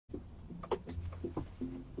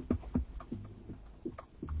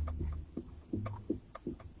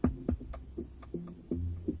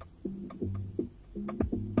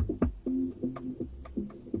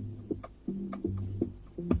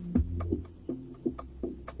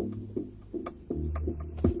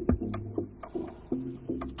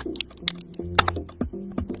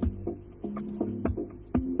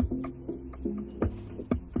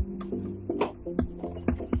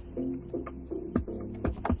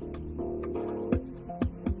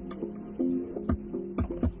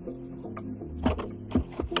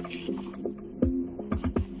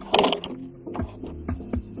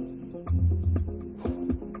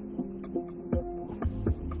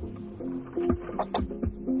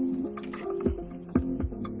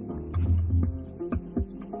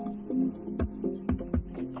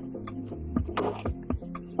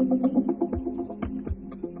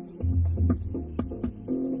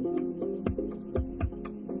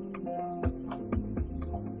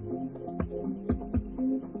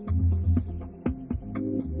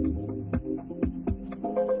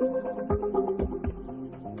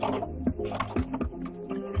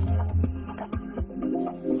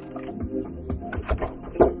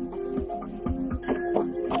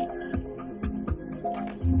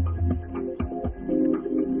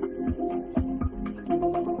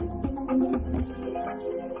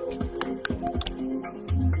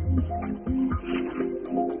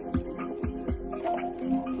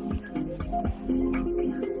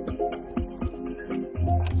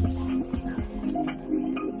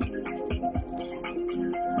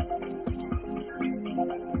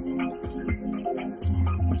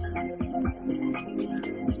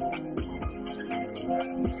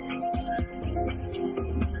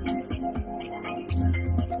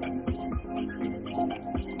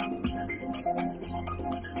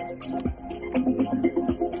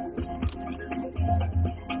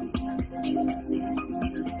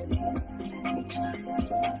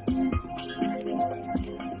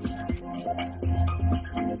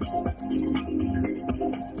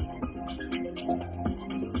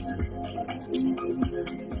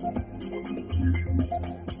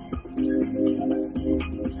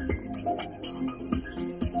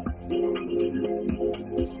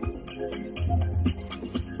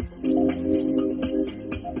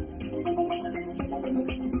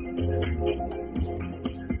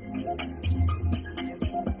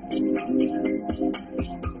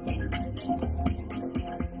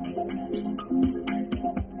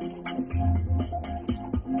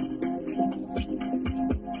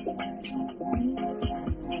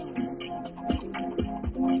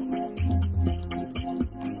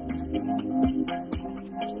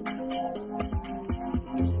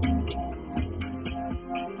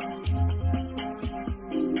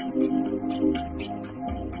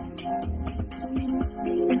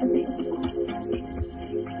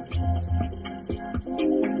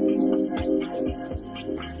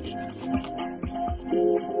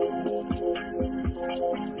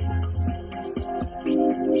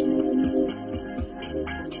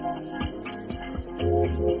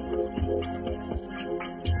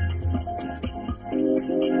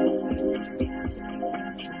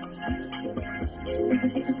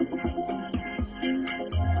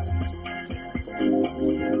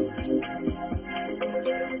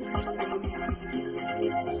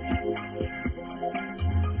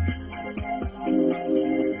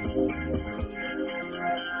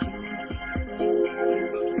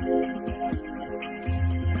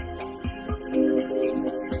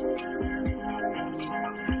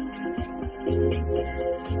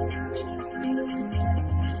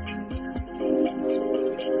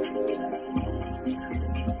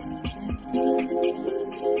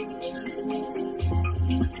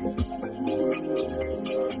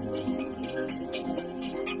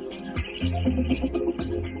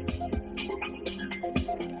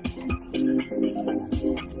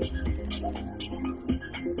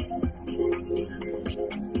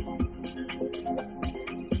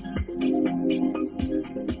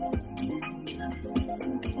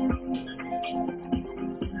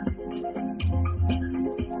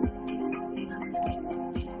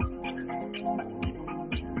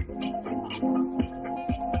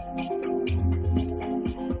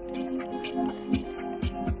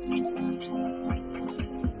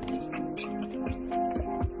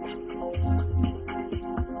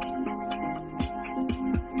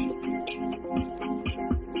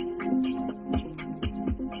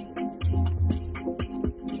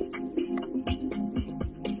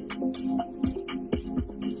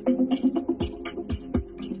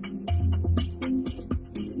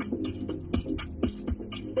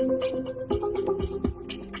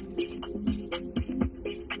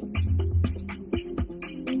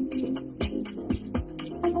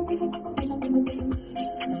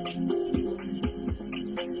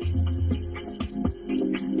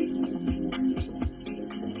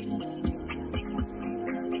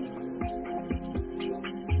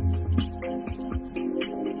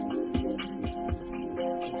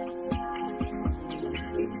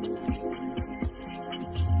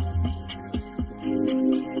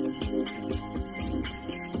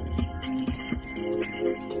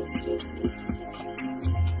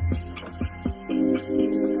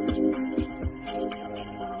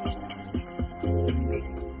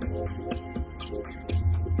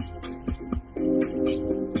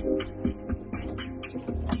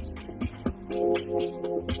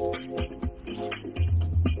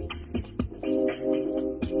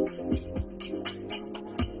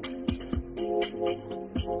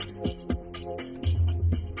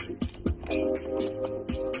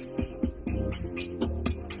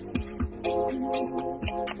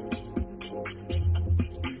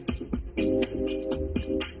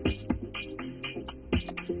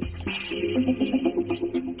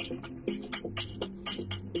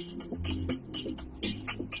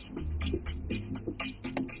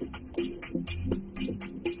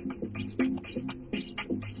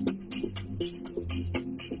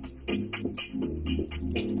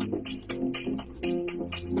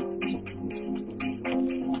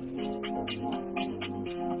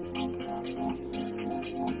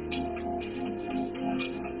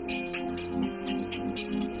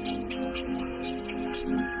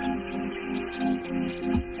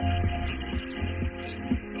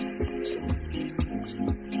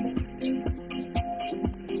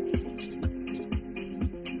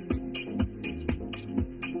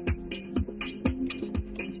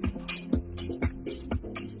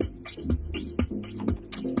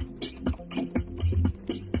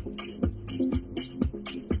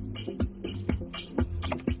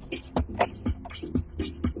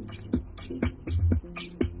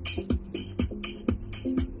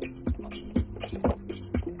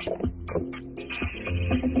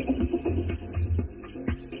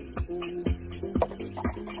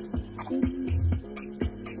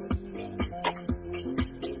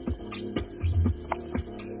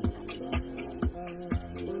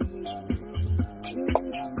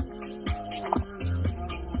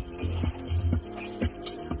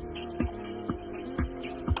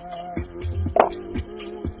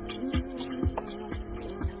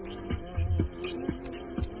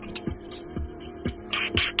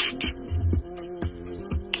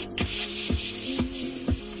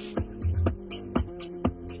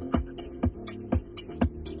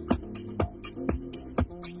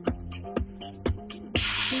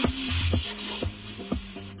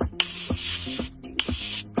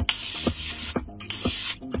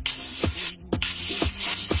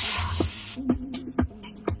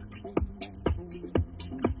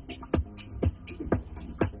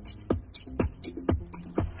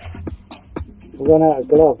Run out of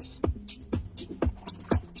gloves.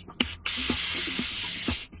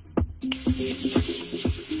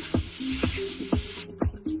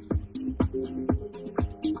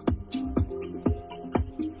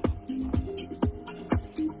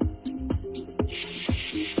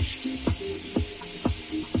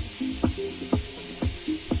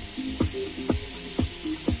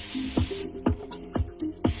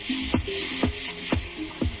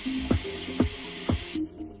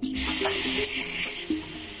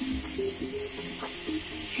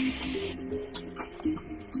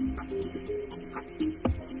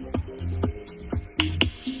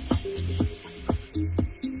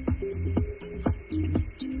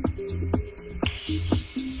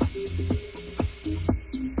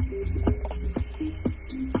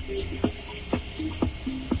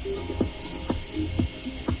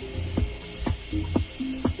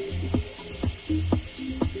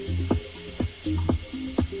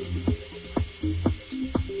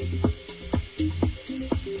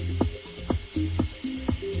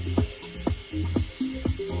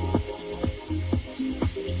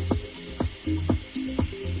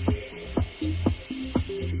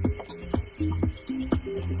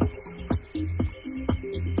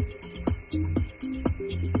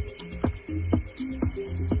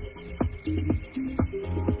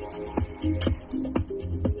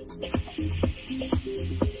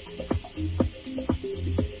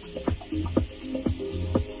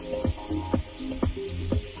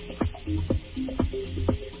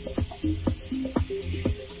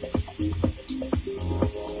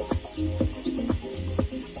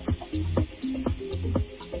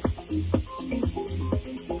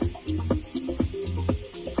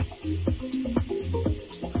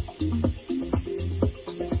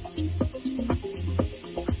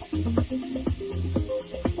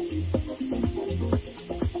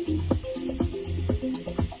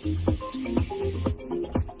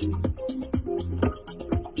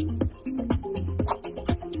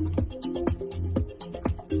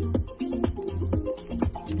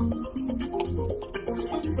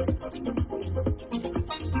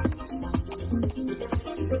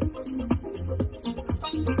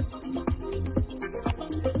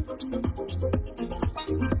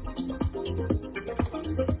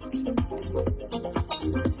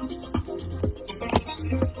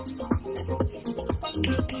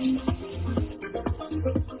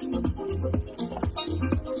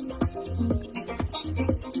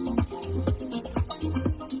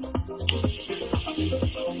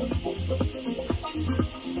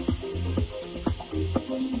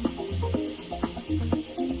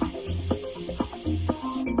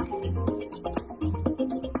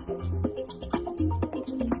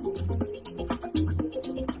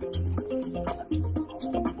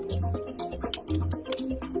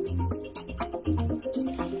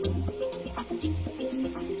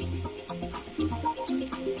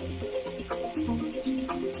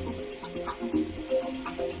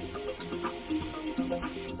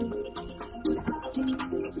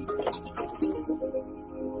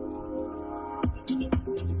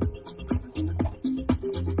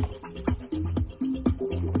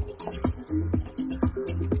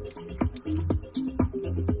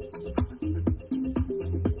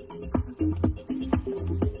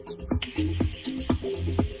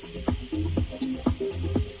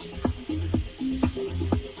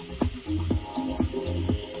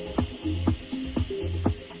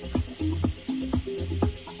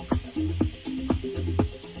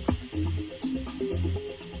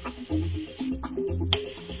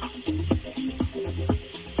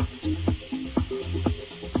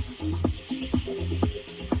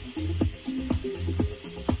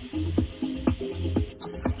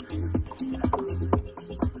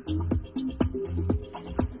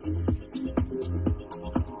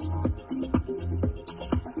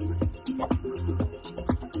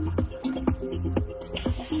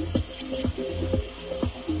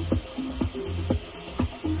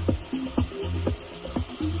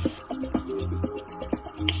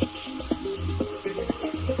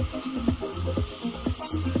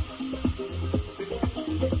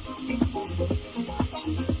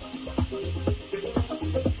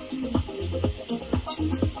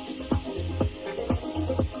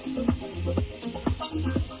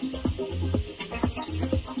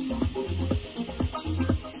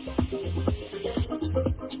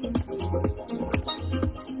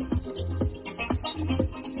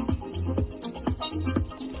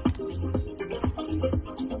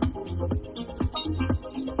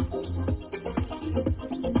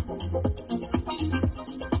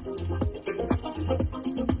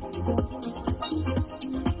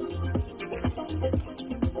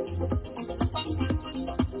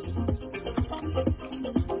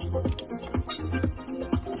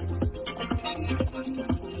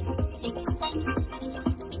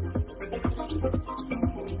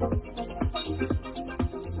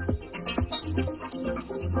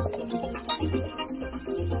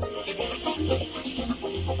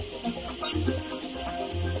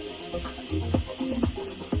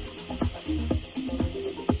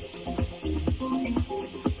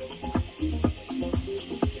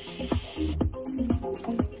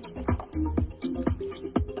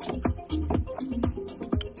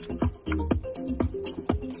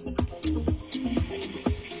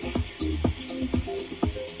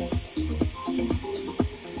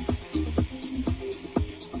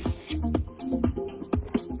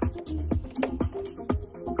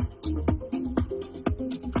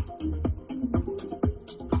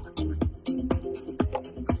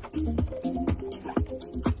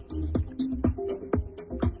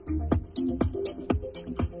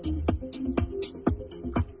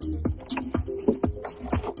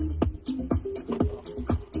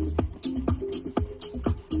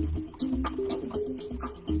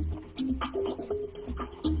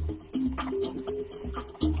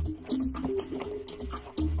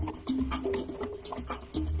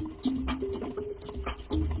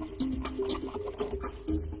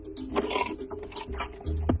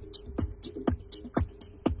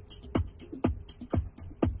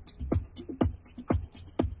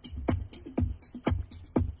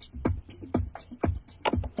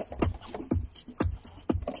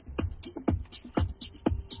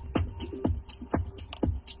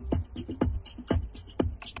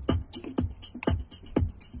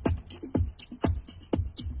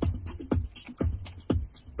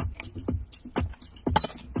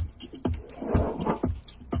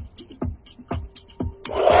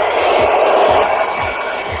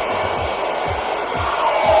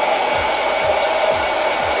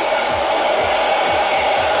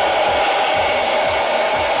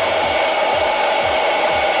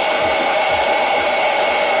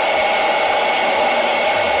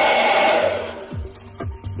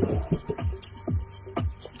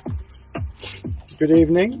 Good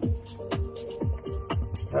evening.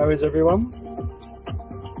 How is everyone?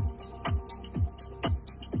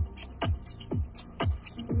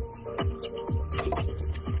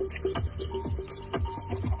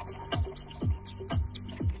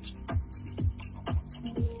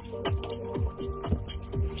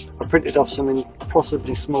 I printed off some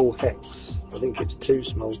impossibly small hex. I think it's too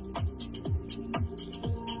small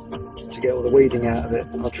to get all the weeding out of it.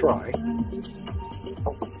 I'll try.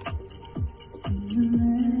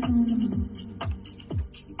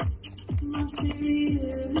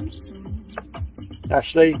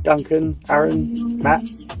 Ashley, Duncan, Aaron, Matt,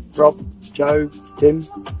 Rob, Joe, Tim,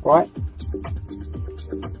 right?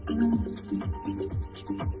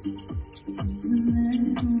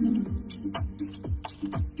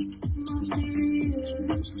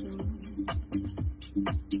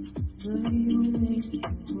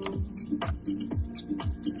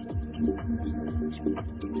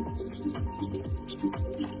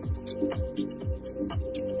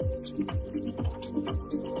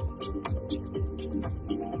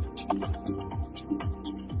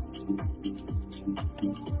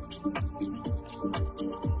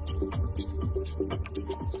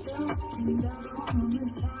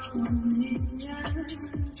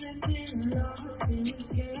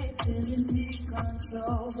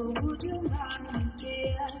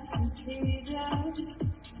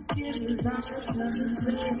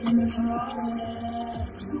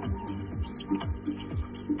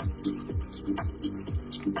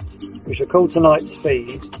 We shall call tonight's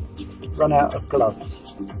feed Run Out of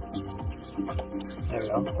Gloves. There we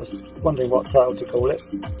are. I was wondering what title to call it.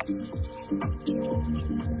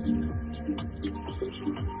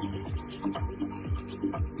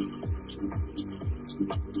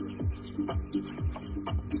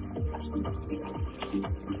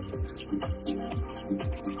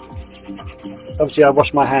 Obviously I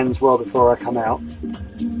wash my hands well before I come out.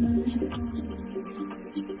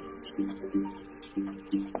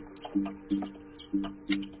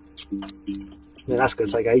 I mean, that's going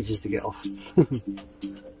to take ages to get off.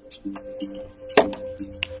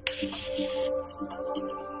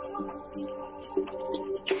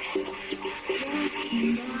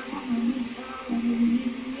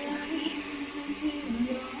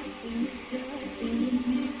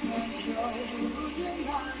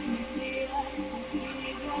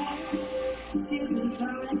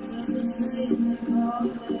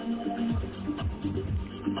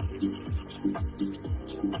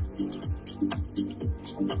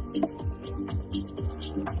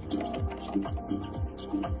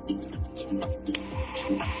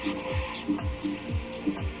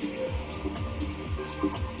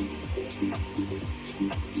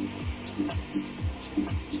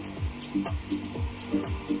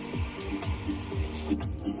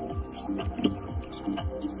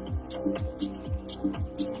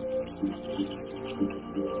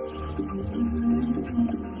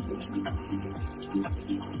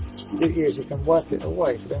 Beauty is you can wipe it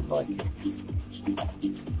away if you don't like it.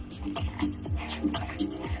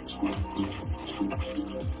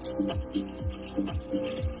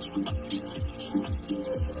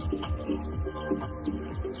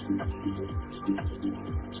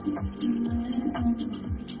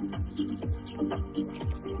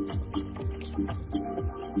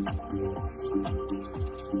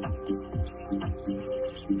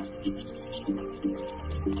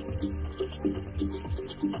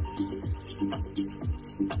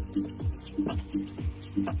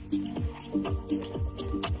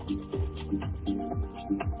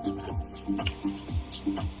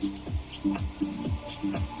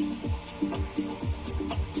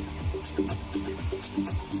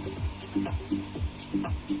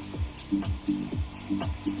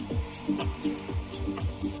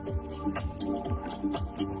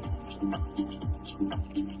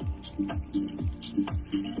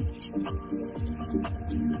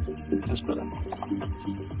 That's better.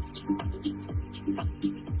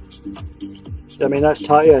 I mean, that's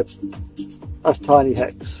tiny. Yeah, that's tiny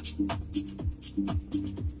hex.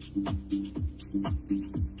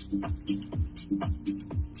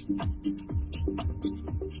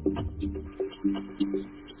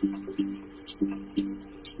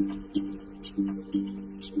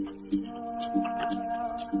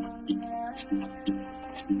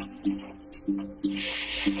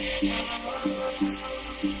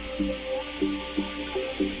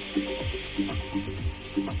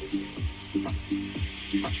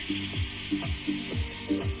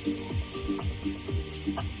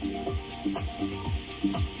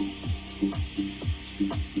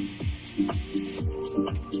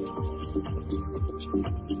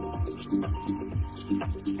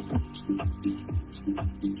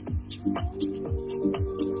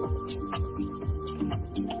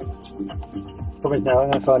 problem is now I'm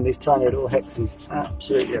going to find these tiny little hexes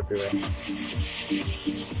absolutely everywhere.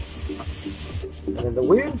 And in the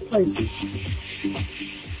weirdest places.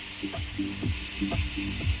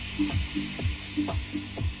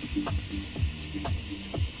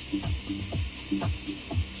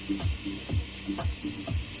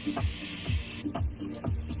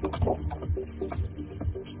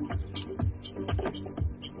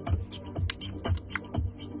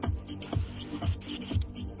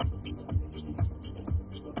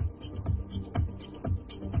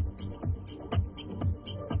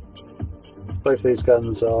 Both these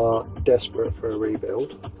guns are desperate for a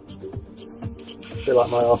rebuild. A bit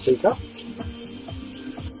like my RC car.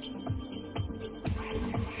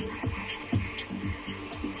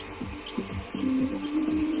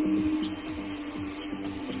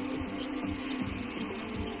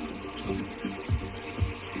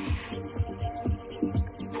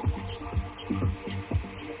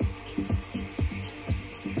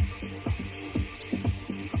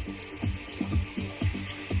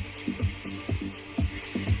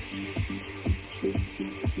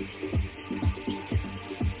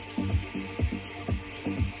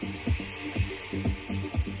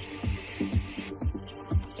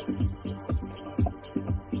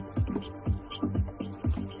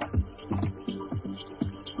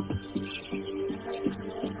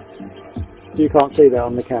 You can't see that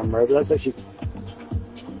on the camera, but that's actually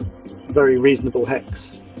a very reasonable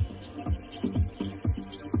hex.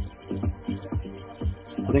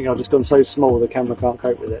 I think I've just gone so small the camera can't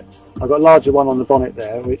cope with it. I've got a larger one on the bonnet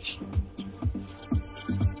there, which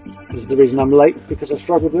is the reason I'm late, because I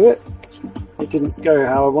struggled with it. It didn't go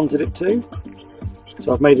how I wanted it to,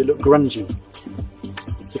 so I've made it look grungy.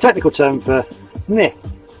 It's a technical term for meh.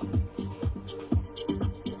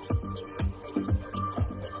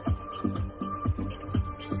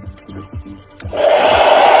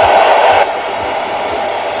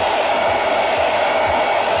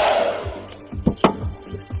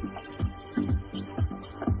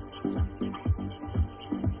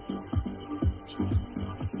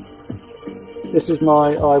 This is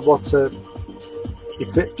my Iwata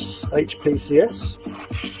Eclipse HPCS.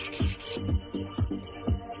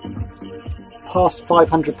 Past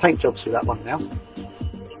 500 paint jobs with that one now.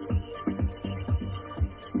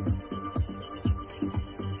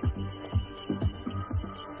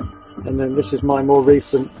 And then this is my more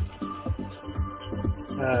recent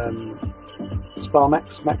Spar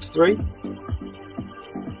Max 3,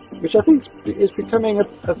 which I think is becoming a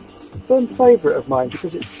firm favourite of mine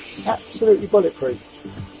because it's absolutely bulletproof.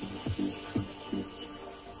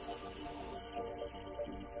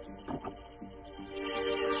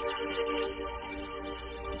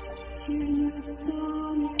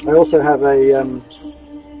 I also have a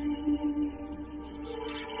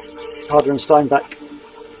Harder and Steinbach,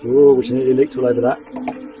 which nearly leaked all over that,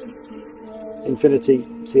 Infinity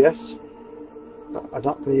CS, but I'm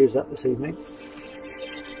not going to use that this evening.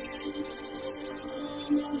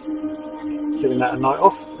 Giving that a night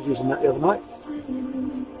off, I was using that the other night.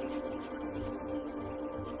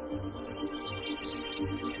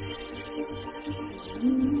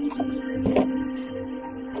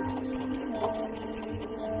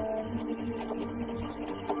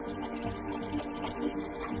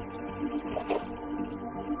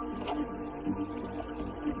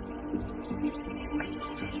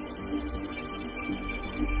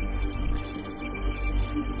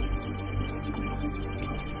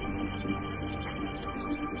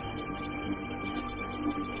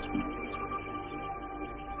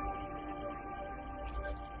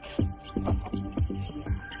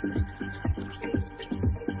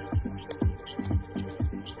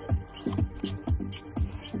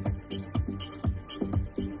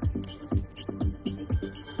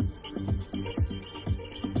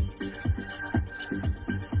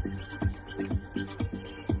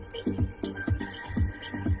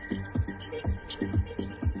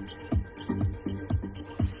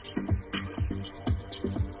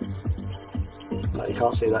 No, you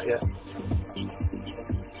can't see that yet.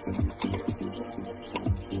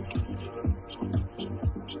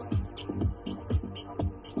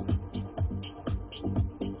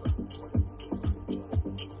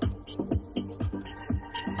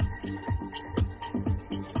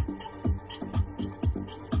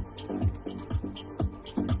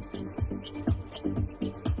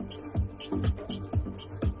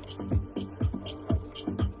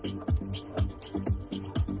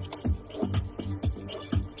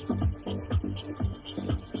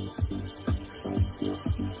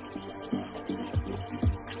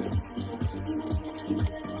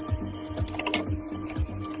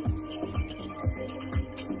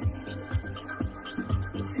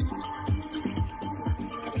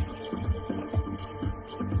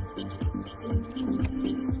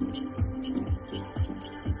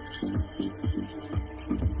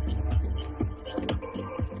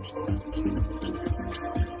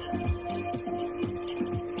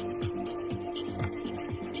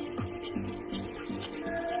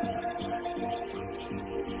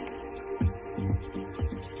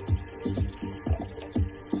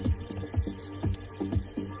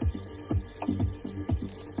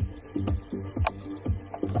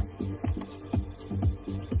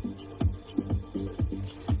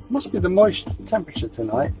 Must be the moist temperature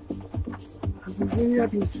tonight. I'm really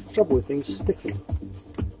having trouble with things sticking.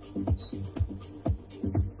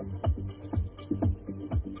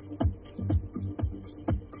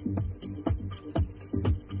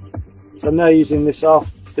 So I'm now using this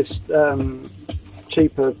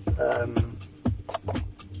cheaper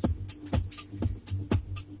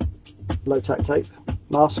low tack tape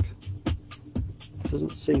mask.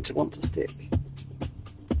 Doesn't seem to want to stick.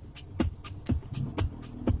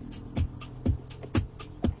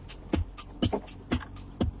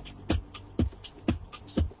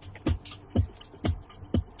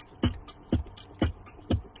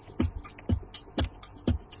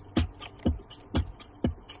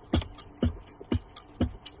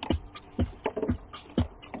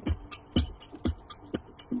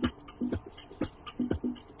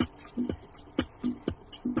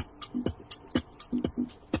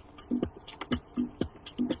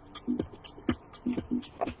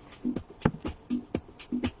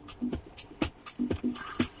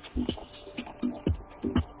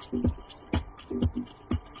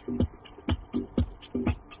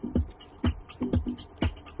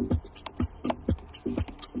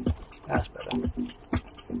 That's better.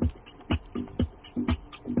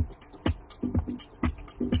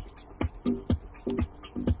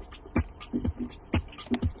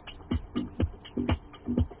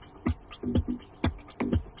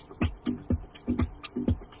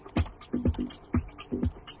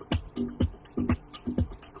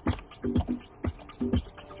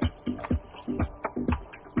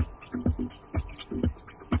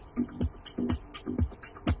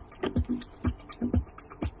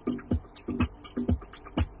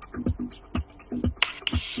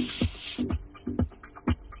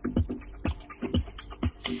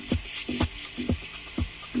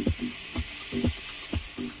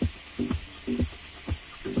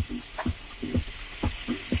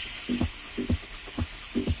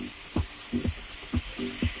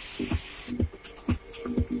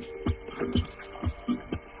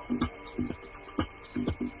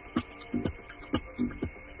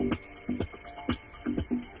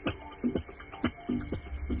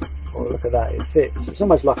 Oh, look at that, it fits. It's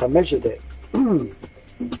almost like I measured it.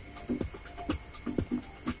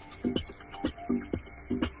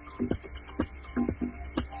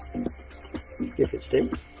 If it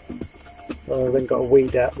sticks. Well, I've then got to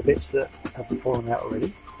weed out the bits that haven't fallen out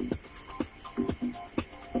already.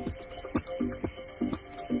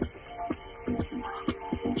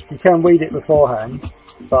 You can weed it beforehand,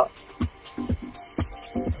 but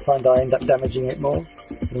I find I end up damaging it more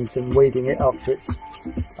than weeding it after it's...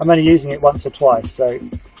 I'm only using it once or twice, so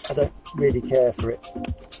I don't really care for it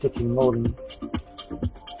sticking more than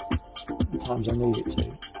the times I need it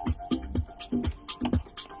to.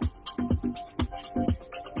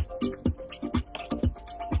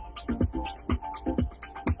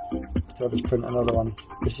 So I'll just print another one.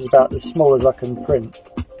 This is about as small as I can print.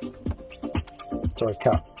 Sorry,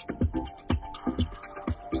 cut.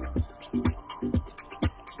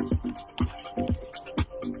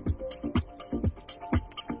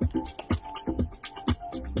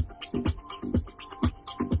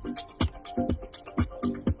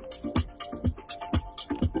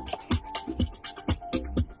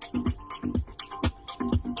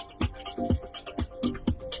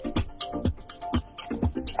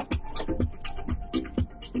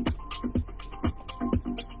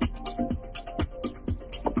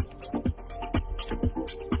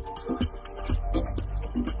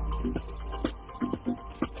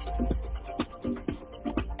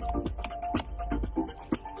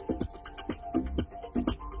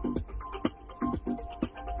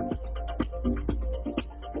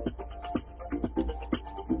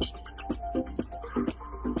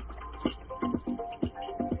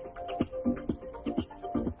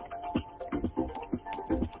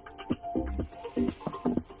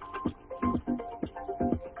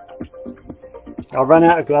 I ran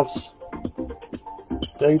out of gloves,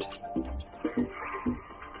 dude.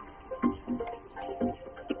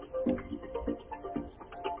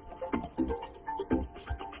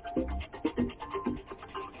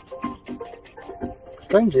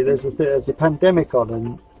 Strangely, there's a pandemic on,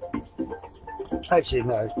 and actually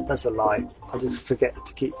no, that's a lie. I just forget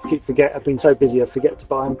to keep forget. I've been so busy, I forget to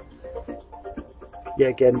buy them. Yeah,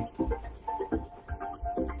 again.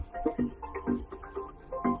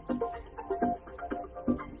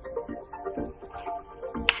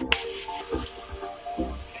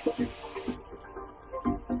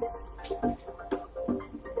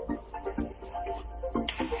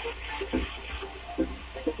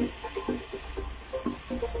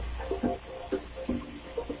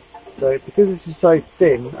 So because this is so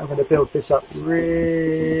thin, I'm going to build this up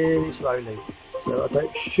really slowly, so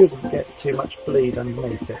I shouldn't get too much bleed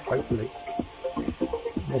underneath it, hopefully.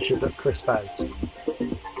 And this should look crisp as.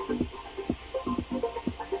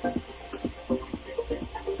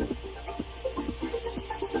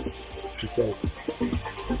 She says.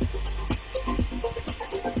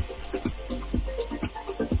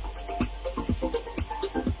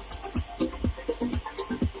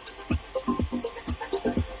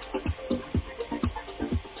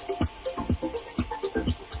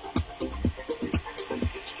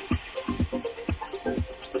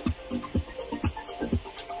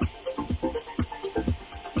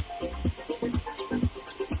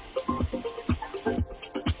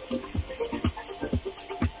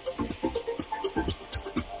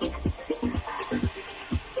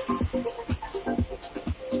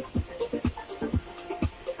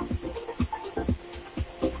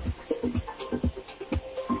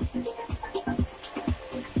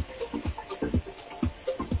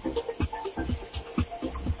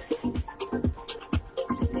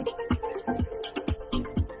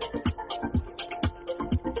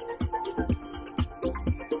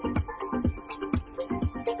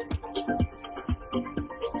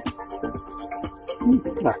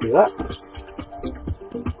 Happy with that.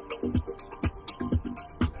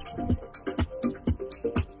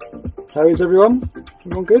 How is everyone?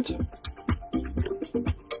 Everyone good?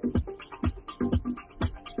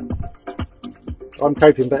 I'm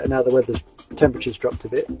coping better now the temperature's dropped a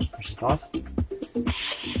bit, which is nice.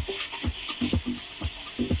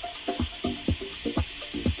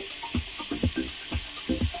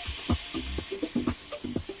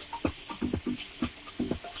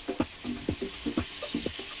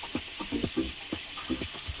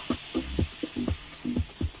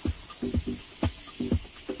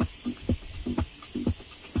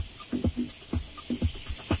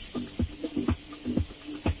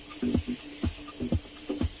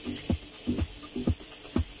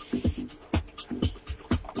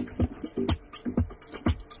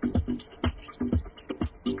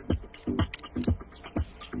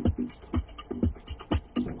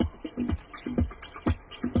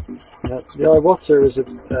 The Iwata is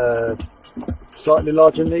a slightly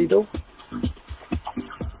larger needle.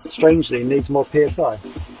 Strangely, it needs more PSI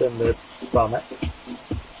than the Barmet.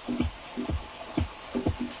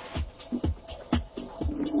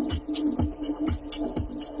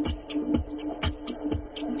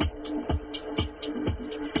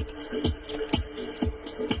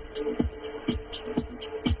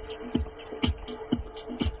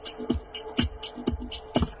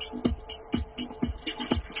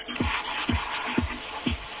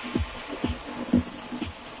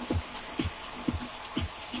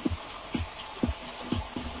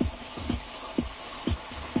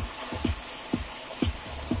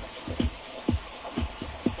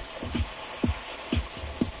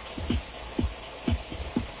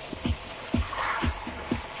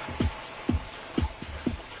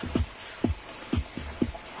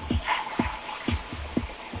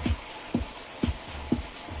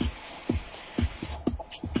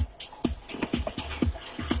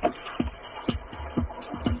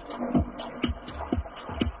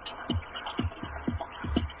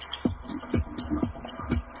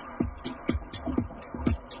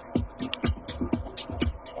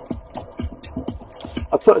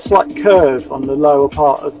 I put a slight curve on the lower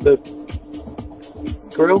part of the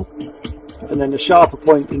grill and then a sharper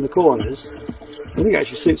point in the corners. I think it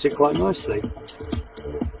actually suits it quite nicely.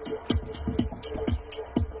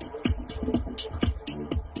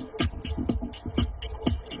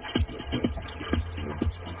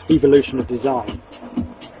 Evolution of design,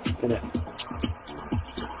 isn't it?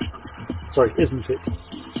 Sorry, isn't it?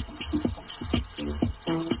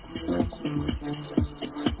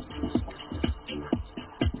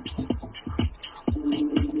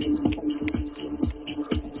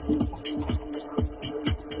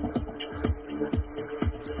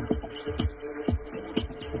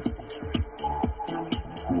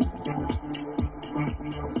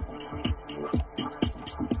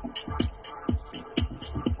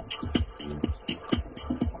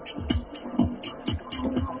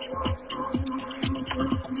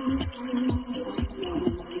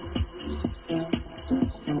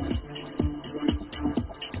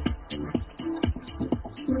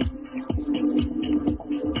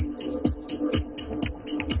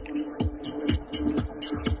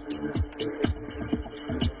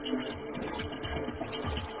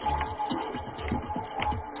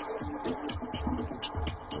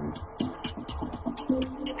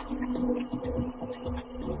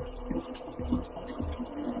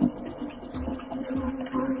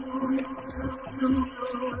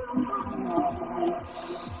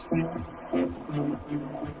 See,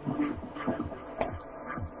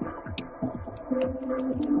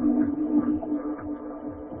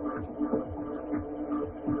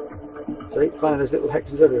 finding those little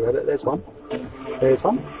hexes everywhere. Look, there's one. There's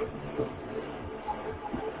one.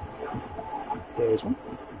 There's one.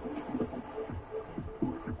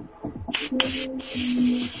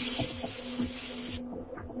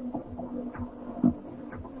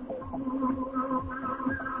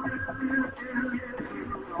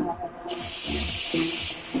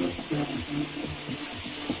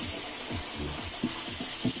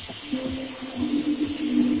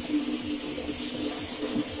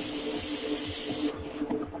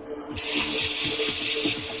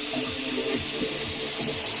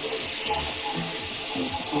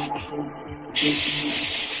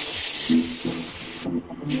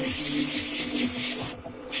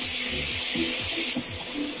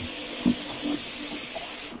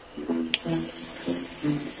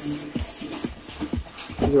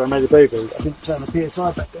 I made a boo-boo. I didn't turn the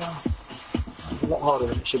PSI back down. It was a lot harder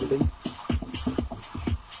than it should have been.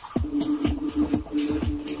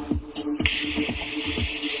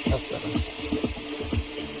 That's better.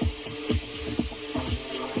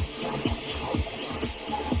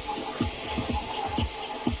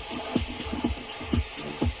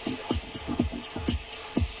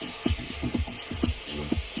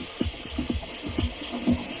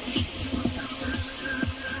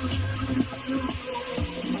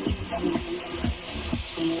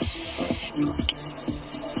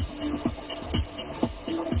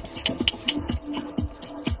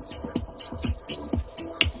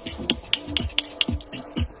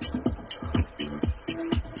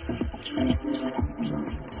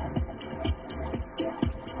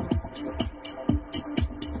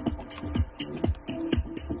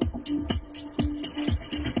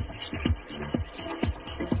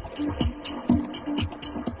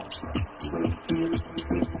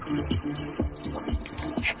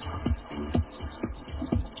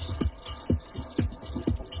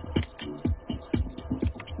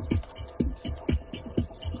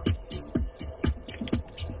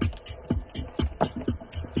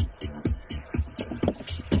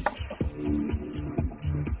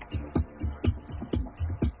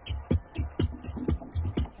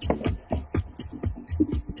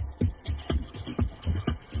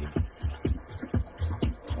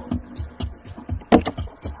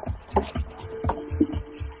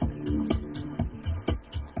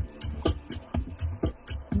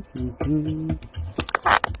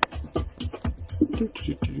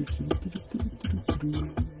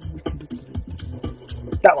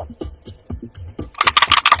 That one.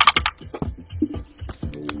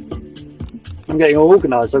 I'm getting all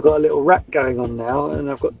organised. I've got a little rack going on now,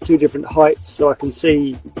 and I've got two different heights, so I can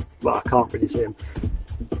see. Well, I can't really see them.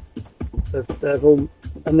 They've all,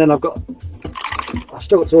 and then I've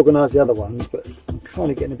still got to organise the other ones, but I'm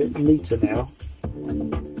kind of getting a bit neater now.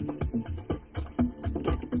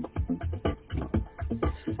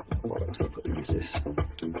 What else I've got to use this?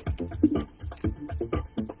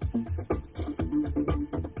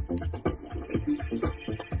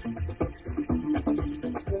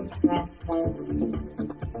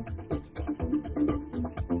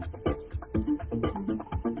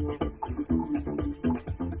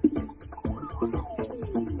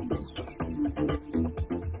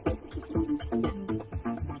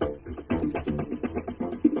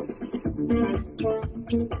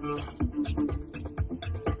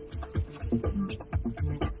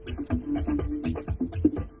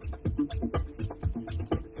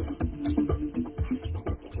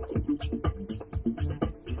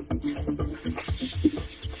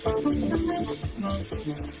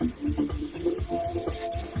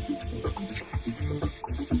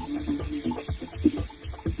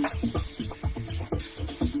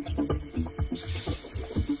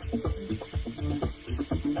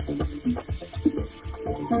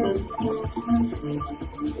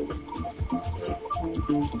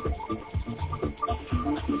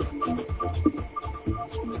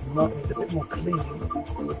 Might need a bit more cleaning.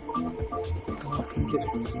 I can give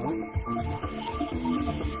it tonight.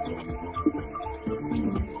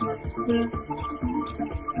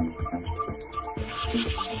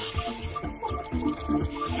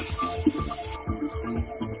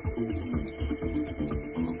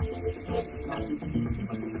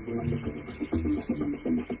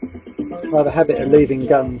 I have a habit of leaving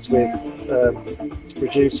guns with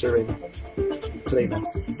reducer in cleaner,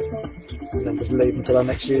 and then just leave until I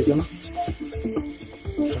next use them.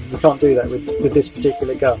 And you can't do that with this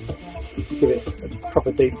particular gun. Give it a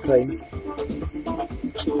proper deep clean.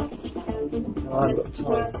 I haven't got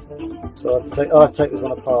time, so I have to take this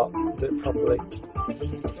one apart and do it properly.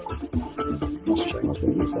 I'm not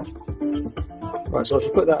going to use that. Right, so I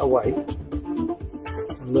should put that away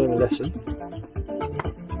and learn a lesson.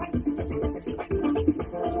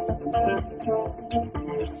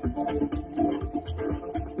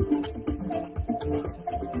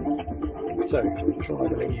 So, which one am I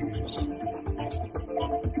going to use?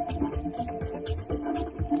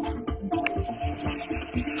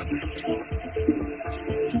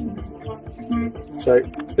 So, a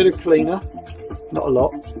bit of cleaner, not a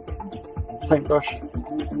lot, paintbrush,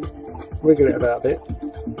 wiggle it about a bit,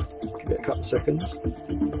 give it a couple of seconds,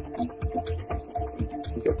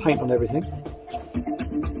 get paint on everything.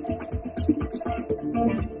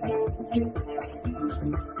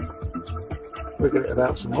 Wiggle it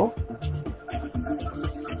about some more,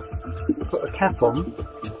 put a cap on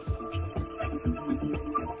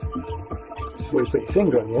before you put your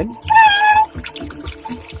finger on the end,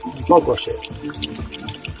 and bog wash it.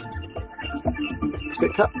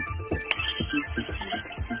 Spit cup.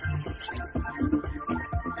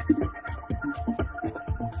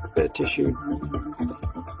 Bit of tissue.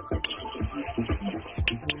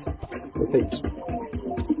 Repeat.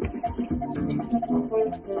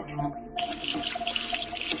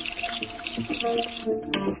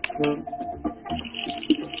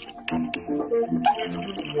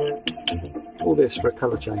 All this for a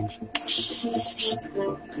colour change.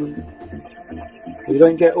 You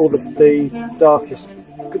don't get all the darkest,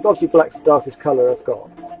 obviously black's the darkest colour I've got,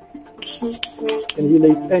 and if you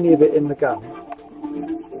leave any of it in the gun,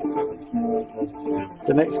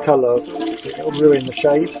 the next colour, it'll ruin the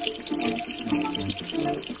shade.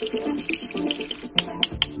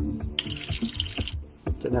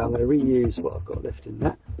 So now I'm going to reuse what I've got left in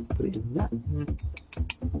that, put it in that,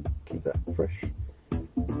 keep that fresh.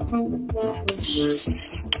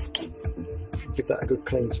 Give that a good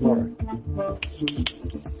clean tomorrow.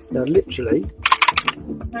 Now literally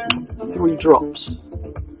 3 drops.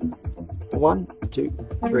 1, 2,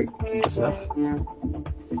 3. That's enough.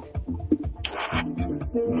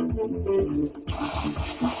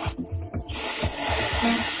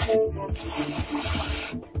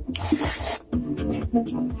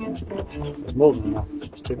 It's more than enough.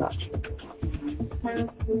 It's too much.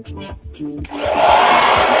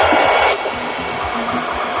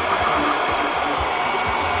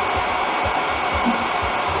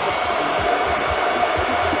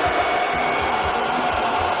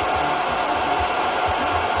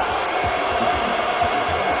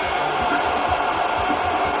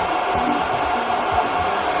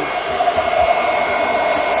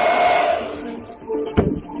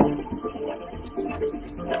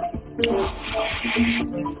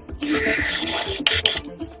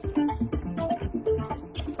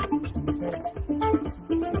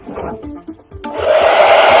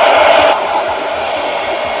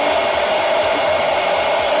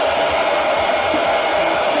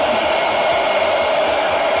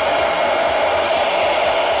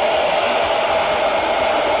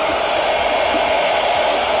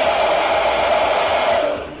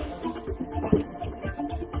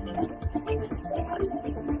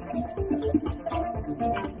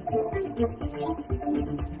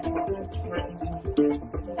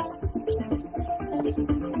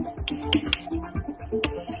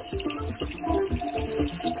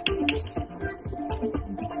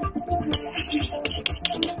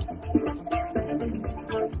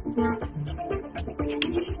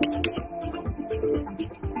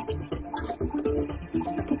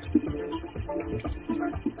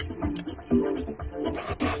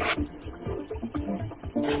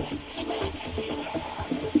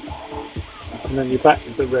 And then you back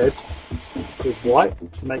the red with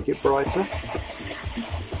white to make it brighter.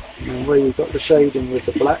 And where you've got the shading with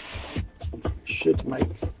the black should make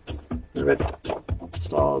the red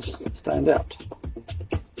stars stand out.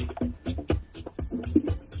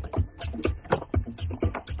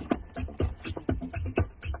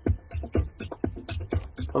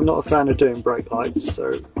 I'm not a fan of doing brake lights,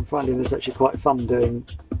 so I'm finding this actually quite fun doing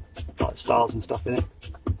like stars and stuff in it.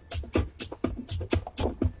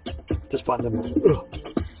 Just find them. Ugh.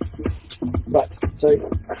 Right, so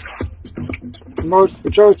the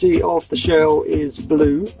majority of the shell is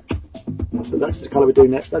blue, so that's the colour we're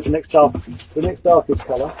doing next. That's the next darkest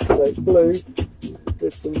colour. So it's blue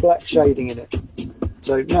with some black shading in it.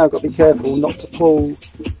 So now I've got to be careful not to pull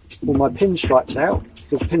all my pinstripes out,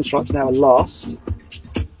 because the pinstripes now are last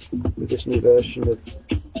with this new version of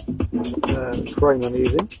chrome I'm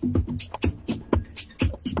using.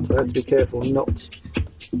 So I have to be careful not.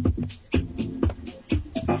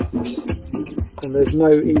 And there's no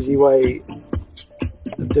easy way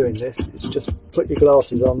of doing this. It's just put your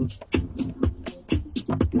glasses on.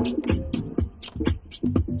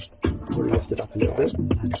 Lift it up a little bit.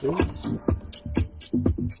 That is.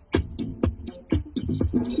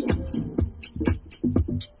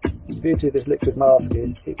 The beauty of this liquid mask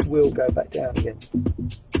is it will go back down again,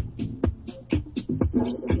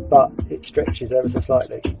 but it stretches ever so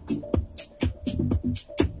slightly.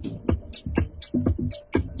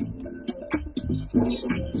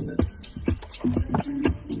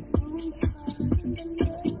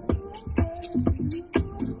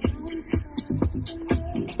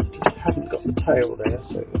 Just haven't got the tail there,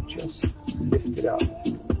 so it'll just lift it up.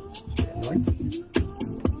 Anyway.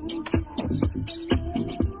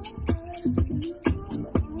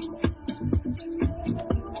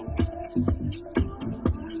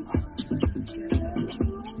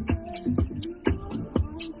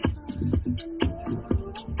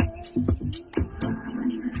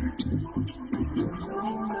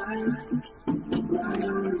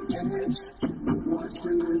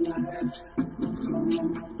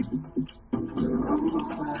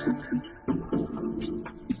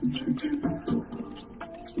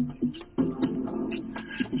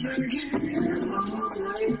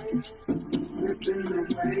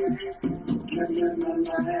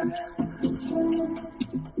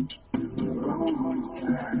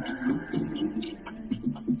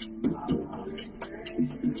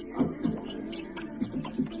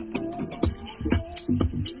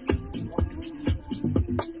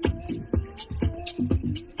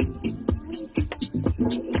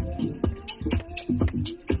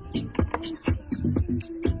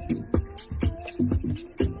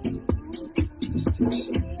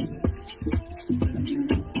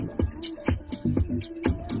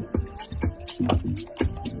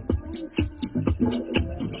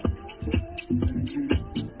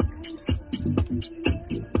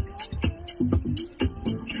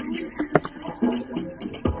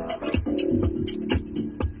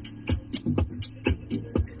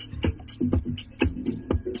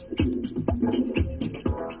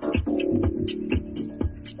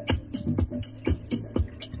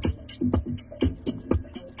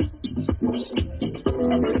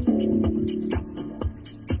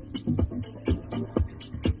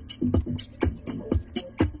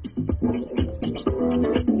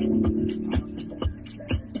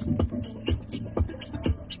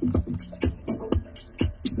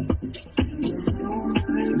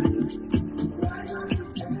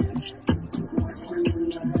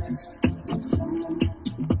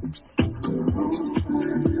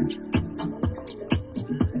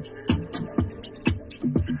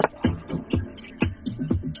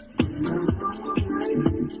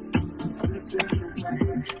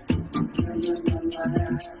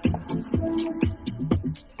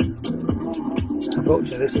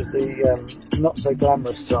 Unfortunately, this is the not so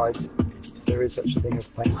glamorous side, if there is such a thing as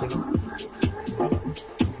painting.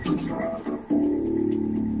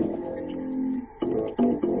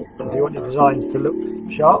 If you want your designs to look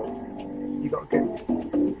sharp, you've got to get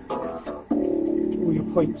all your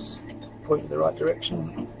points point in the right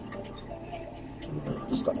direction.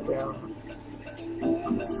 Stuck down.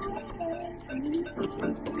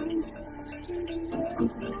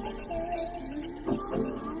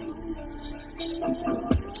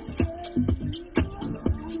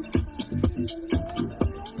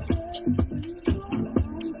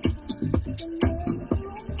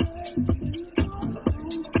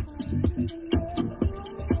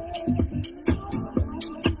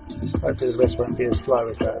 Hopefully the rest won't be as slow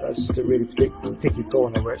as that. That's just a really picky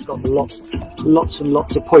corner where it's got lots and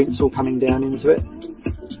lots of points all coming down into it.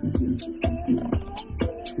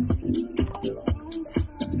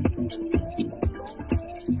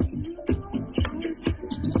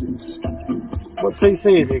 What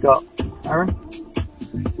TC have you got, Aaron?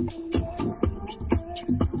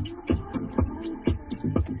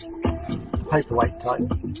 Paperweight type.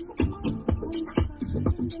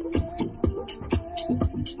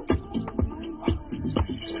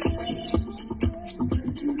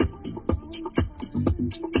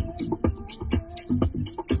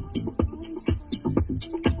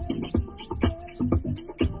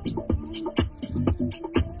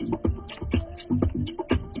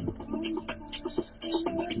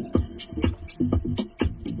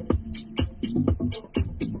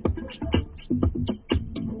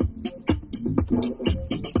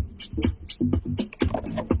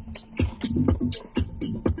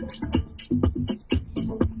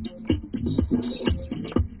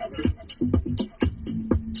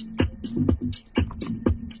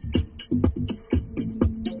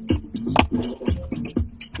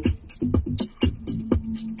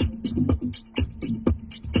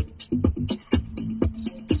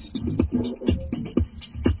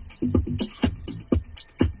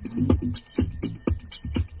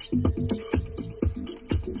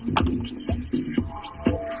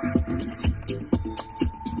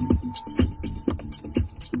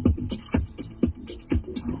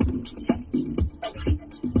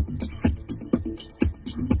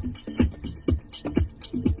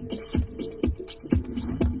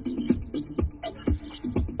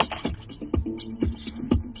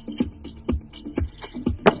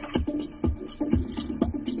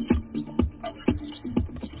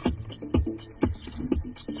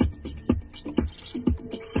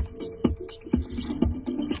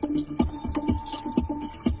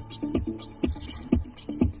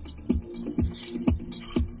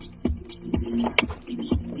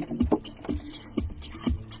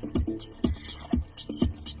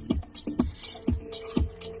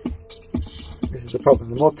 the problem.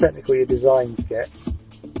 The more technical your designs get,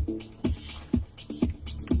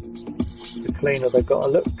 the cleaner they've got to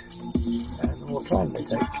look and the more time they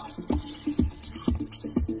take.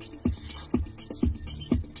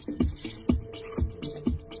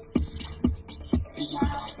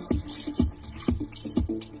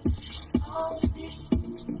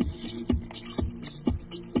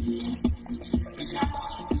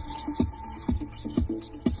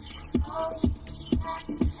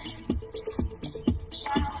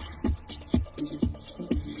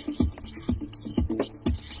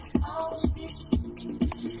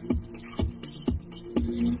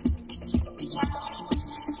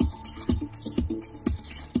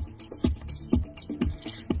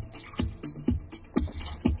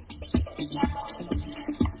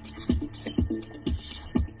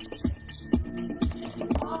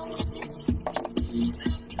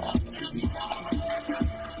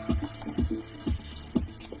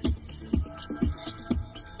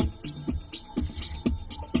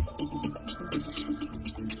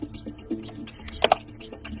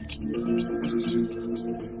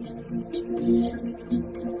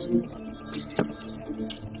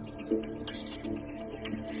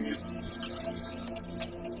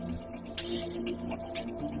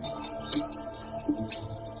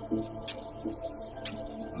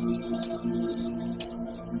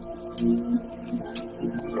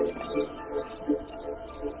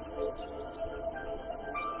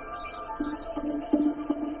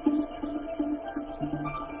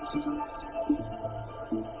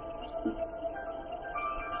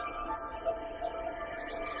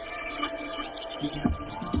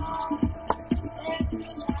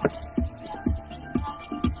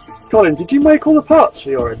 Colin, did you make all the parts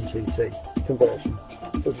for your MTC conversion?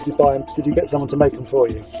 Or did you buy them, did you get someone to make them for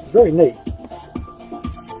you? Very neat.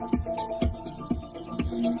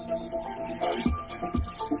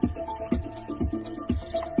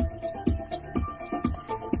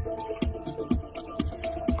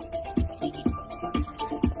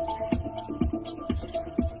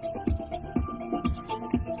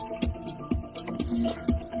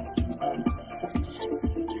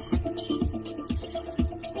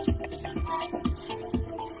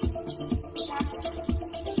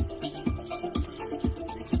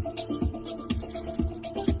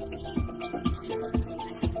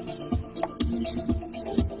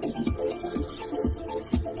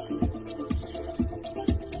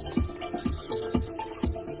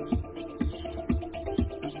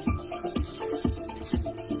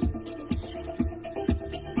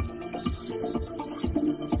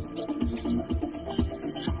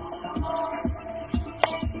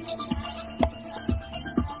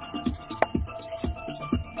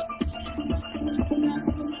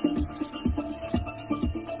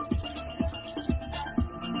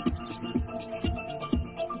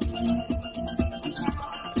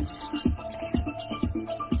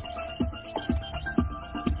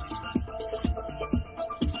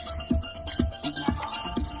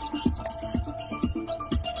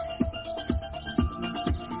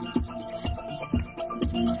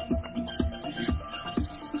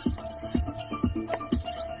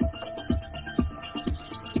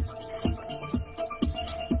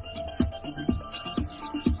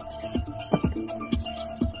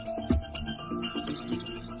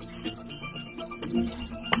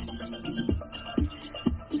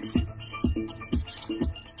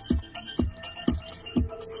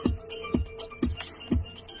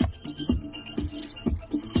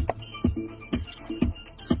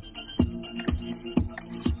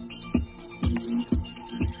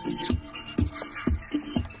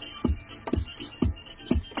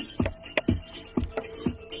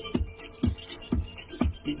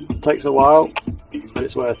 Takes a while, but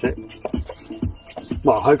it's worth it.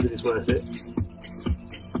 Well, hopefully it's worth it.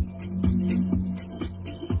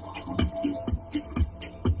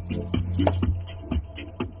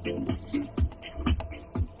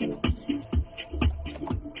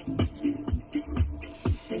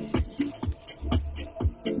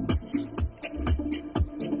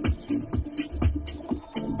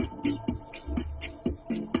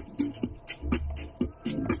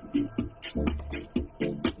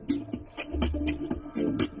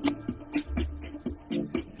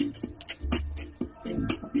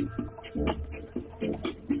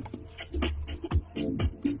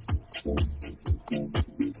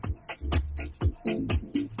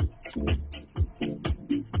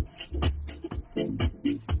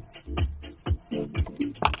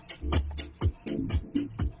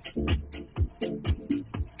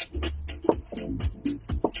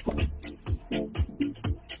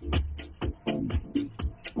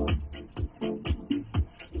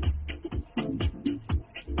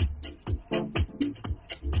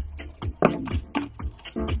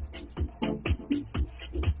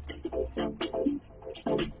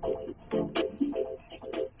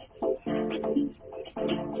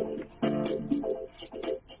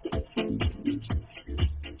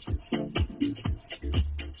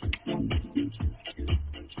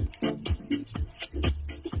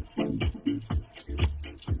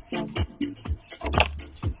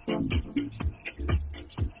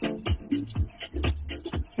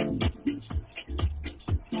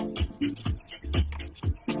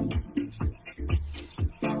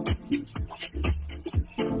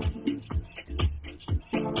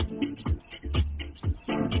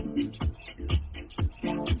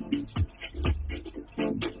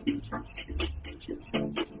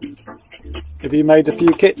 Have you made a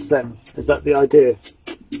few kits then? Is that the idea?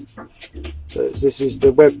 So this is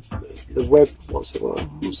the web. What's it?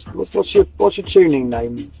 What's your tuning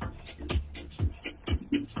name?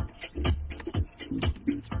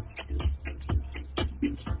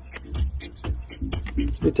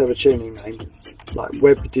 You need to have a tuning name, like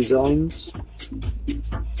Web Designs.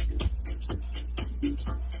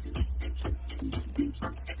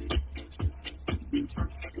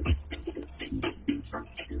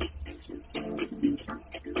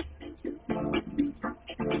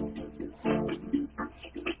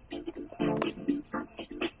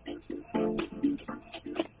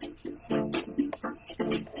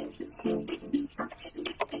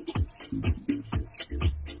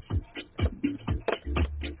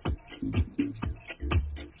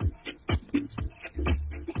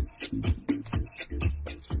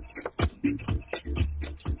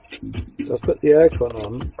 So I've put the aircon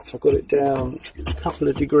on, so I've got it down a couple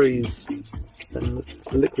of degrees, and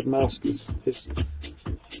the liquid mask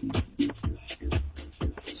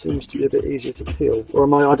seems to be a bit easier to peel. Or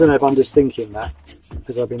am I don't know if I'm just thinking that,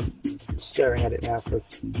 because I've been staring at it now for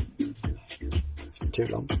too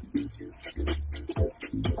long.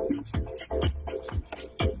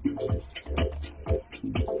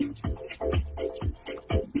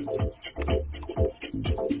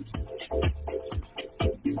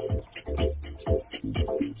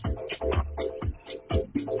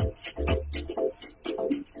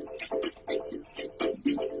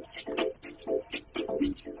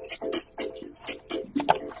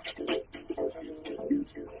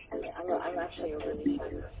 I'm actually a really shy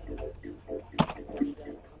person.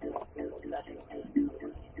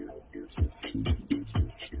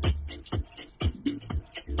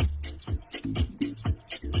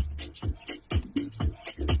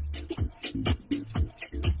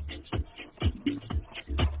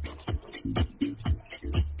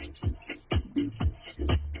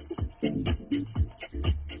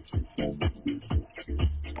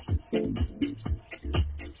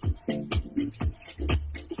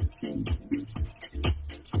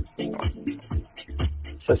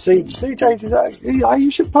 So CJ, is that,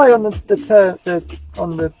 you should play on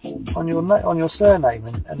on your surname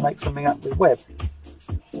and make something up with Web.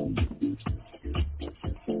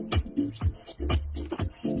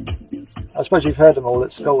 I suppose you've heard them all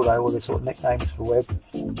at school though, all the sort of nicknames for Web.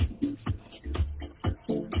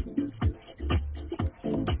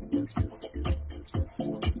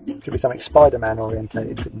 Could be something Spider-Man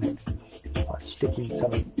orientated, couldn't it? Like sticky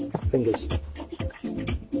something fingers.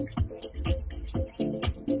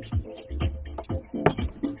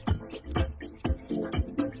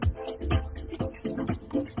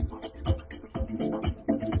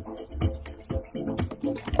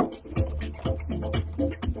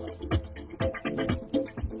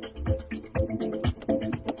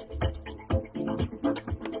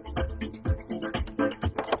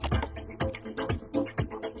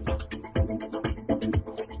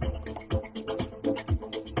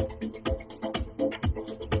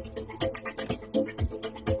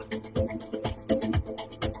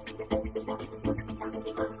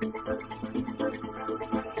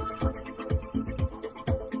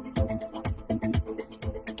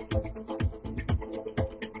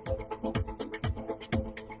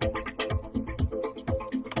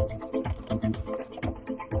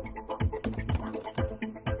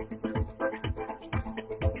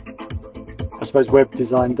 I suppose web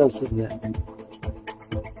design does, doesn't it?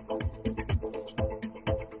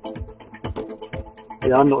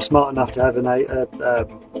 Yeah, I'm not smart enough to have a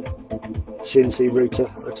CNC router.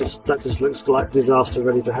 That just looks like disaster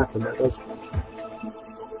ready to happen. That does.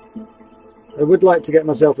 I would like to get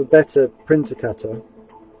myself a better printer cutter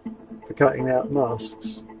for cutting out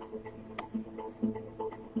masks.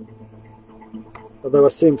 Although I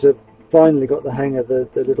seem to have finally got the hang of the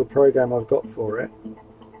little program I've got for it.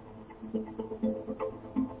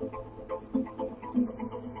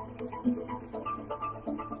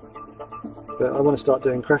 But I want to start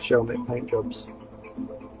doing crash helmet paint jobs.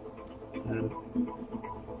 I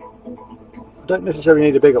don't necessarily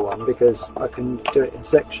need a bigger one because I can do it in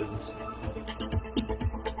sections.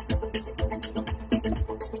 I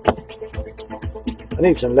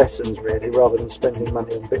need some lessons really, rather than spending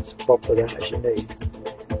money on bits and bobs I don't actually need.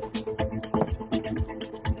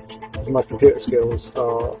 Because my computer skills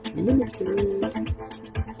are limited.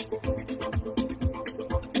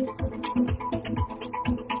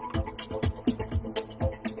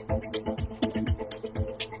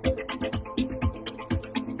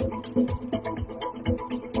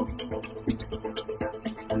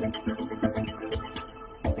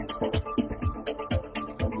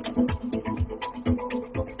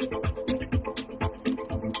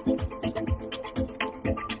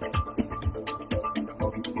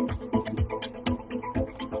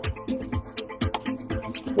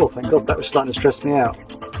 Oh, thank God, that was starting to stress me out.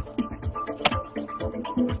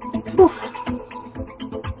 Whew.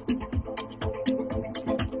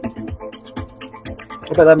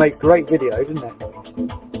 I bet they make great video, didn't they?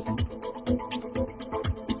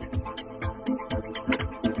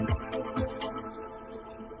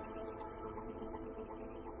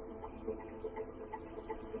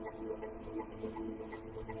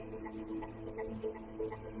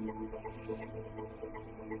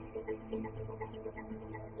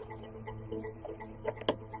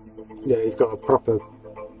 Yeah, he's got a proper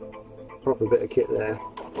bit of kit there.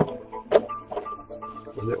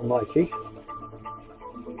 There's little Mikey.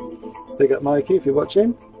 Big up Mikey if you're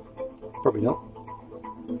watching. Probably not.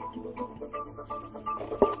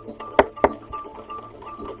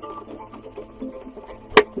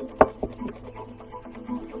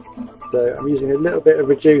 So I'm using a little bit of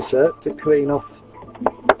reducer to clean off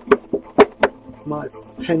my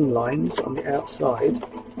pen lines on the outside,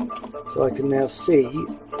 so I can now see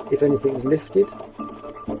if anything's lifted.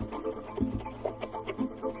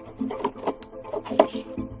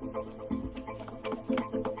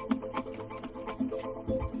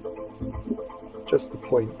 Just the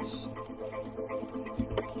points.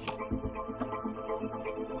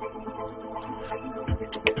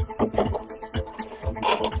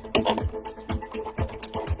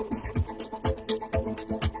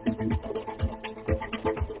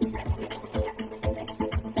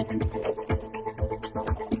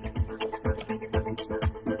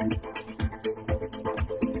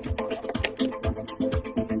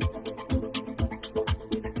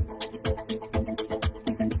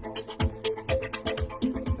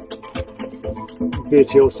 The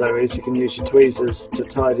beauty also is you can use your tweezers to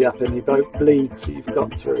tidy up any bleeds that you've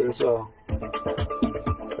got through as well.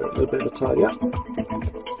 So a little bit of a tidy up.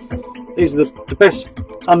 These are the best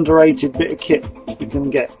underrated bit of kit you can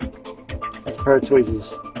get as a pair of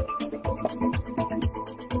tweezers.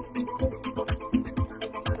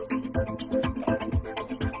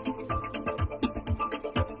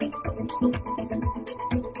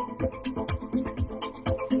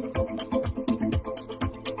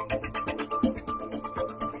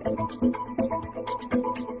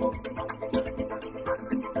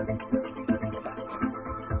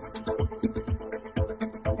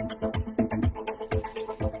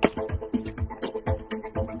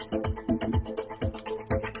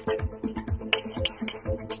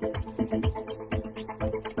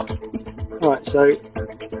 Right, so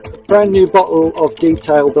brand new bottle of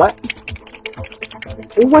Detail Black.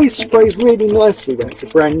 Always sprays really nicely when it's a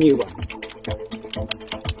brand new one.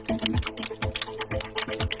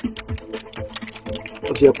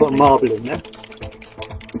 Obviously I'll put a marble in there.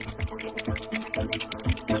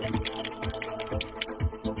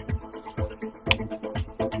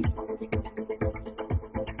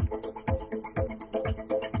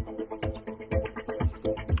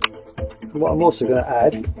 And what I'm also going to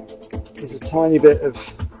add is a tiny bit of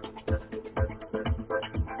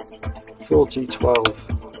 4012.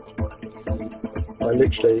 I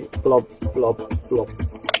literally blob, blob, blob.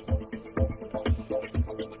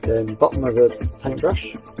 Then bottom of a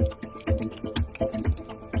paintbrush.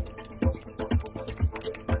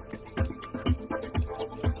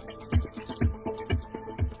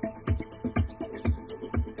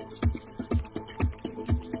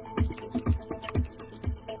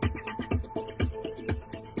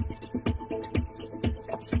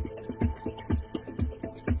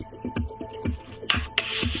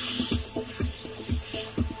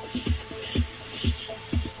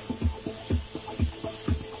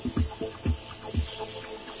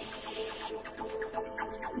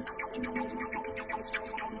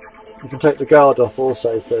 You can take the guard off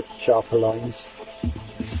also for sharper lines.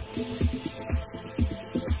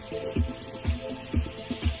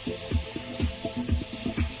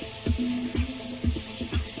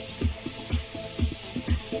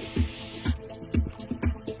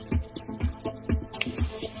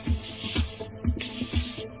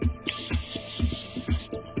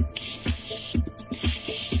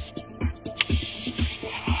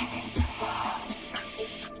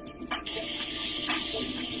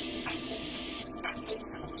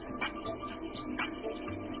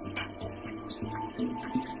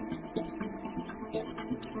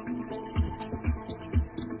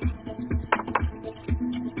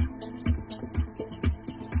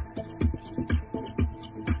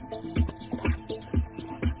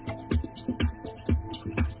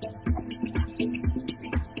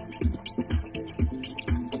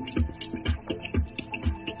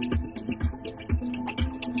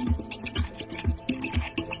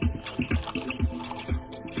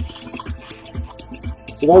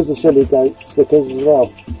 So those are silly goat stickers as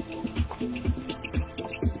well.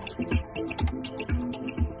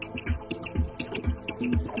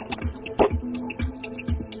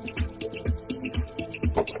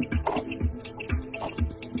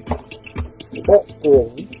 So that's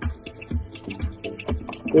green.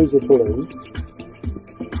 These are blue.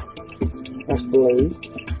 That's blue.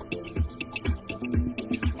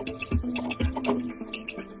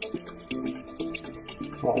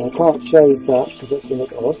 Right, I can't shade that because that's going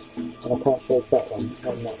to look odd, and I can't shade that one,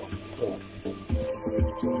 and that one. Right.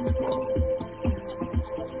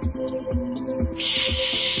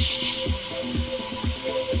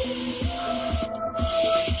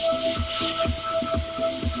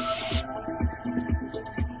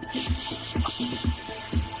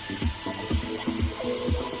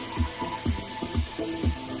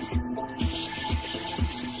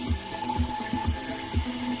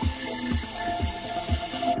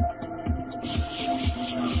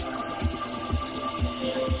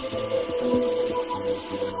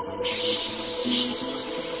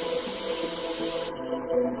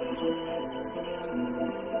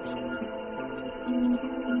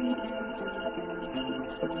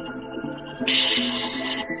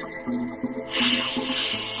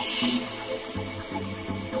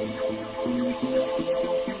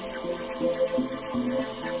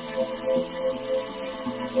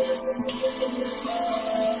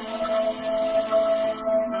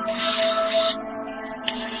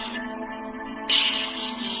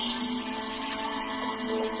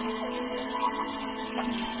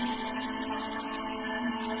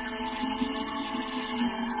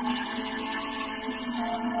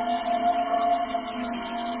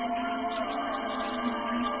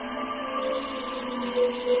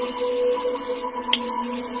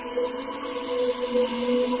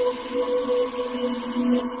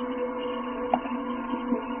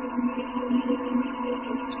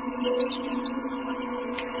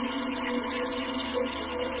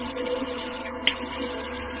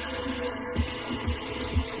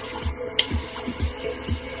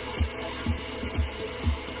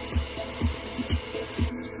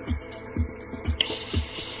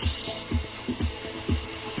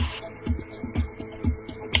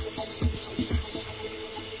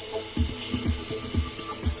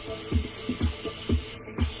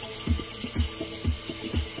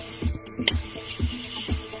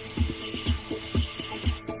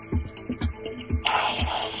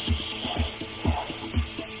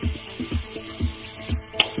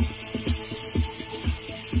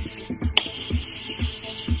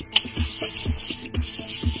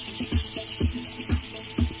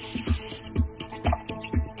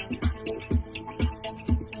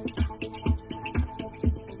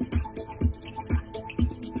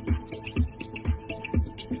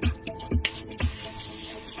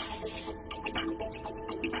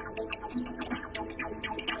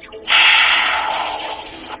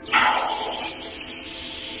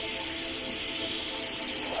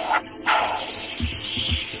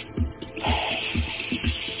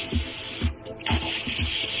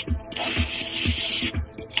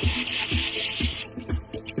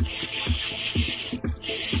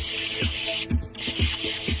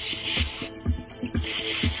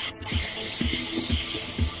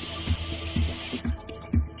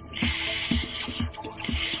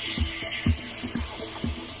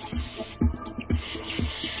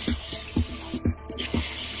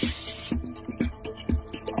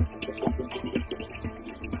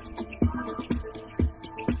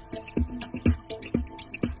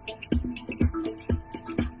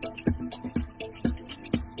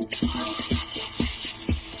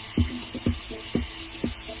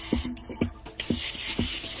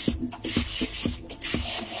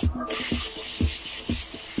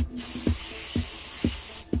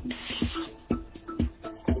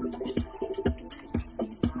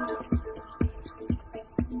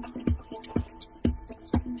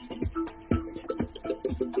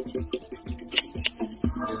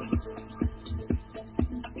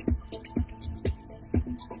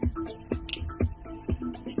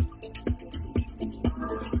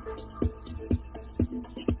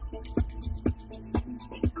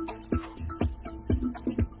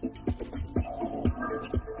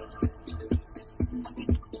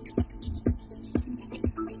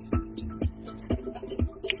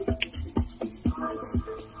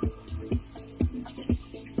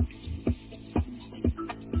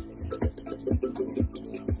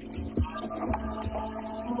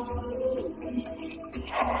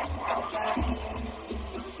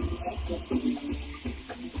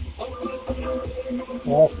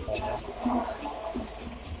 Yes.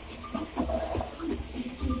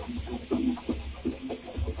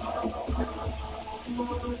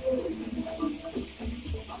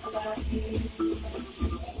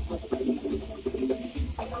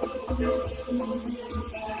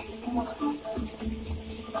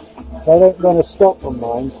 So I don't run a stop on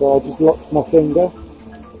mine, so I just lock my finger.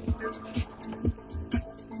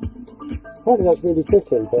 Apparently that's really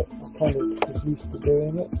tricky, but I'm kind of just used to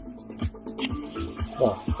doing it.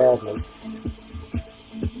 Well, badly.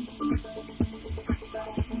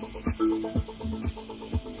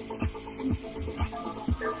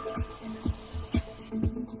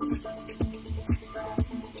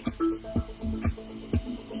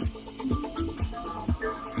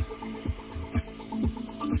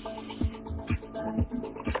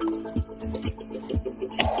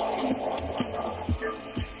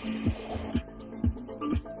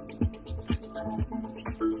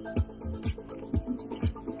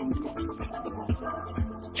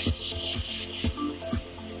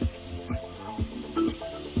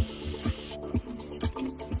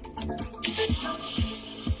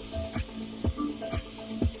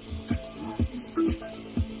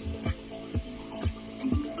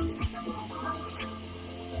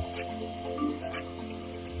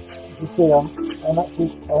 You see, I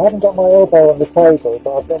haven't got my elbow on the table,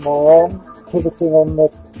 but I've got my arm pivoting on the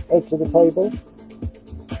edge of the table.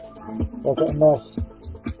 So I've got a nice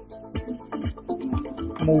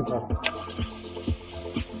movement.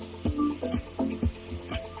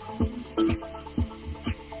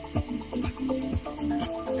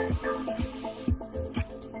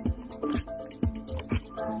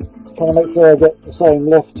 Trying to make sure I get the same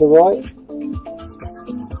left to right.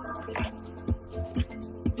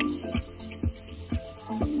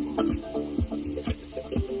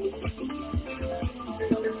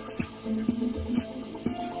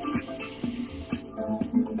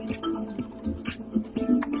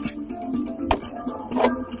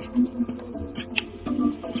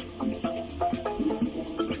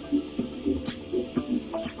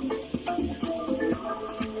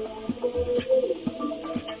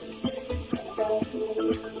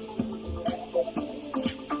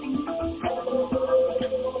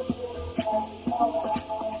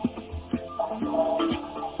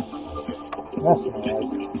 That's nice.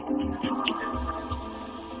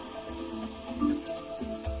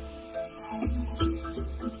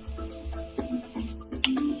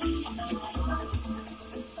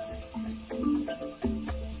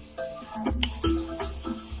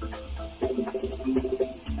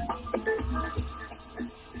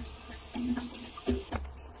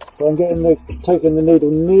 So I'm taking the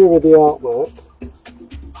needle nearer the artwork,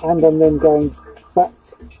 and I'm then going back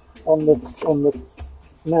on the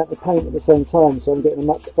amount of paint at the same time, so I'm getting a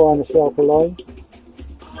much finer, sharper line.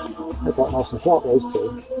 They're quite nice and sharp, those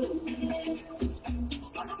two.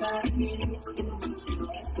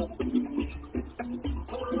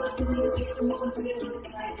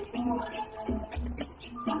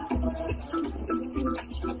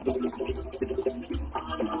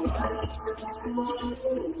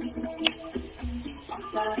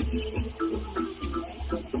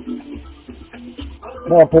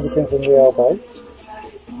 Now I'm pivoting from the elbow.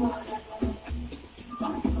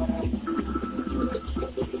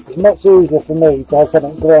 It's much easier for me to have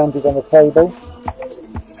something grounded on the table.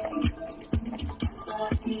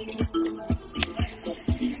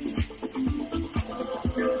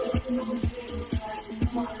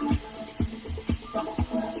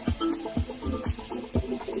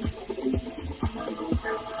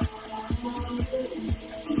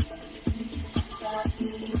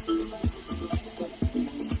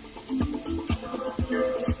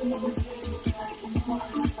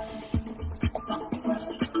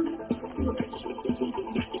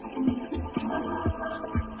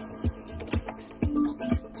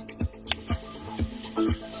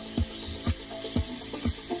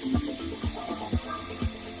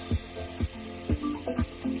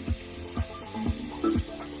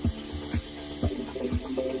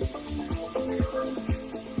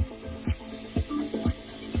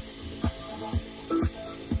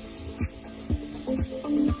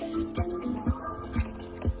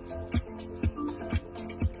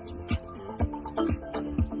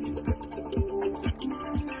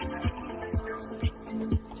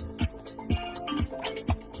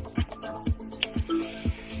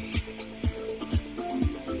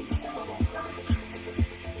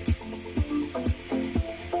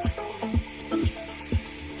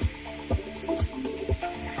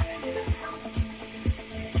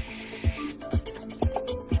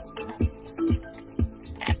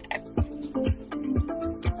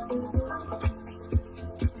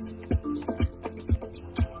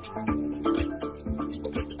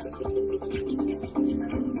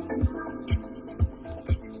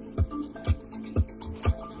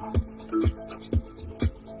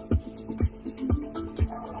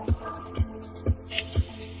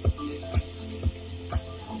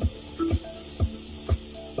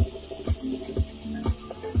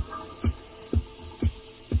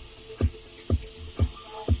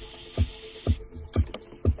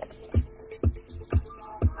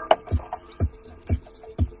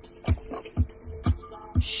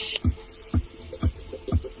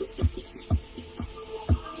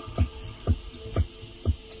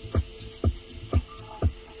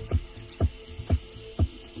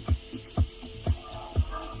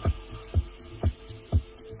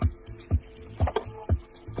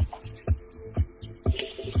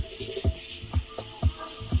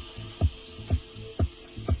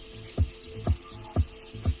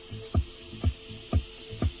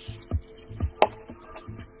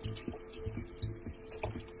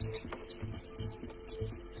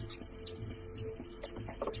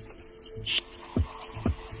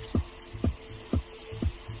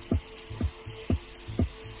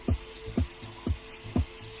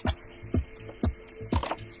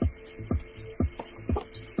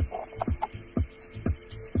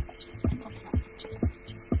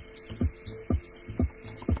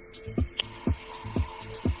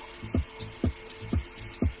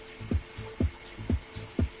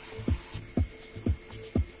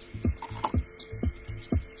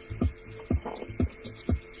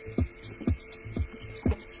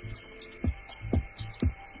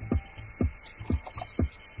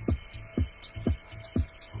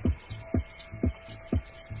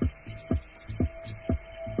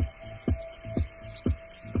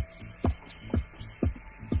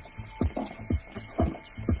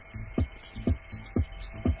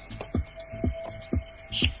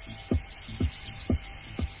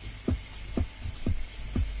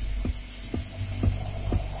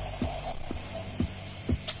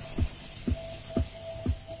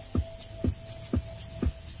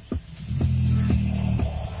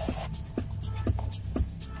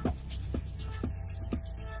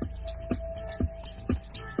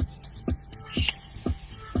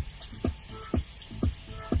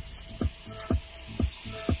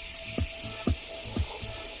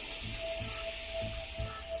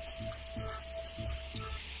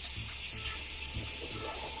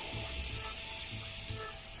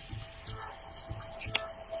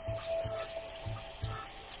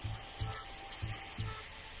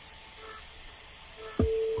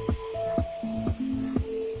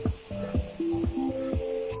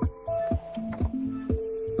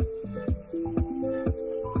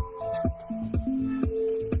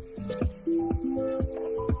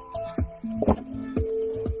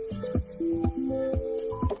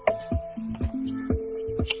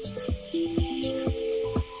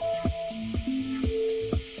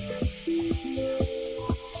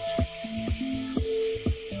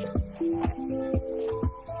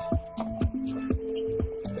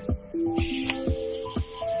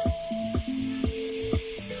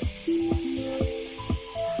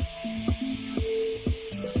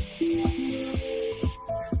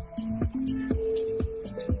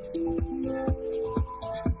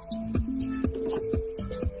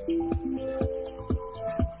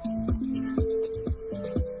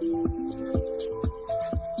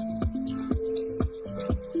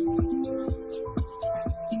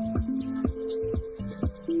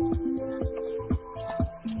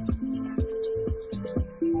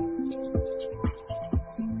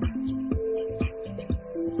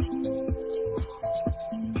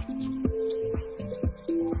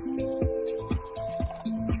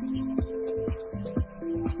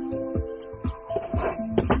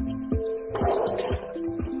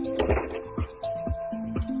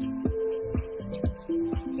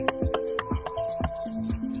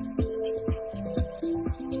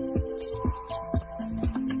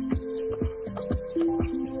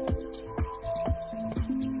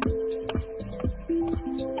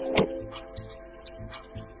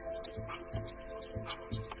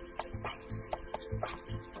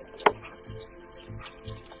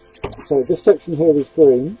 So this section here is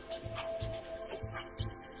green.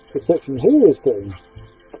 This section here is green.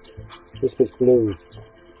 This bit's blue.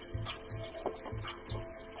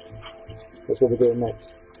 That's what we're doing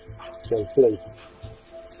next. So blue.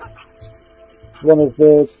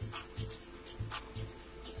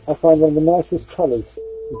 I find one of the nicest colours is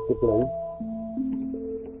the blue.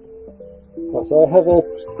 Right, so I have a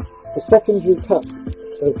secondary cup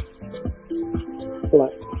of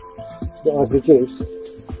black that I've reduced.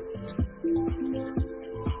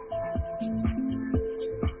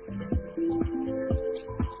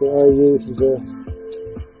 That I use as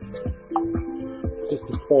just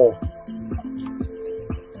a spare.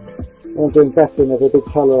 When I'm doing backing of a big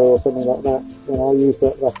colour or something like that, then I'll use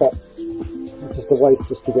that rough up. It's just a waste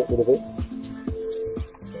just to get rid of it.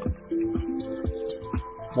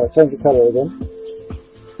 Right, change the colour again.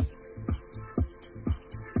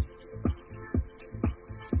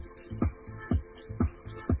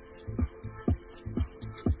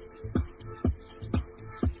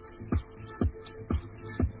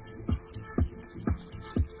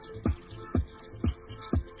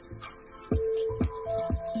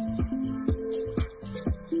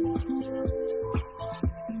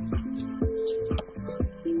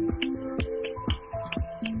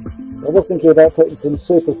 I was thinking about putting some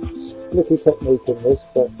super splicky technique in this,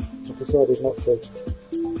 but I decided not to.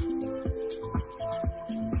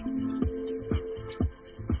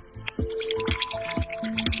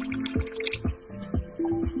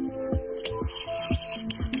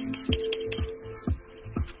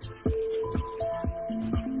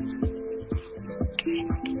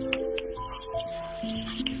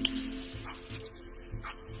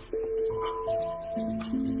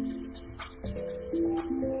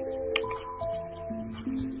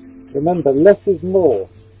 Remember, less is more.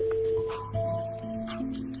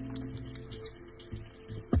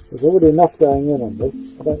 There's already enough going in on this.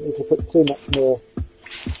 I don't need to put too much more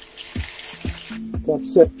to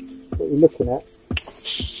upset what you're looking at.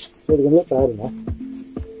 It's already going to look bad enough.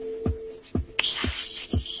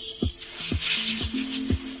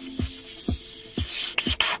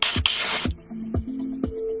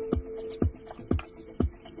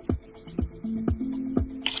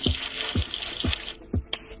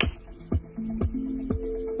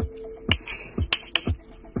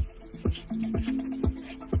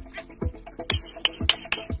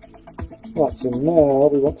 Right, so now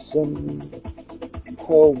we want some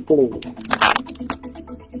pearl blue.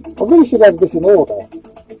 I really should have this in order.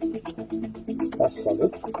 That's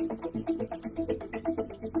solid.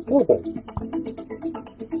 Pearl blue.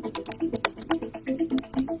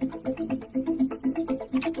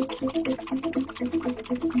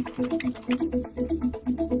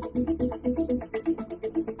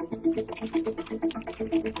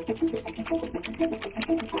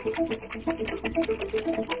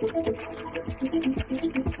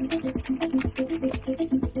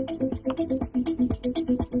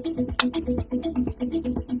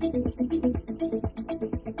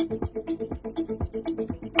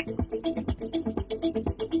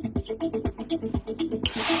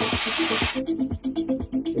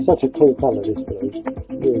 It's such a cool colour, this blue.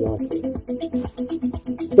 I really like it.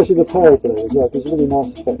 Especially the pearl blue as well, gives a really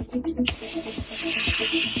nice effect.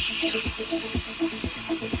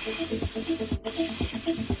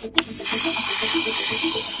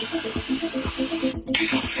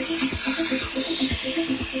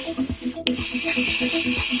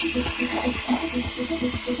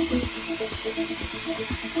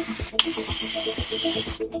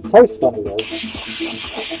 Tastes funny though.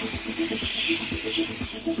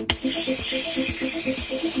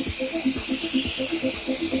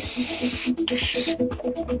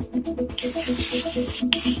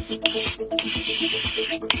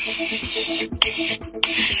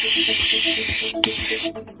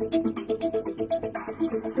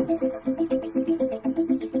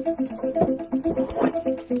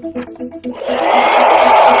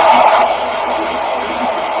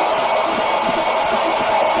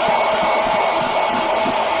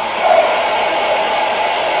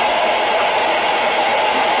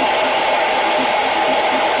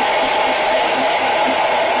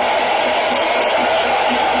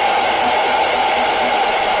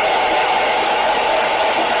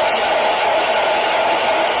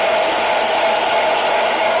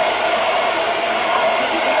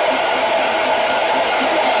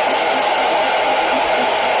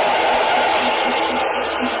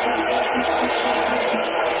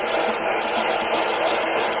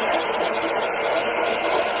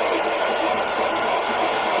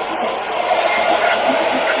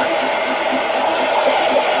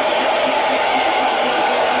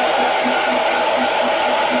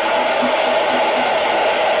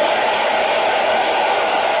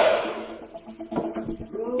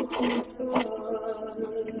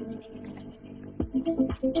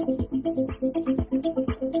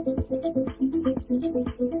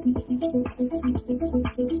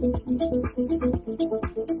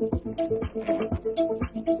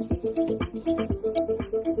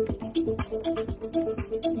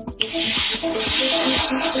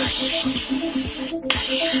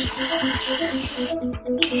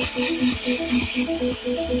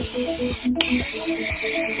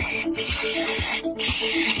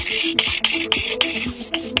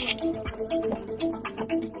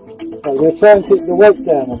 I'm going to try and keep the weight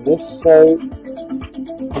down on this, so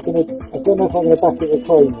I don't know if I'm going to back it with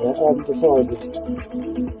chrome yet, I haven't decided.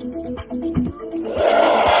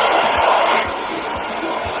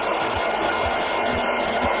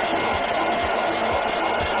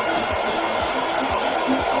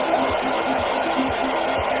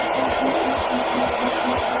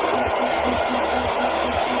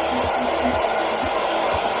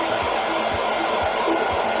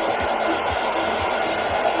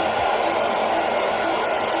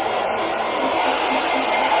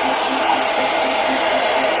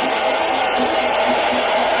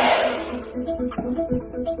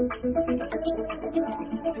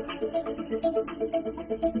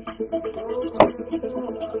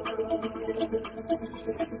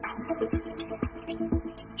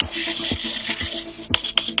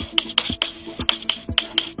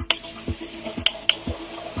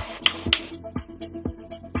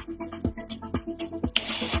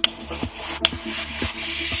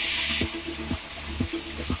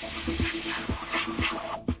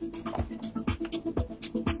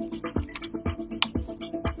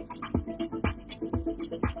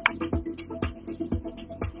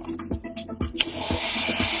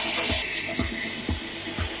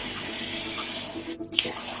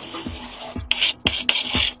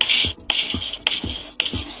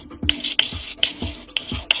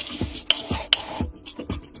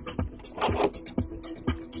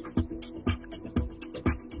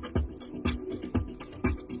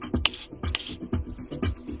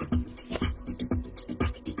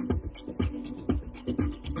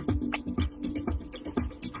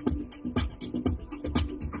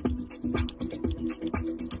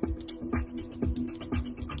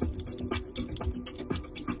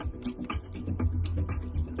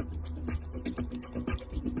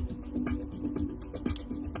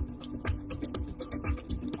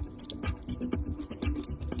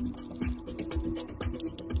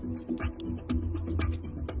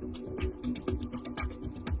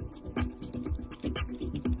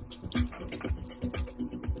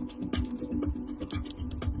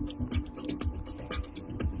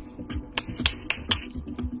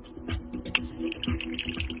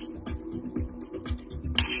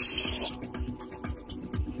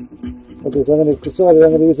 Because I'm going to decide I'm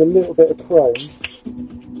going to use a little bit of chrome,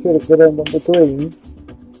 purely because I don't want the green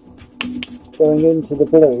going into the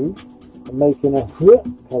blue and making a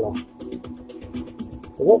colour.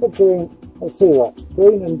 So what the green, let's see that,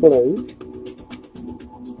 green and blue,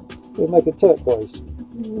 we'll make it turquoise.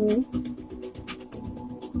 I'm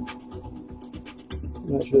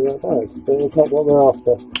not sure that's out, but it's not what we're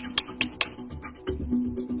after.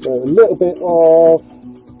 So a little bit of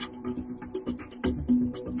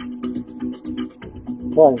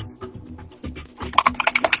fine.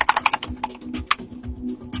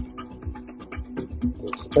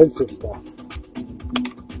 Expensive stuff.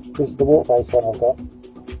 This is the water-based one I've got.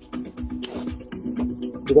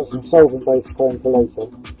 We've got some solvent-based chrome for later.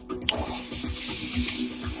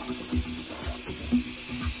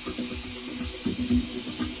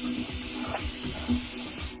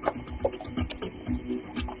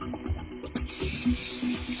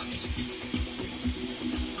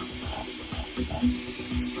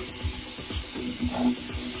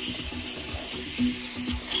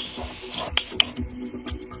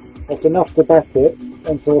 That's enough to back it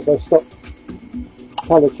and to also stop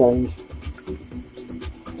colour change.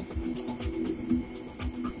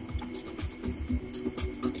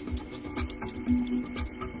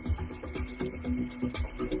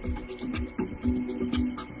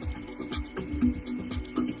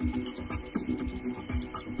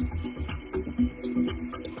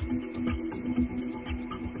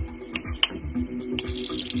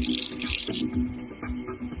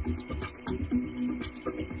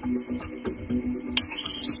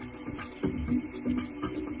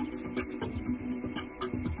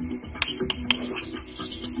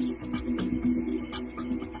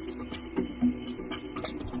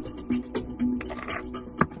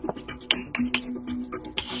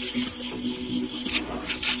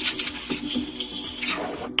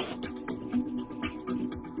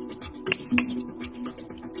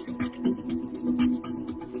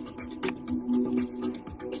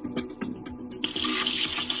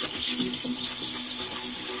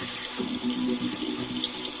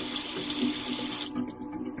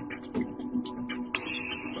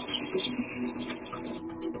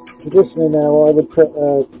 Traditionally now I would put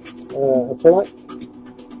a black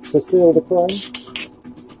to seal the chrome.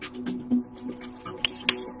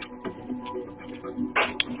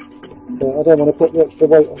 But I don't want to put the extra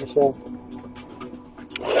weight on the shaft.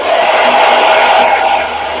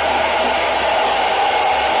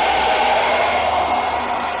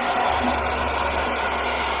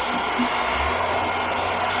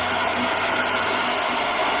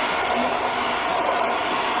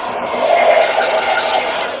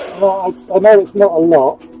 Well, I know it's not a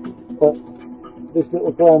lot, but these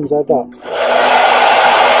little grams add up.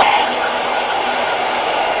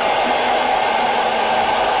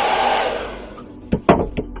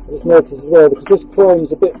 I just noticed as well, because this chrome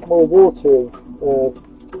is a bit more watery,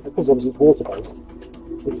 because obviously it's water based,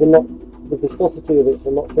 it's a lot, the viscosity of it's a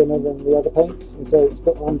lot thinner than the other paints, and so it's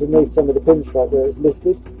got underneath some of the pinstripe where it's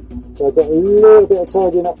lifted, so I've got a little bit of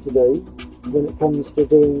tidying up to do when it comes to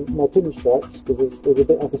doing my pinstripes, because there's a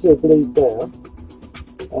bit, I can see a bleed there,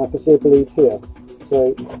 and I can see a bleed here, so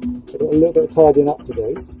I've got a little bit of tidying up to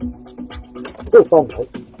do. It's still fun though,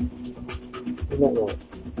 isn't that right?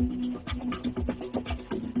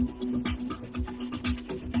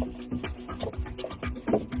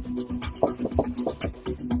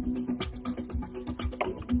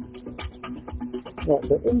 Right,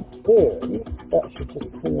 so in theory, that should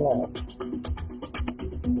just pull out.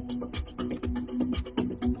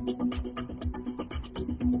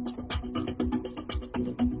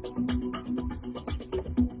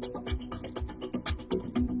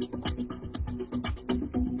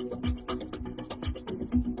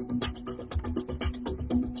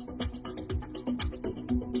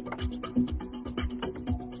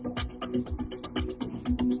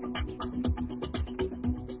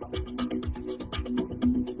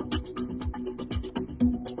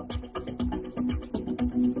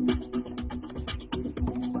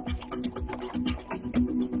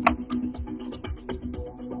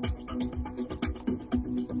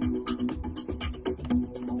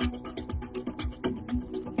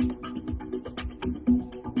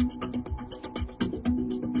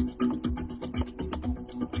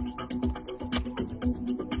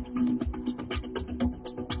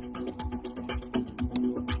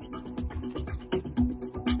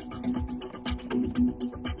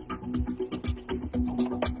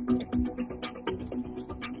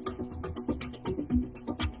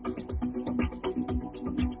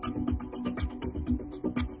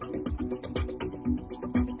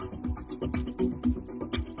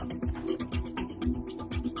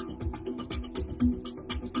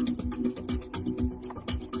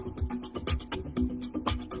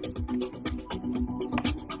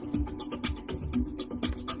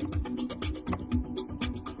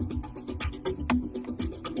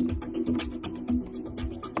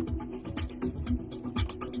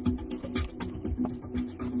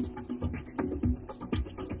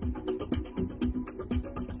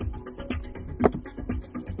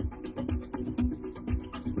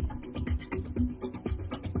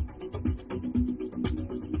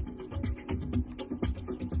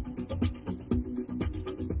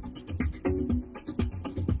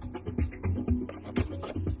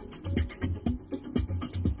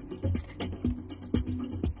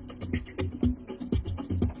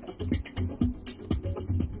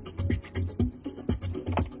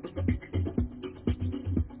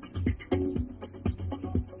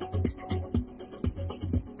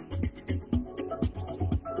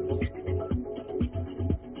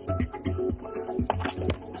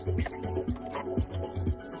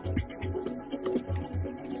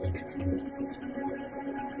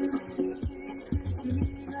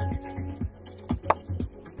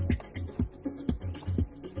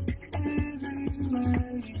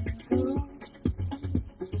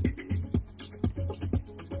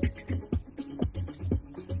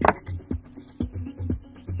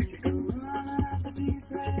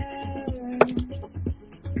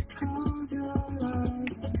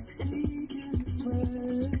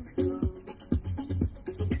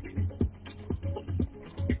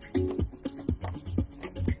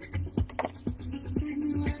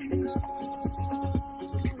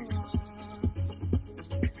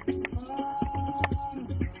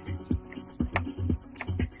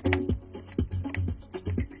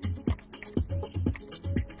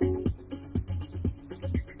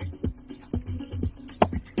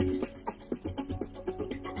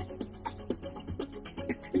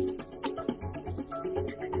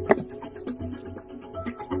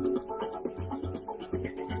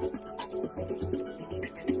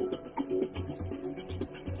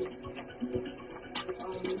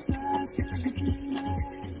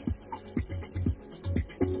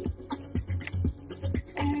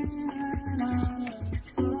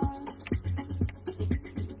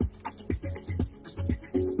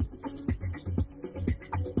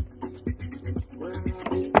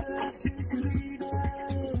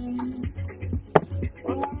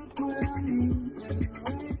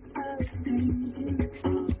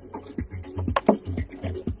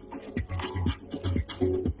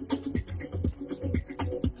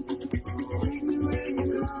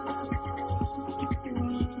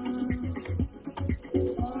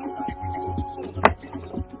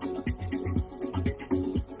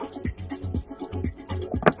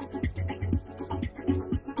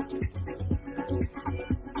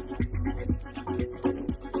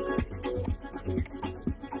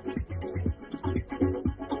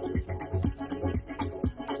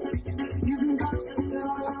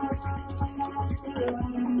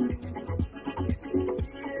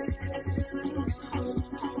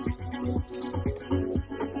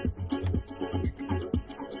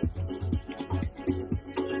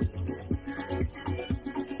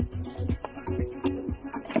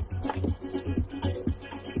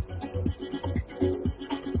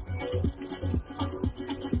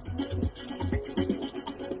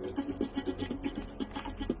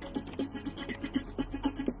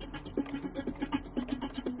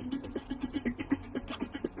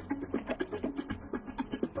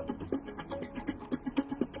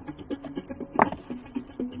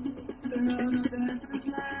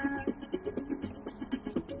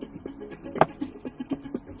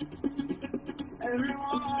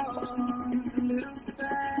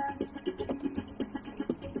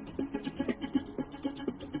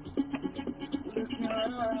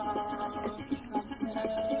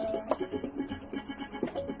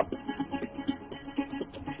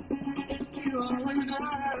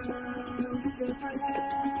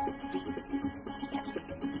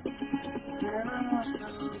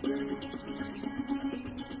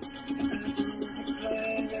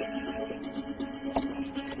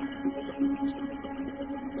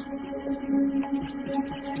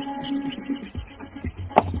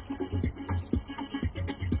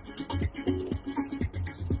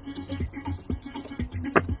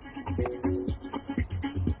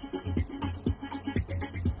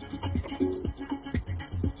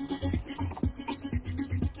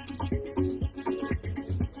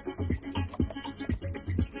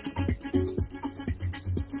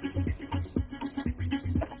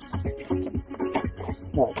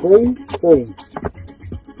 Right, green, green.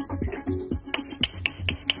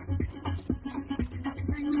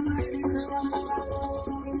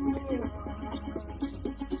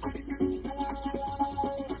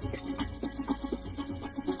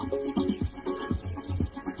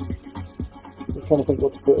 Just trying to think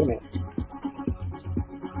what to put in it.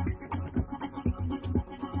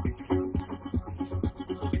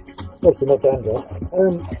 Obviously not dandruff.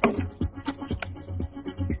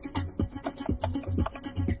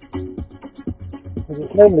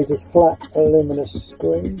 It's normally just flat luminous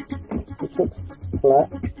screen, which looks flat.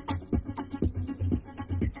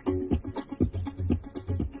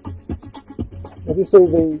 If you see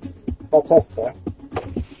the tester,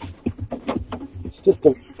 it's just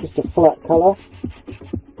a flat colour.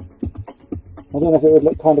 I don't know if it would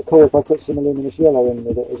look kind of cool if I put some luminous yellow in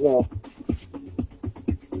with it as well.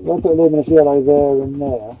 If I put luminous yellow there and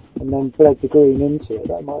then bled the green into it,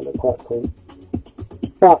 that might look quite cool.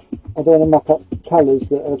 But I don't want to muck up colours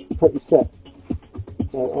that are pretty set,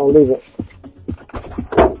 so I'll leave it.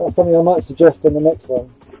 That's something I might suggest on the next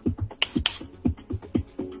one,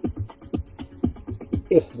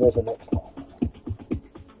 if there's a next one.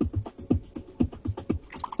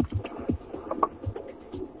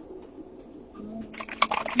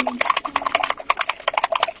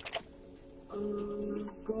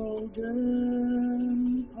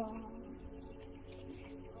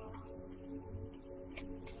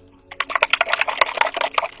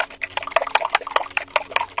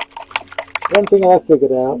 One thing I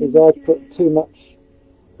figured out is I put too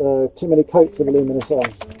many coats of luminous on,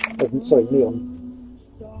 sorry, neon,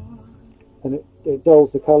 and it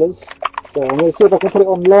dulls the colours. So I'm going to see if I can put it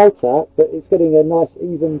on lighter, but it's getting a nice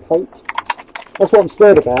even coat. That's what I'm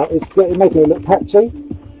scared about, is making it look patchy.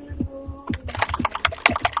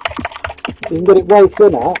 You can get it way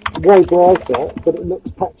thinner, way brighter, but it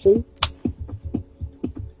looks patchy.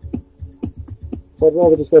 So I'd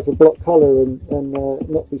rather just go for block colour and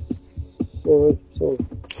not be sort of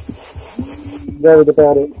worried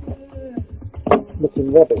about it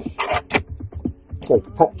looking rubbish. So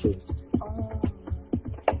patchy.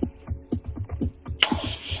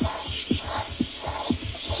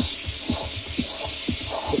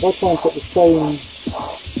 If I try and put the same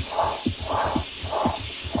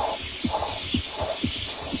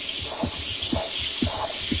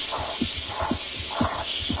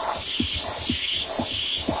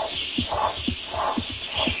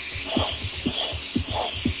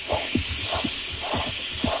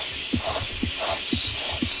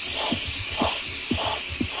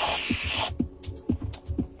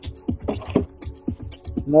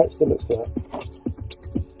no, it still looks flat.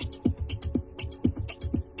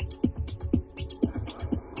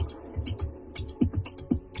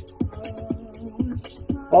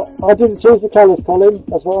 I didn't choose the colours, Colin,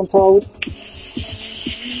 that's what I'm told.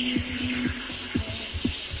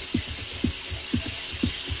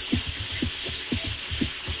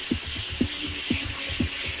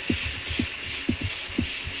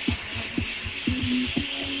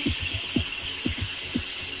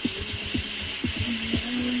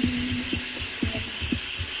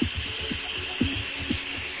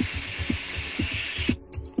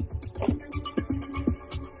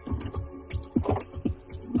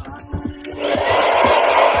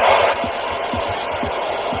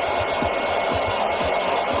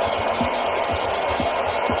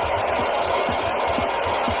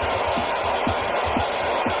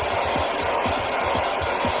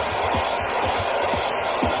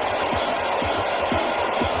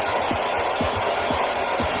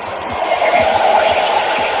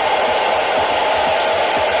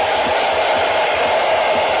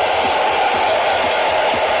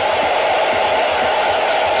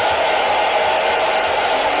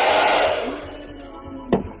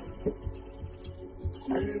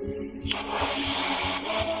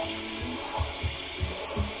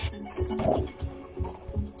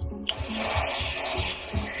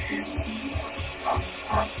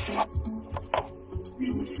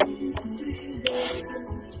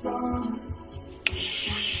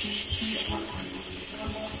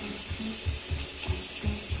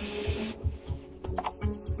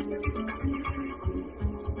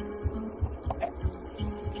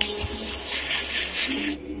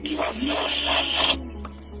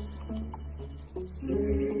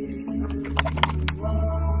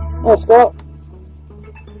 Oh, Scott.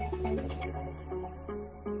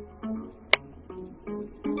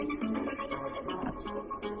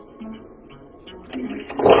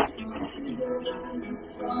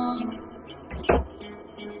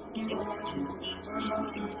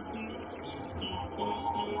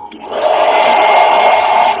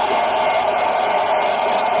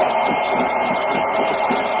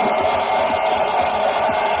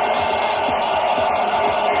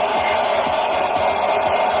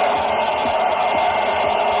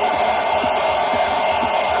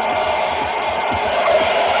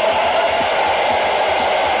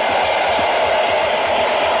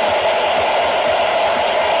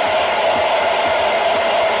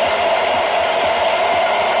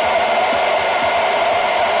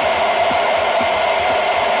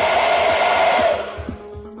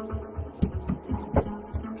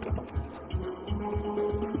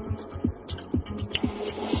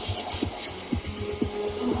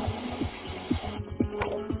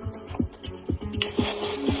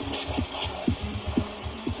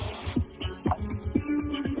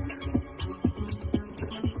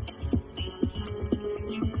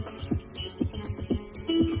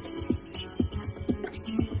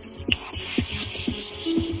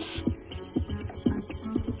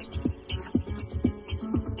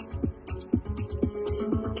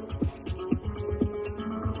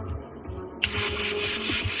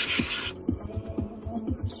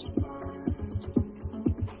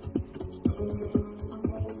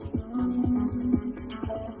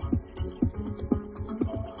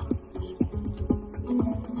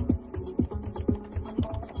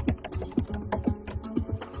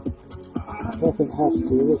 I think how to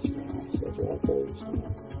do this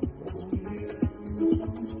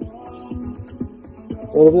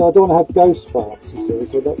well, I don't want to have ghost sparks, you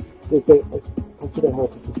see, so that's the bit I forget how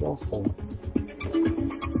to do this last time.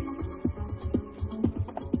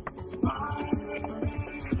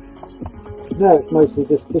 Now it's mostly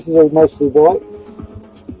this is all mostly white,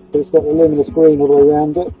 but it's got the luminous green all the way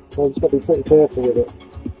around it, so I've just got to be pretty careful with it.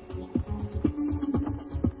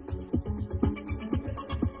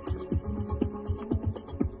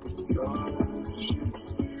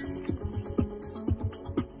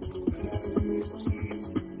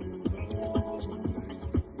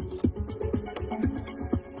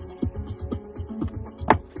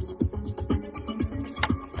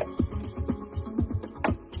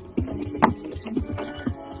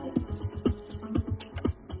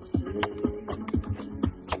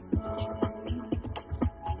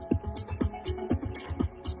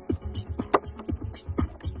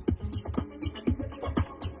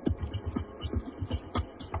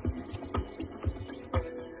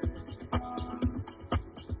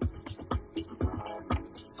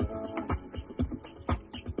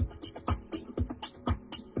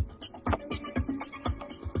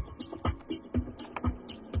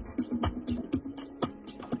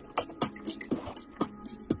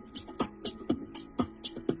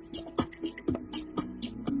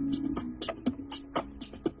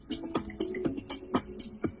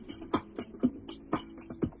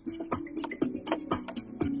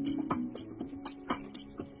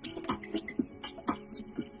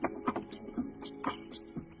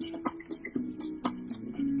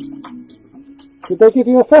 Did they give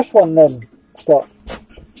you a fresh one then, Scott?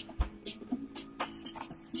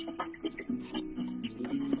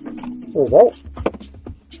 What was that?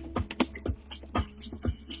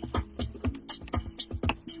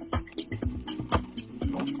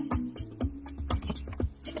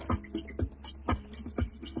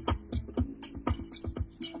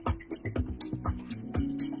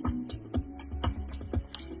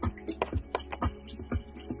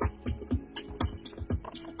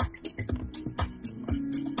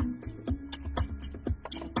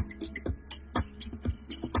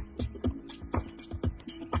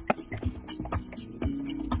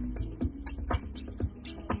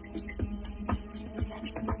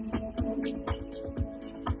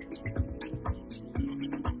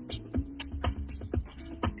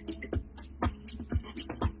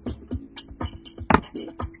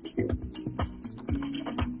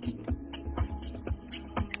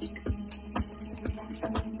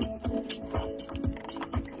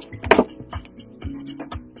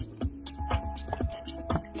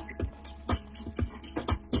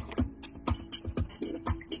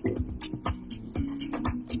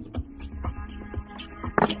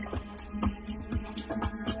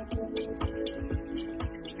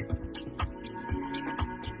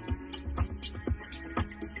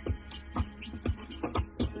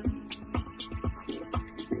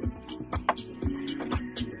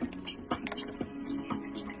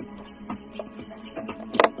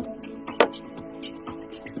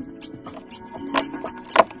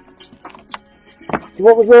 So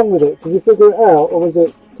what was wrong with it? Did you figure it out, or was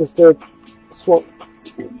it just a swap?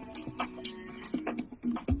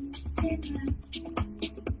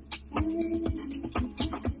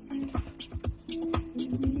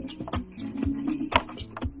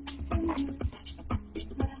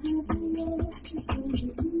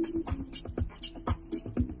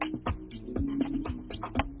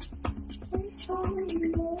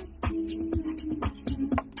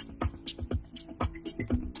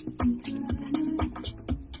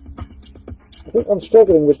 I think I'm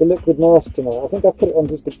struggling with the liquid mask tonight. I think I put it on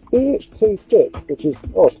just a bit too thick, which is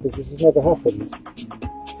odd because this has never happened.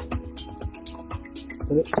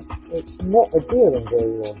 And it's not adhering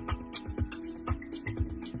very well.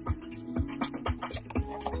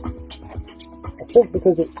 I think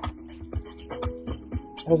because it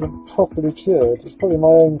hasn't properly cured, it's probably my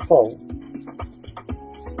own fault.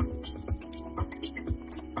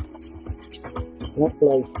 That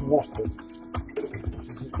blade's knackered.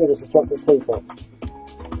 As good as a chocolate teapot.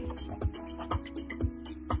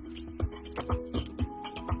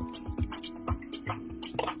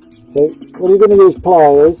 So, well, you're going to use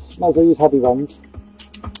pliers, might as well use heavy ones.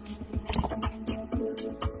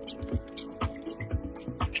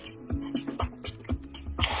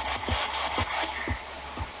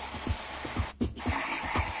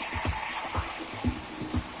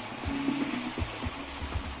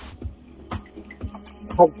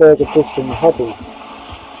 Hagberg edition Hubby.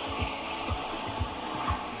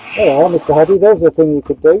 Hello, Mr. Hubby, there's a thing you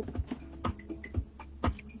could do.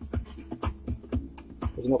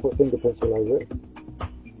 There's not put fingerprints all over it.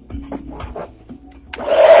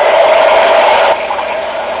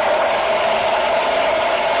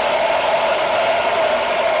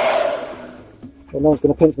 Well, no one's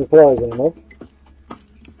going to pinch my pliers anymore.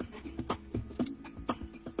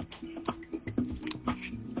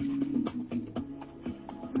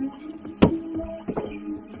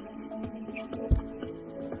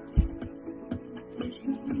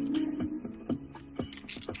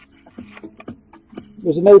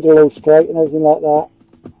 There's a needle all straight and everything like that.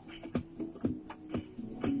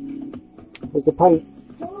 There's the paint.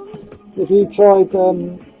 Have you tried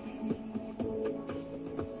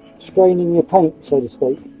straining your paint, so to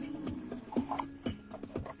speak?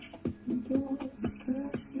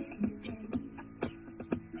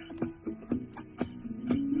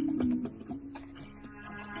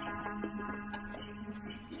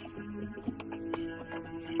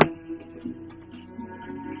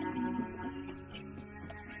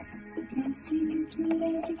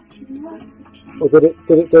 Or did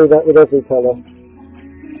it do that with every colour?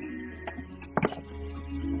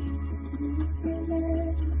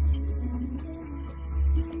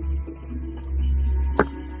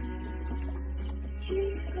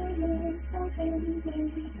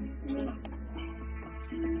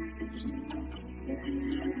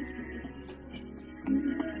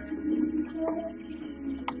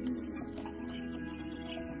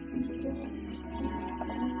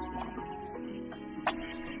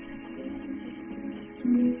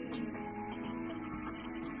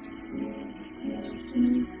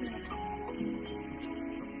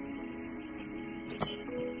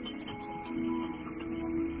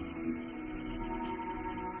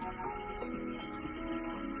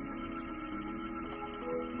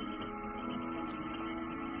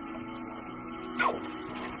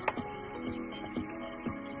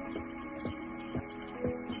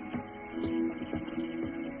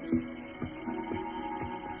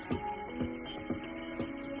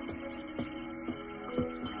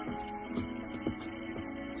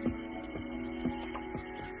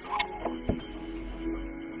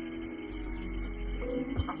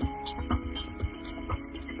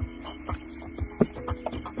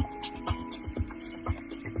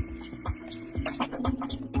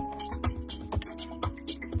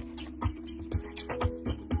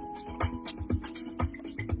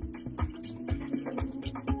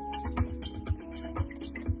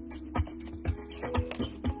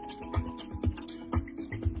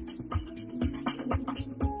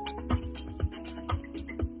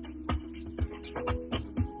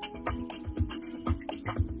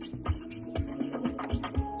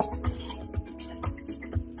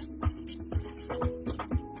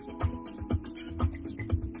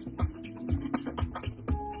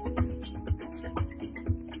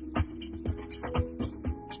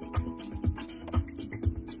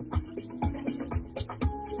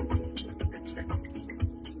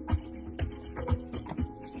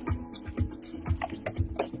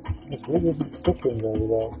 It really isn't sticking very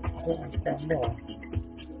well. I don't understand why.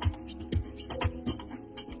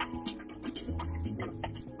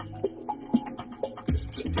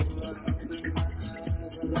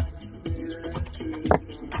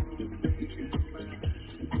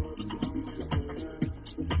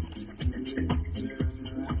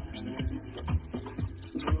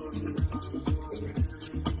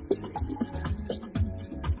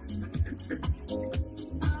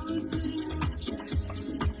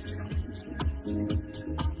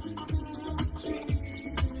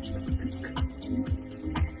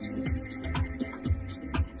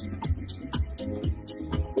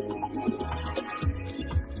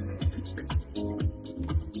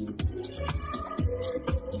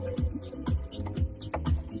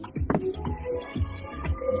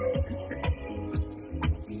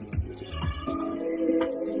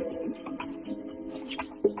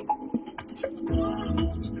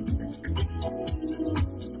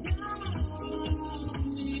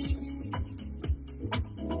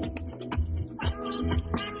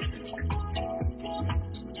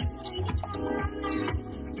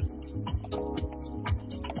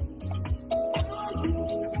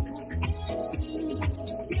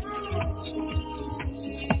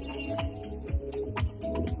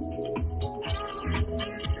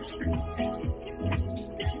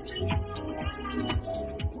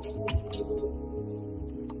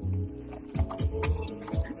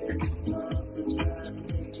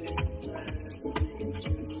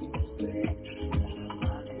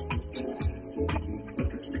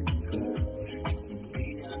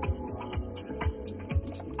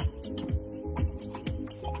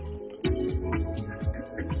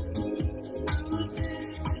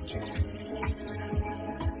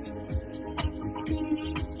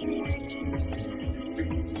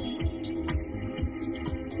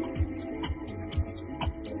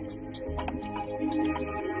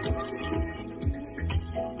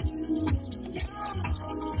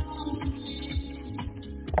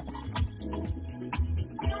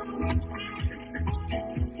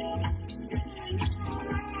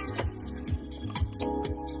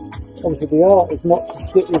 Obviously, the art is not to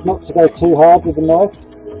stick, is not to go too hard with the knife.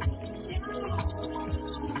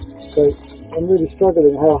 So I'm really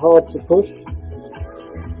struggling how hard to push.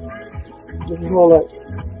 This is more like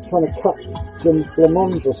trying to cut some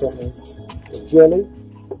blancmange or something, or jelly.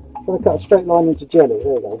 Trying to cut a straight line into jelly.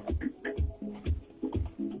 There we go.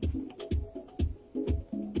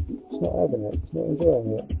 It's not having it. It's not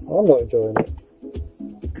enjoying it. I'm not enjoying it.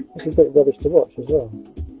 It's a bit rubbish to watch as well.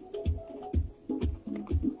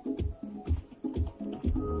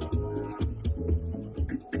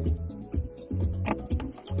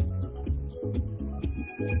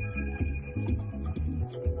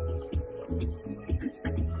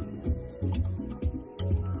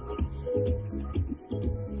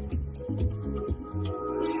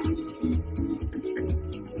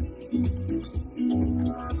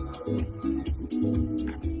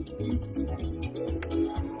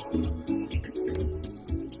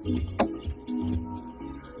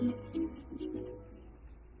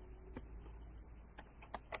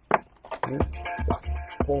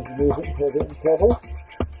 Time to use it for a bit of trouble.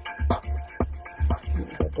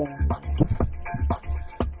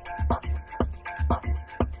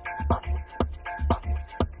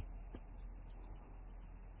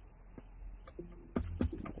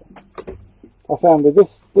 I found with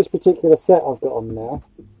this particular set I've got on now,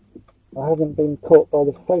 I haven't been caught by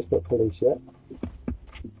the Facebook police yet.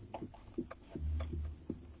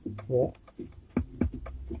 Yeah.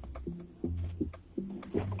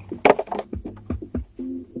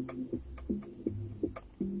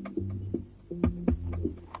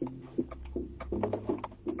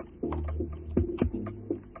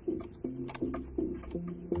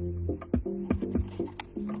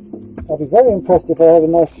 I'll be very impressed if I have a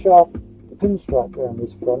nice sharp pinstripe around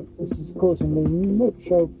this front. This is causing me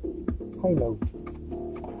mucho pain.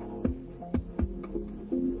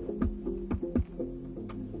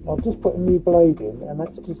 I've just put a new blade in and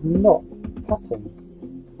that's just not cutting.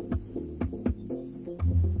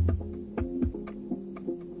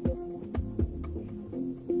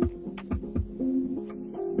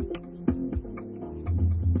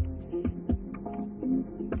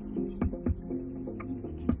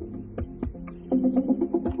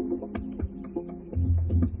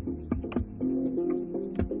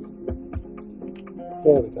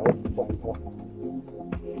 There we go, wanker.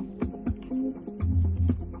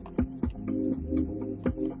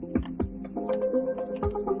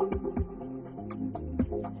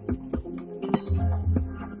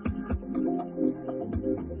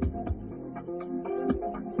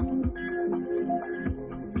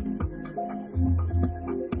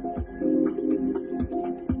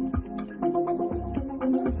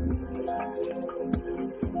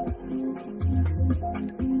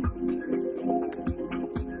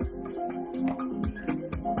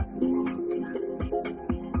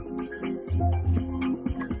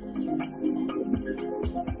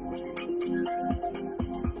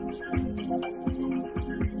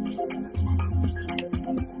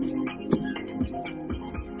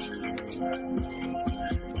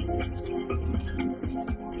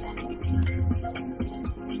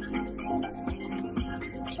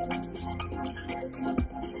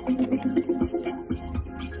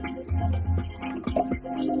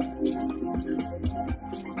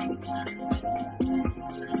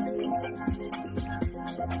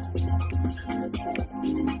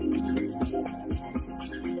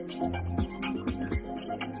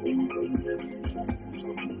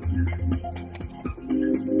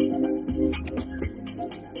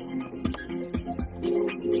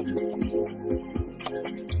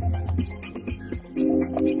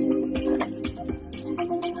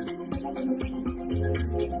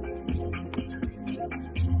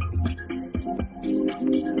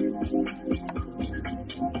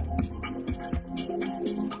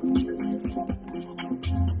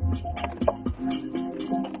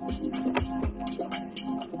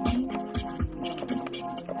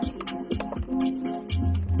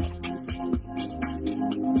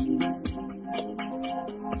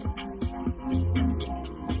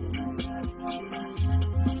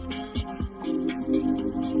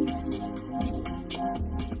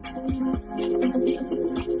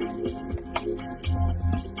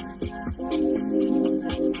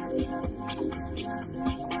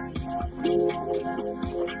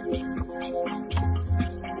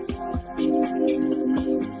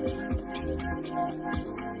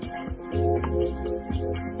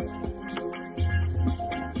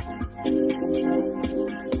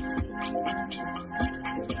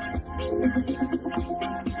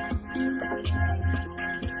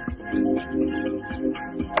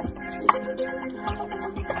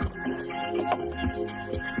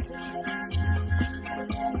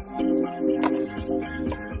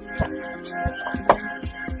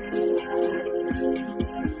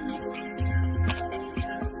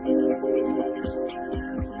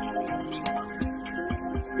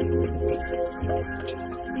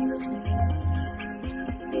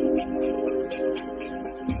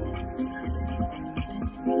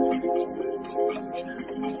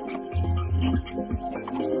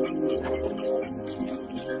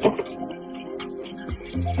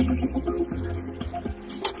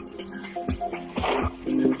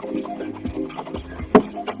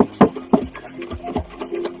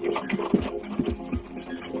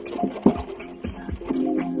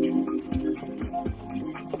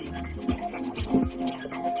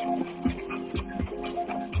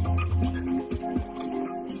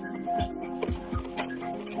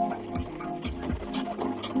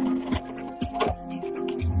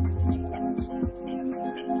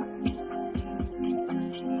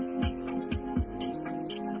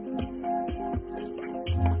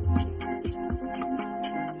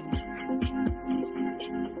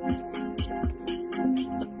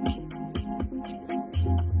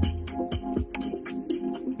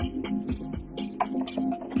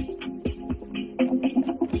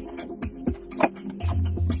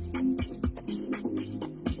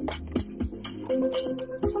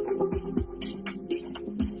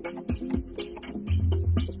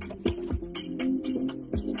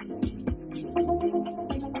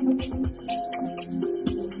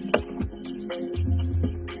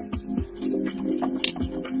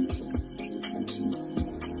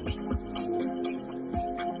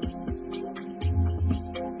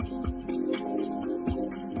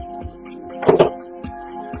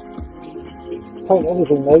 Paint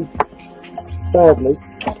anything though, badly.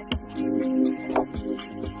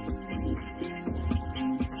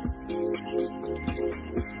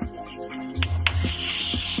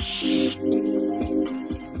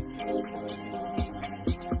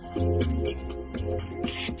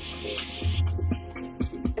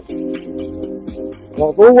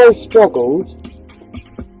 I've always struggled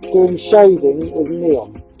doing shading with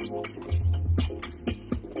neon.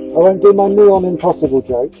 I won't do my neon impossible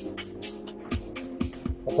joke.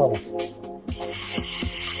 I promise.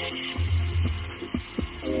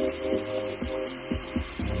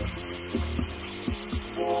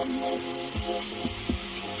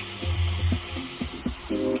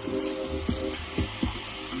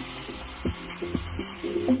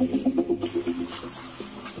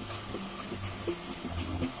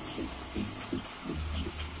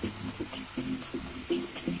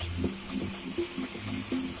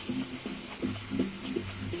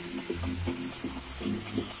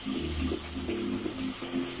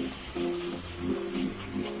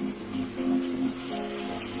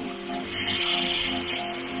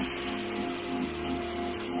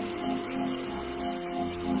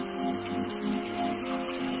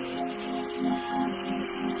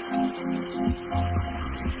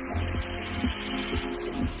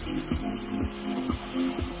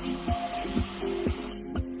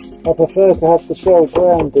 I prefer to have the shell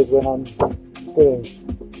grounded when I'm doing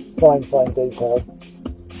fine detail.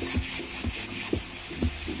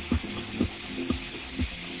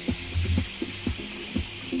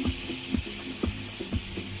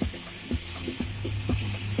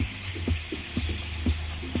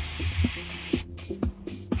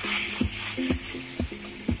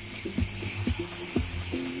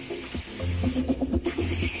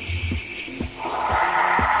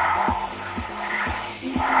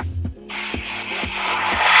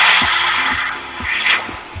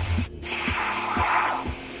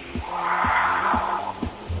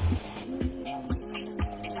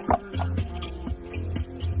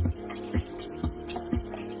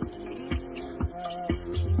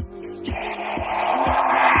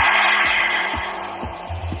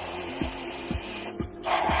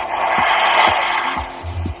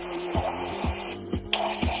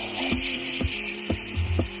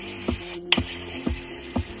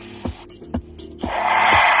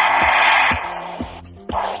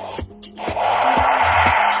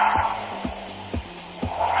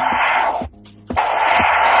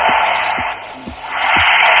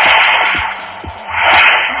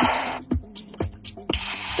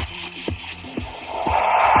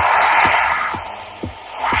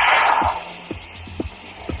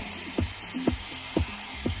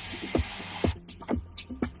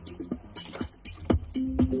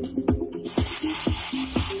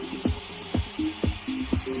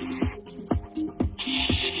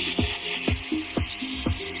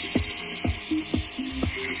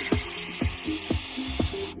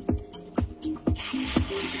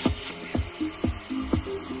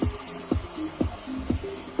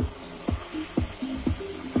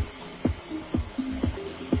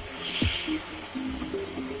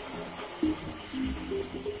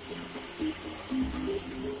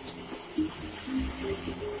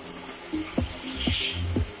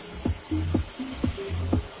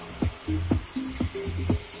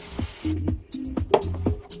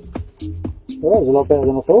 Well, that was a lot better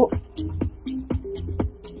than I thought.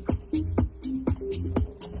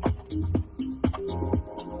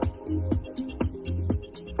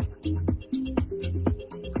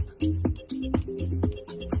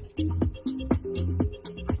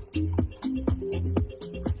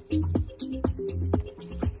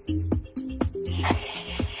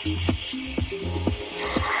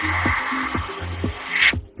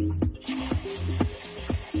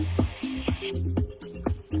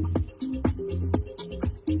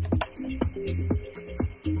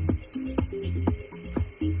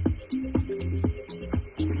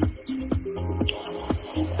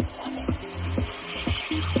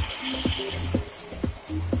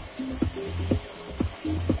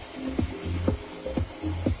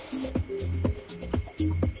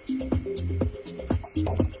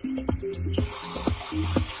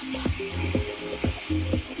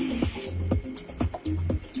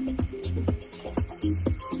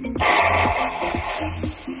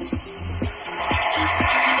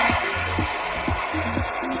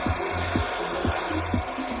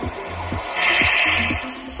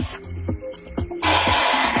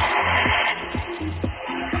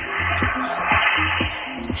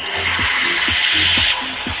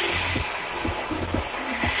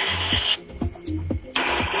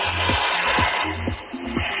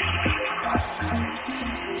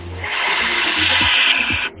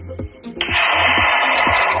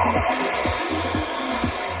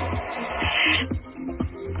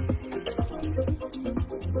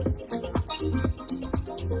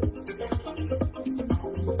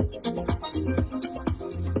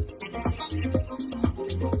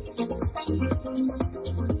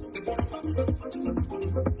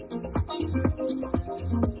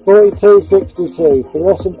 $42.62,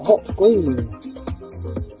 fluorescent hot green.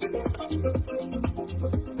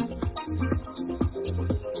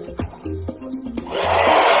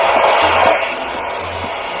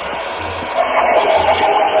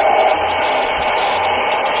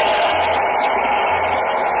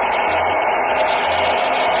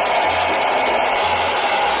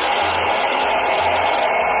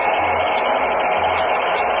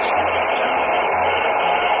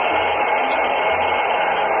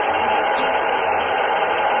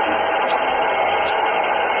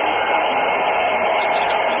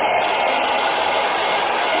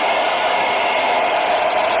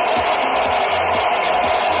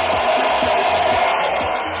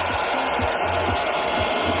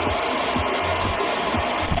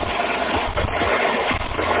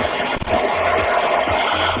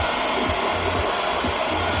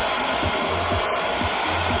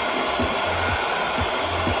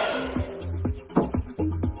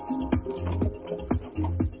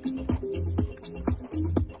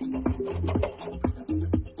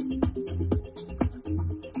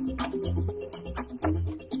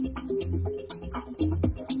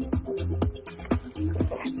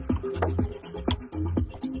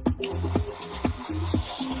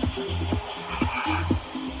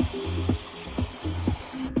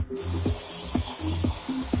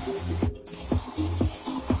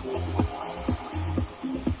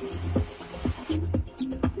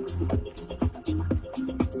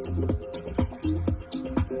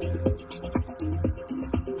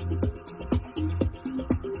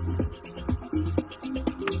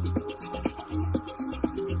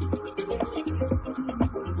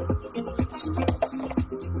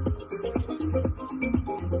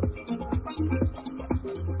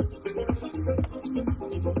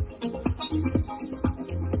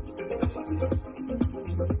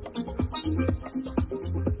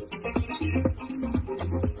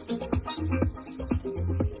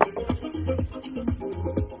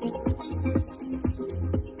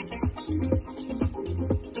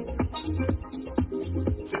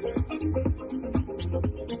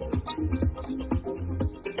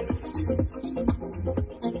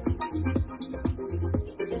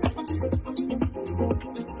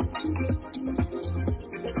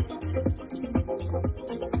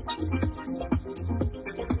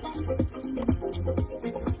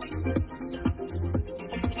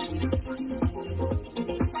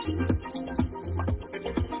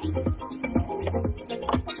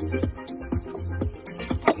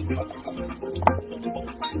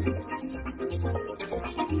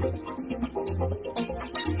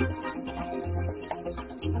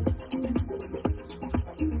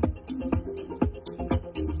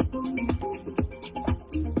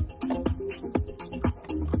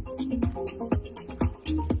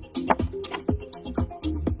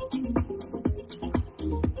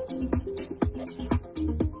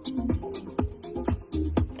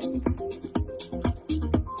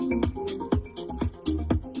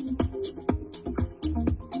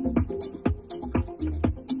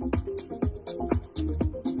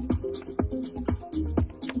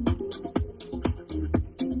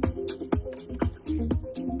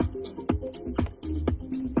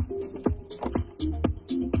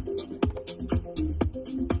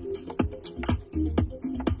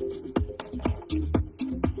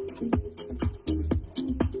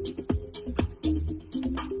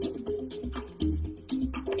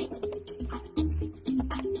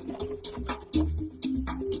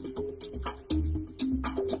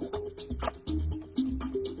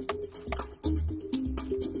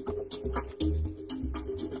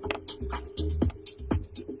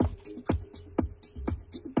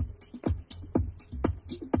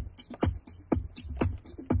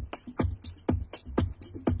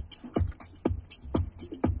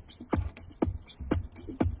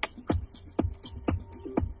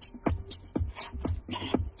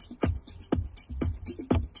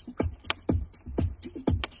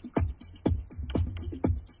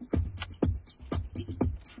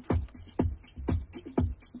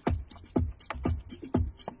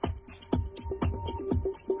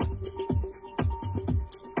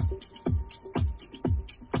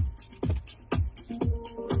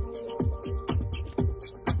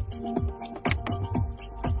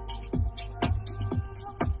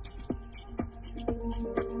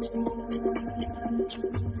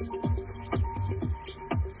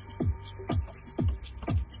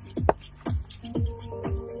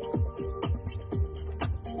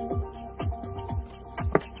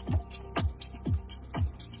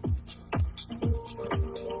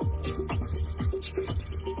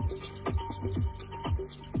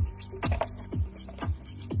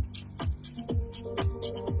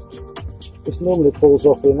 This normally falls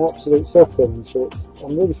off in absolute seconds, so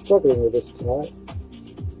I'm really struggling with this tonight.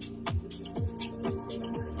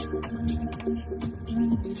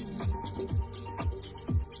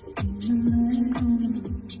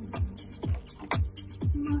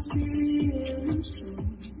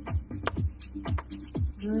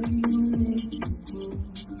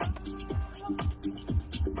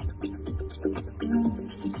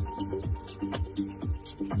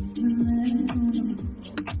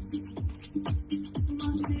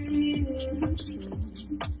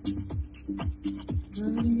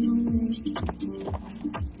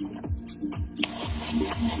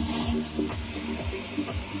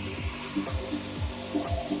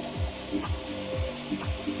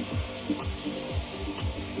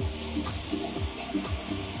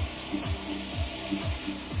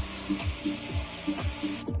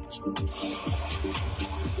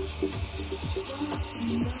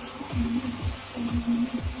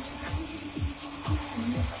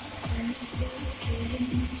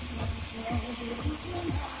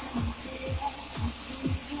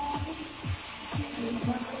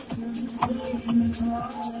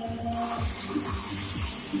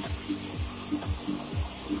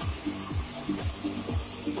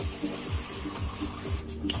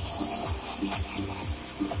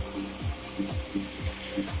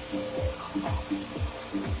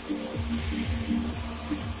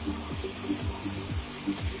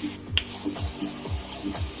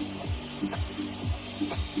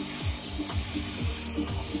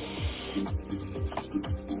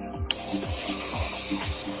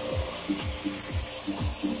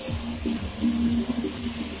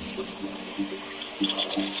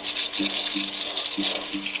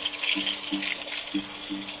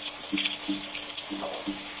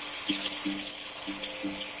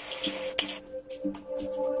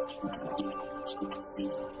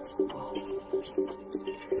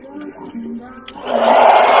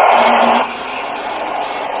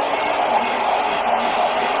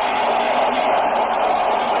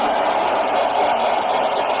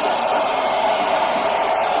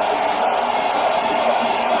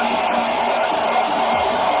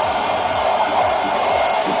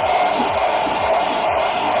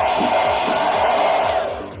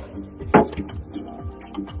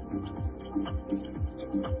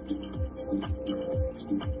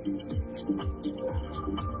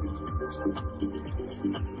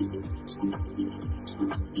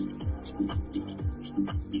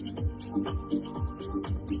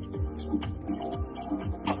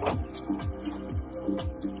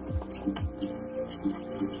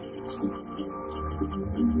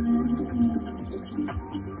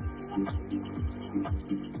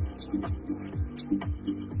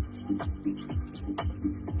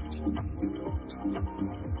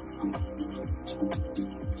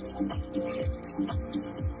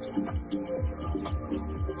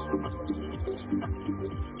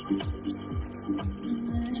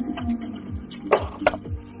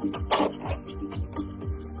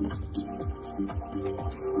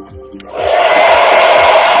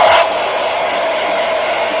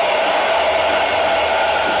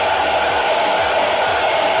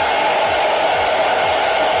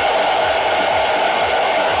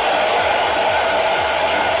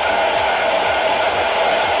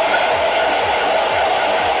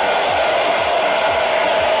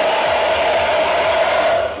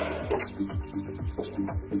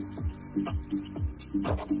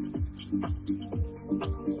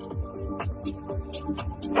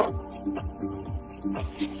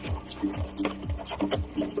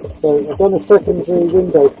 So I've done a secondary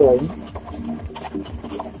window frame,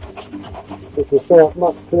 which will show up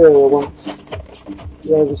much clearer once the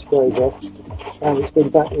overspray's off and it's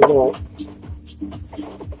been backlit light.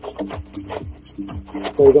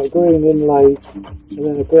 So we've got a green inlay and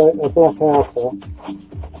then a black outer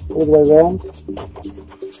all the way around.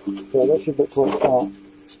 So that should look quite smart.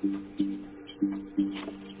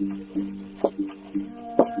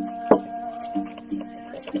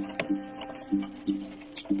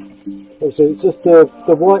 So it's just the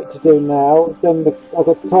white to do now, then I've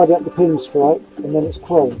got to tidy up the pinstripe and then it's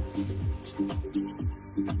chrome.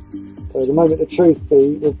 So the moment the truth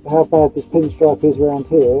be with how bad this pinstripe is around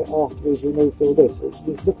here after we've removed all this,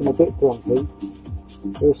 it's looking a bit grumpy.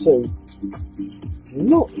 We'll see.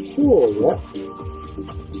 Not sure yet.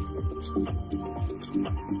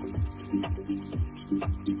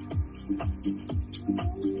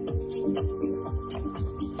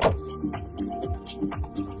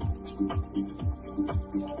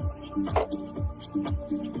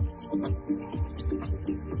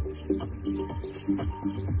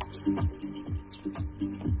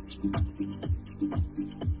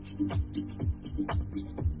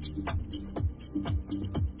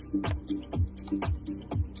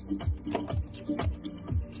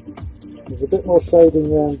 There's a bit more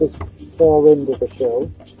shading around this far end of the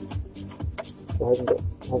shell. I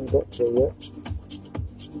haven't got to yet.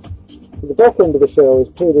 So the back end of the shell is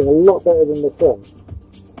peeling a lot better than the front.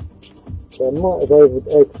 So I might have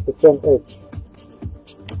over-egged the front edge.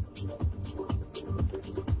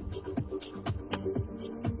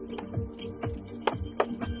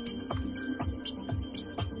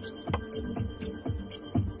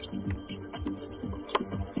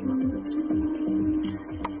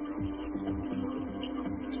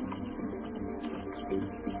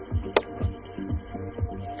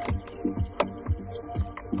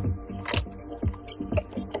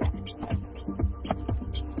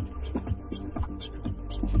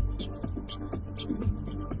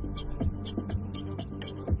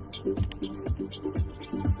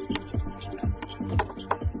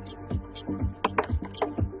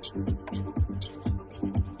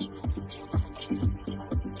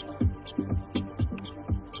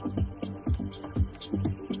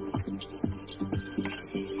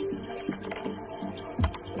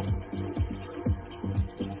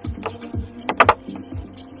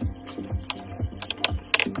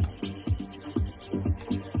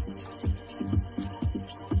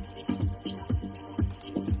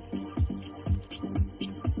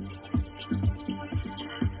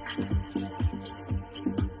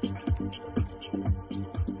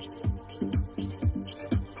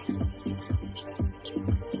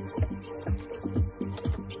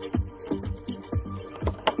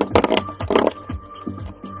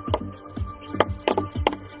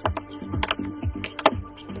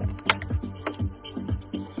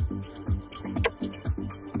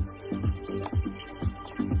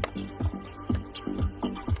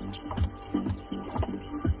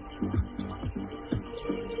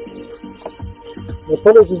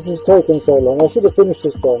 Apologies it's taken so long. I should have finished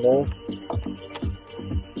this by now.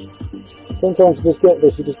 Sometimes you just get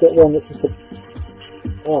this, you just get one that's just a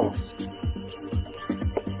arse.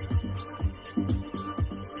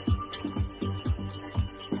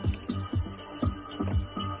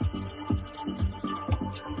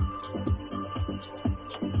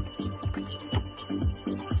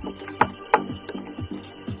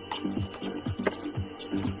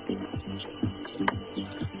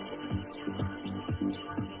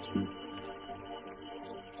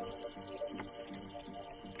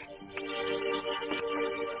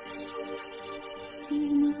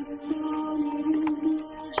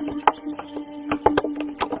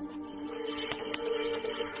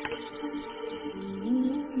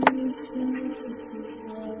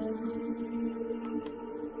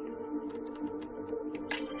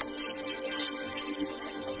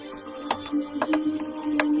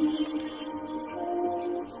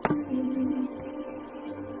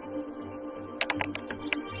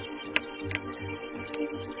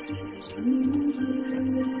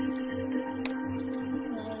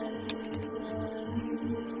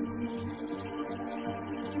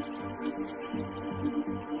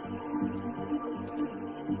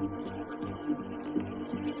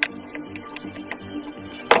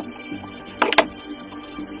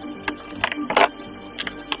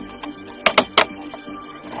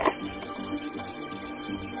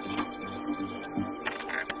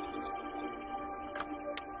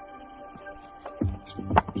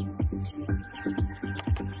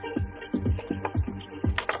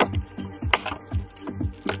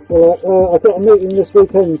 Well, I've got a meeting this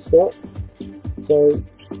weekend, Scott, so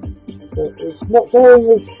it's not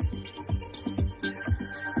going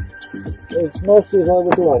as nicely as I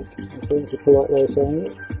would like, I think is a polite way of saying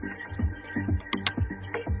it.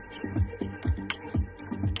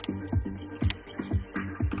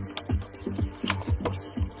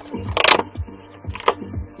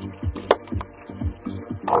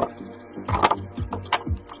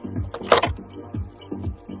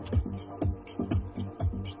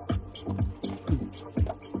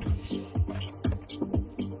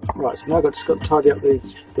 Right, so now I've just got to tidy up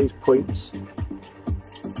these points.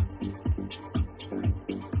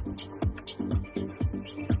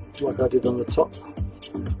 Like I did on the top.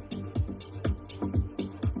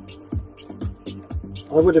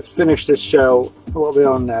 I would have finished this shell, what are we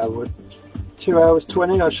on now? We're 2 hours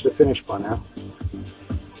 20, I should have finished by now.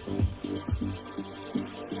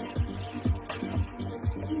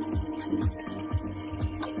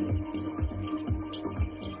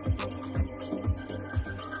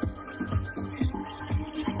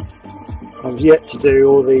 I've yet to do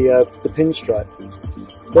all the pinstripe.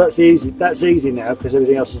 But that's easy now because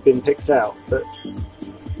everything else has been picked out, but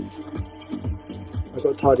I've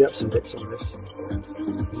got to tidy up some bits on this.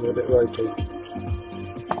 It's a bit ropey.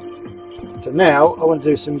 So now I want to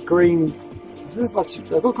do some green. I've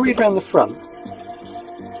got green around the front.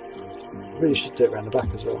 Really should do it around the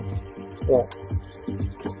back as well. Right.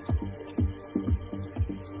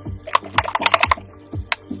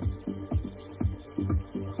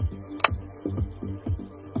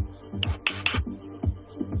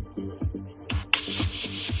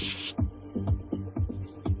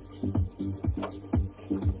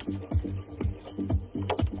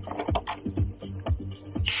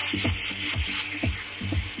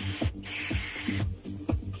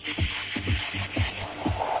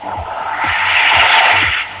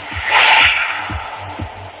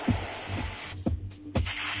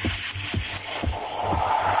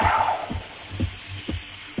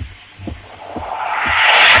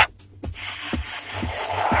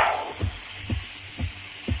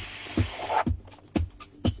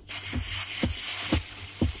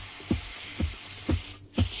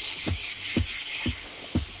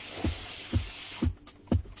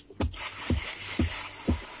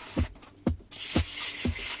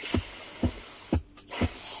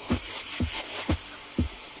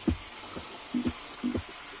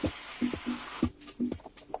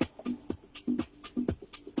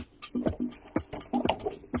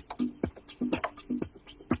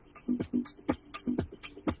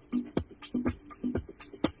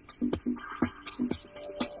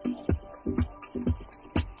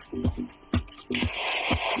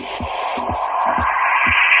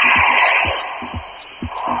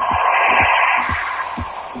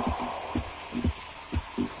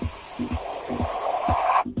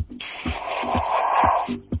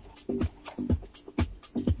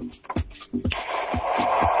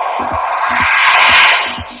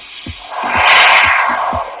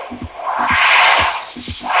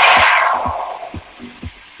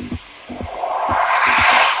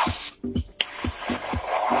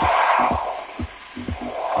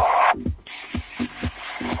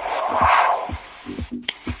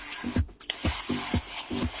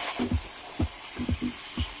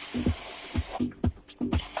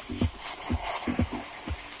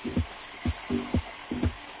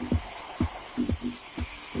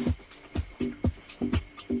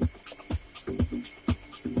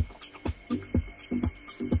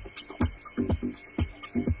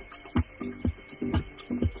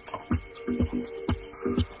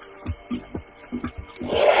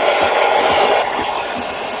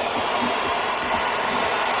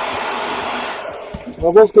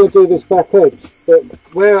 I was going to do this back edge, but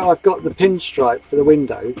where I've got the pinstripe for the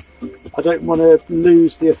window, I don't want to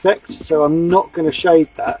lose the effect, so I'm not going to shade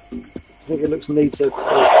that. I think it looks neater without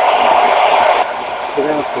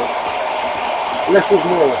it. Less is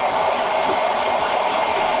more.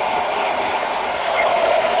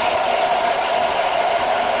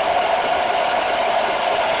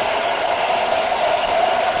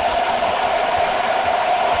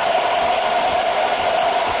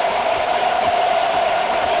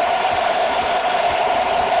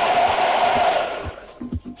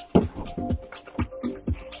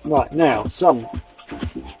 Right, now some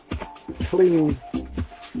clean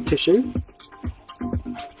tissue.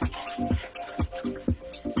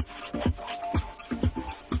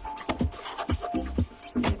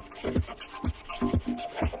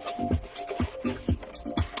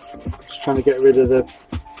 Just trying to get rid of the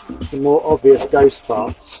more obvious ghost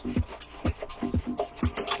parts.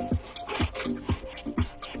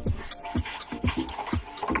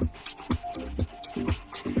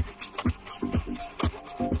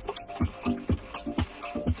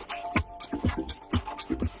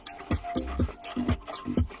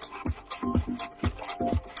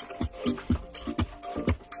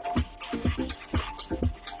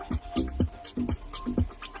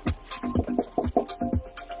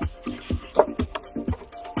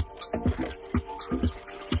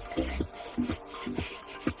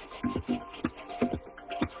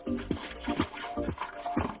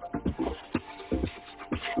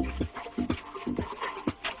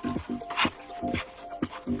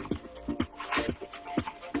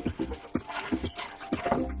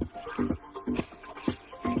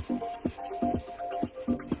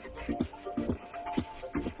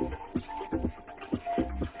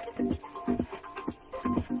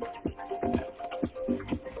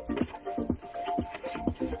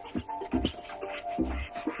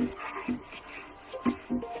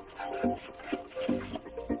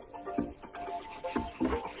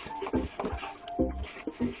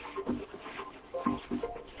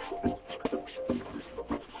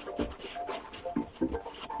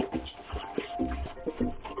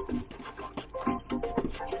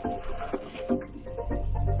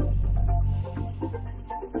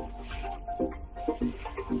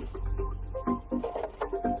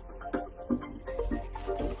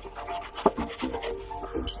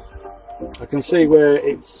 I can see where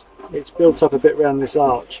it's it's built up a bit around this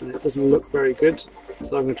arch and it doesn't look very good.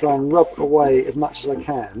 So I'm going to try and rub away as much as I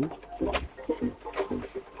can.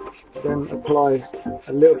 Then apply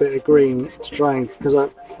a little bit of green to try and, because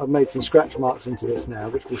I've made some scratch marks into this now,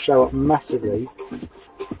 which will show up massively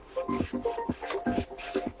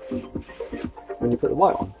when you put the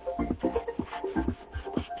white on.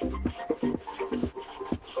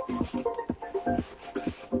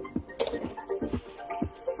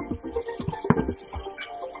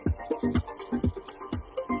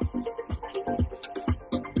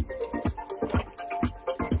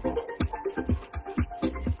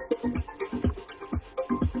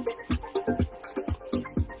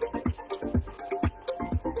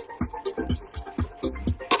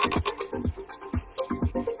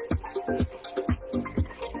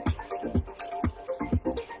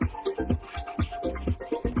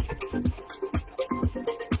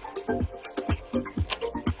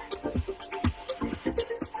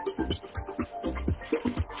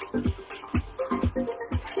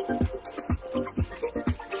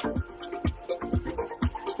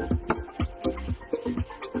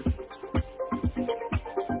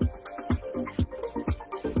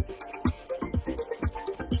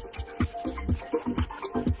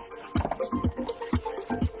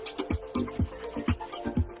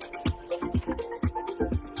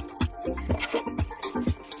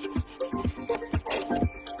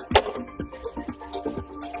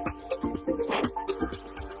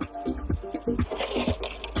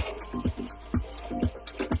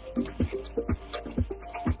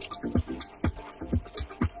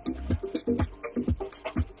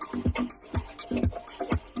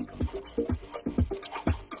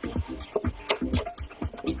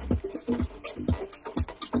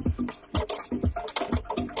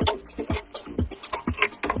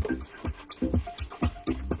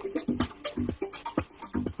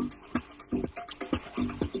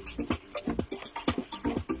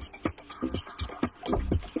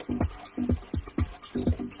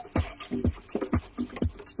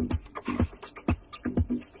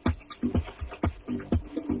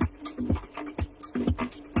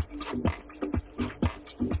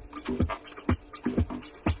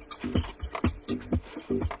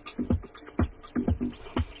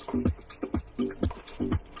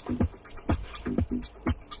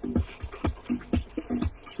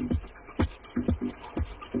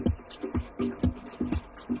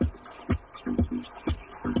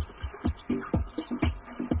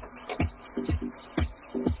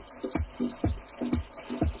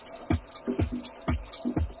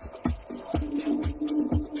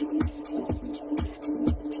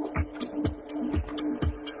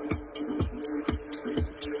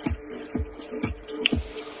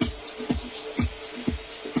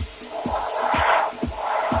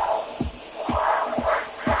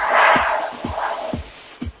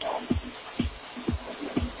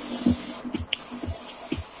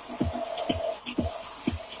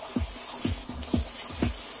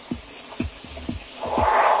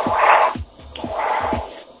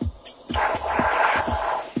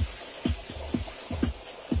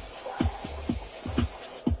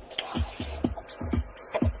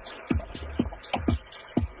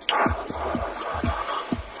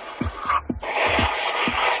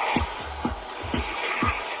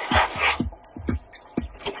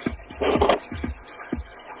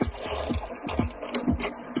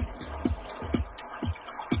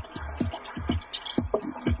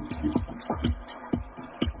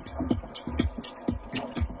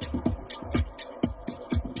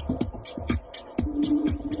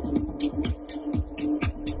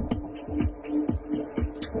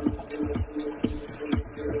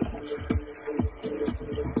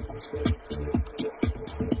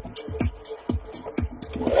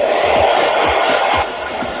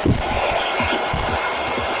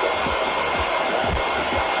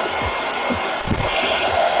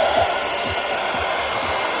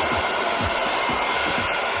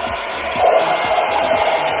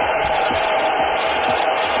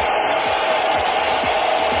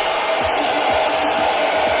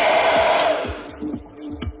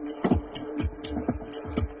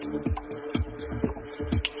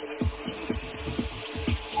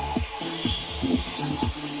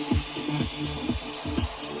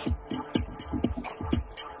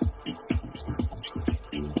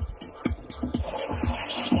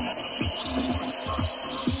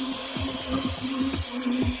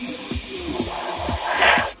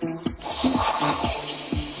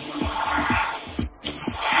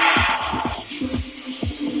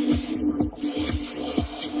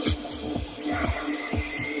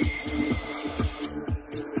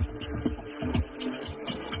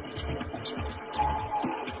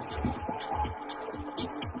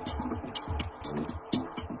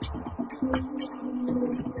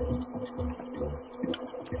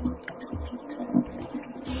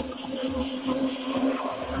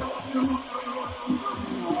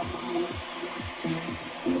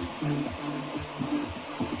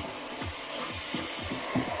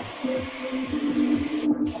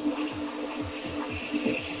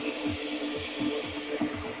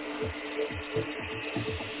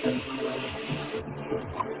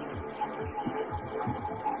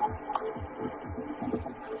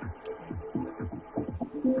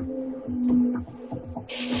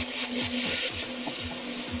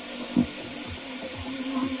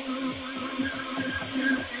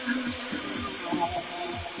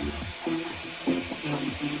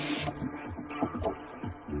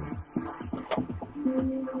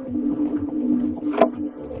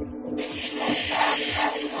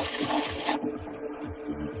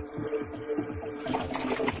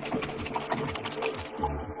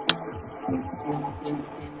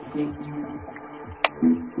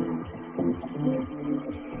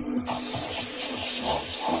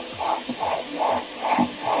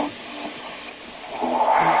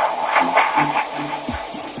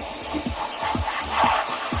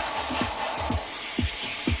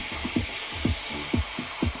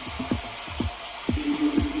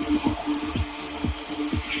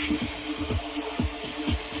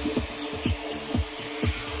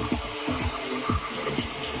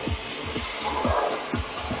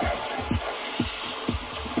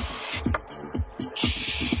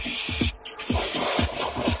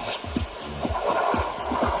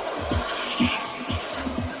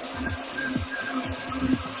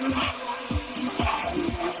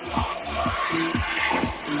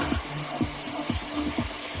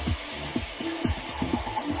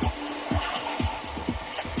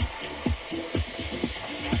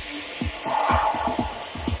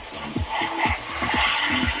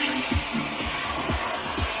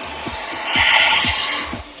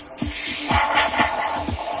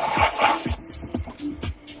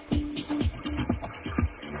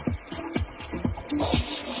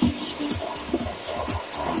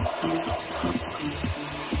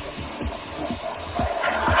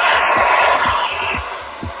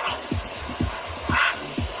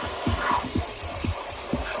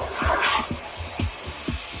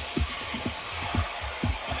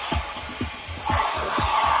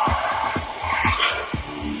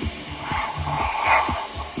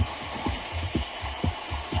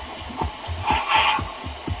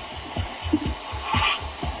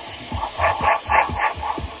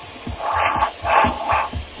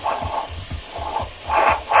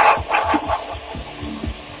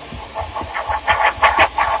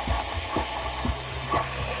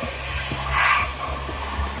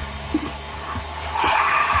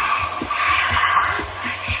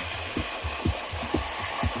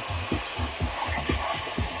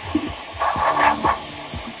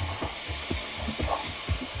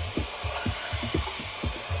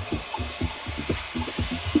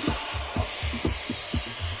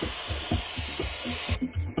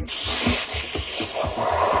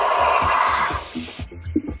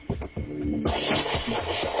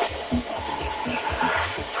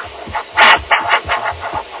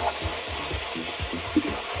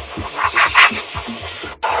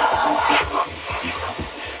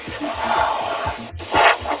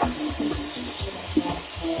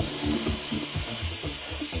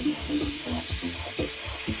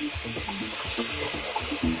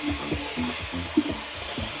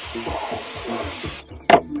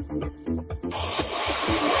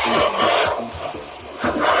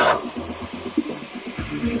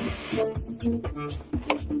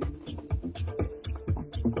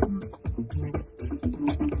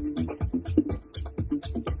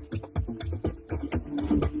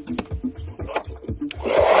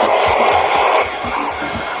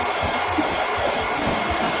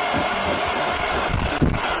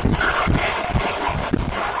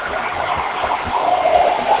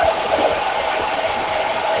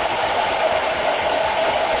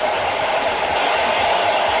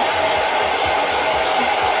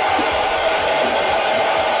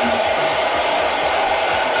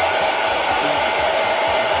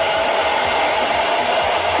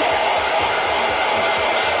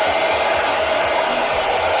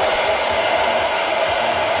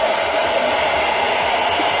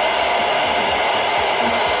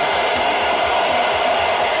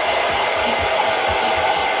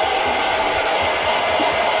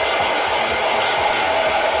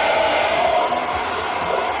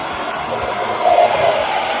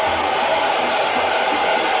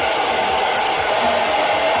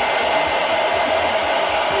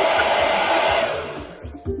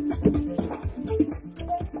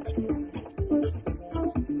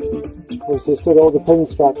 Obviously, still got all the pin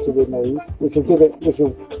straps to remove, which will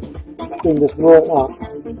bring this right up.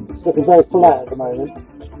 It's looking very flat at the moment.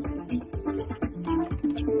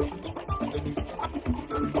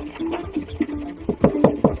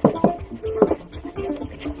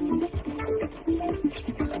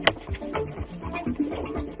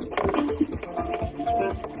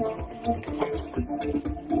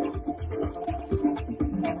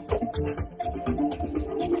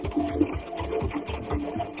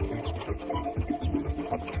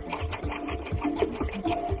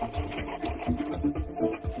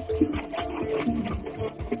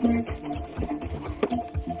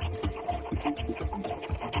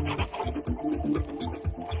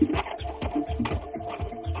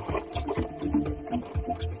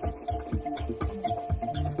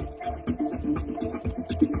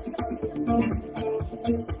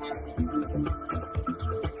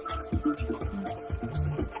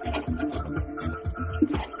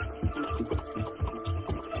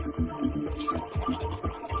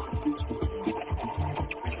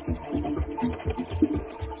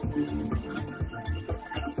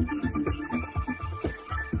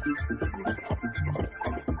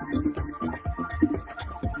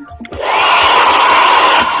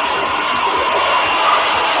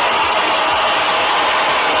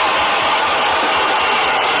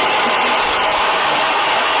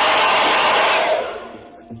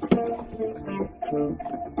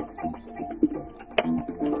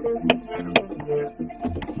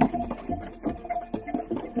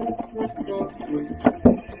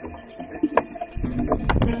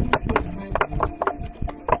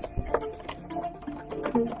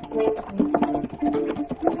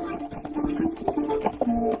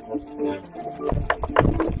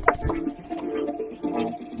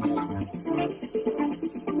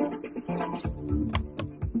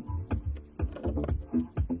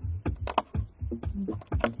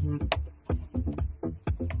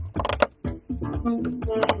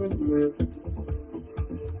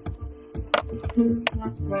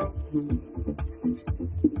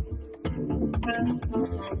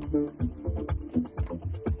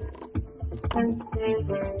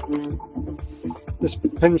 This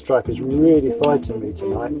pinstripe is really fighting me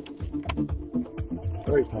tonight.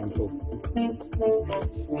 Very painful.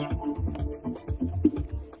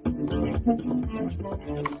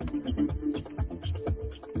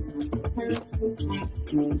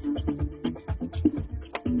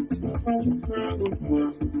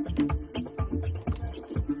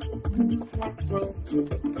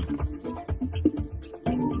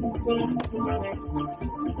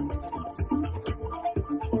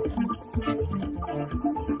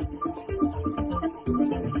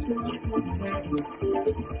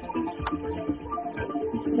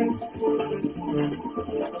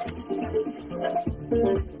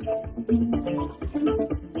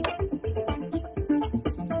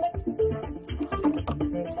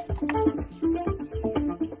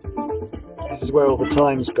 This is where all the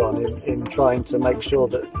time's gone in trying to make sure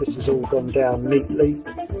that this has all gone down neatly.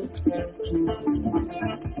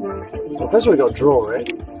 Well, first of all, you've got to draw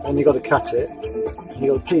it, and you've got to cut it, and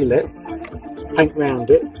you've got to peel it, paint round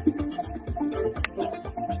it.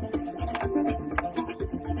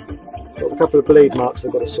 Got a couple of bleed marks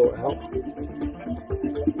I've got to sort out.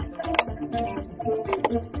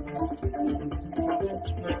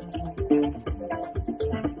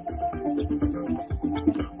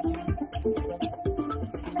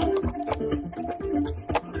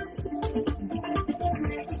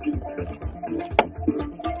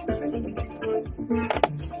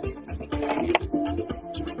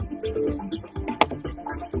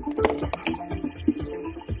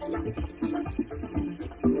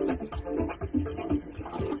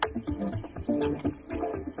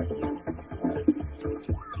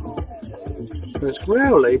 It's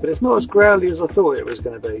growly, but it's not as growly as I thought it was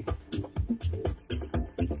going to be.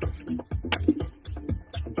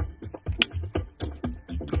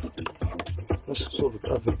 That's sort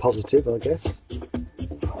of a positive, I guess.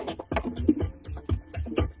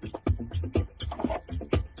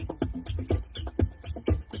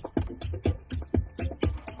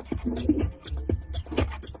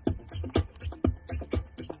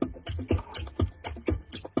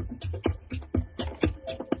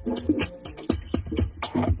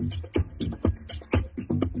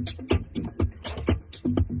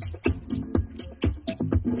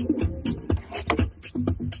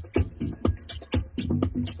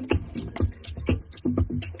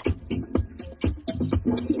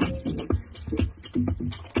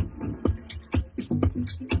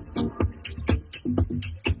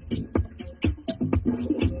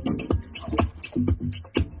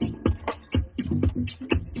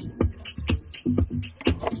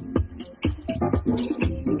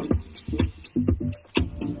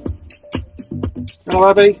 Hello,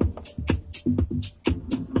 Abby.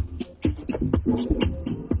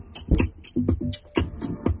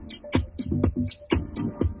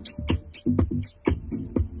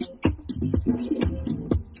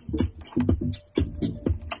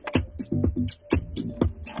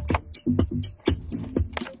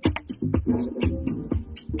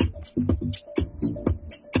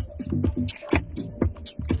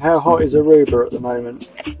 How hot is Aruba at the moment?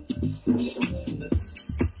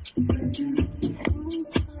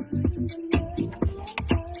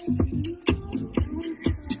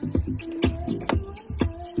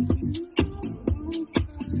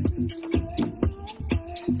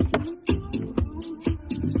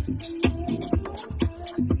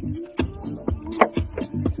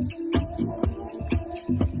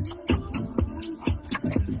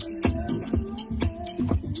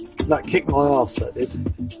 That kicked my arse, that did.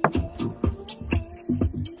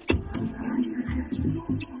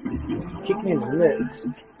 Kicked me in the ribs.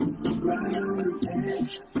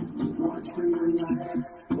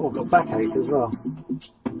 Oh, I've got backache as well.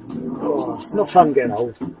 Oh, it's not fun getting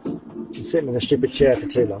old. I'm sitting in a stupid chair for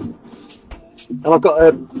too long. And I've got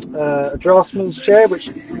a draftsman's chair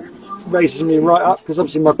which raises me right up because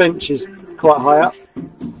obviously my bench is quite high up.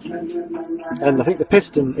 And I think the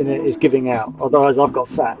piston in it is giving out, otherwise I've got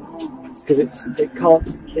fat because it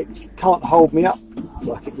can't hold me up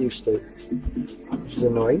like it used to, which is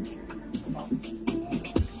annoying.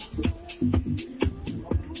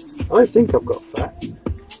 I think I've got fat.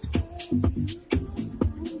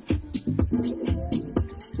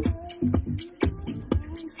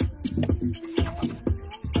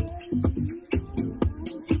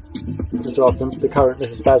 Just ask them, the current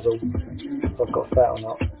Mrs. Basil, if I've got fat or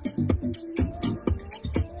not.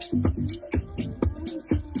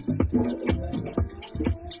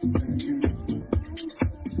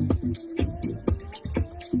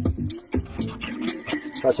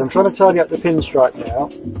 Right, so I'm trying to tidy up the pinstripe now,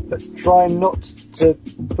 but trying not to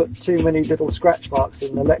put too many little scratch marks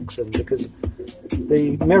in the Lexan, because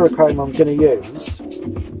the mirror chrome I'm going to use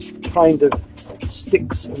kind of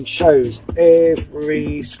sticks and shows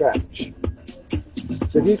every scratch.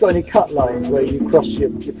 So if you've got any cut lines where you cross your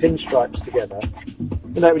pinstripes together,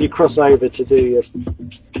 you know when you cross over to do your,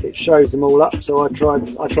 it shows them all up. So I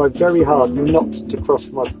try very hard not to cross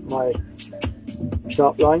my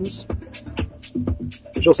sharp lines,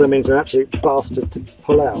 which also means they're an absolute bastard to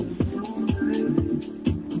pull out.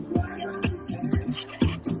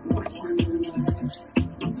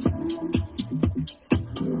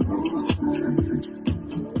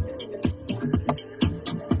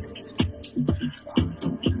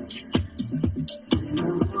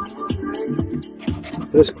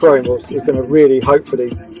 This chrome is going to really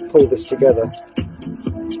hopefully pull this together.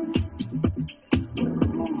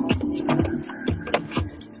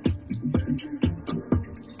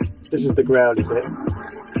 This is the growly bit.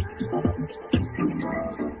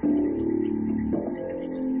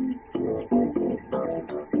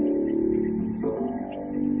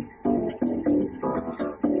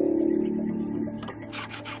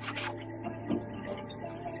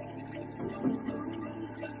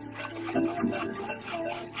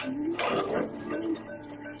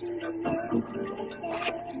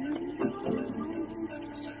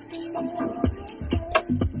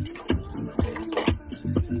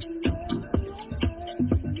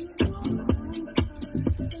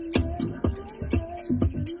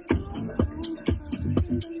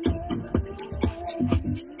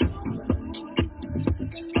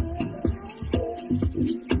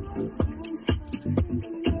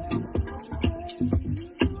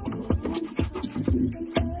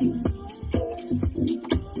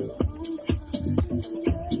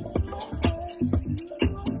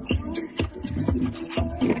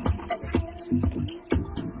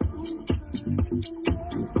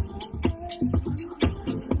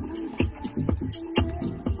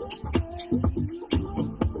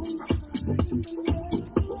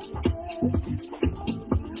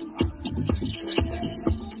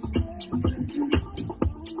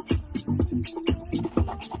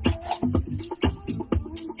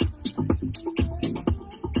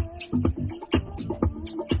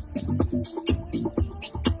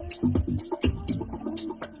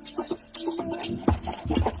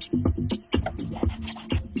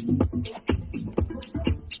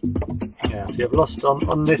 I've lost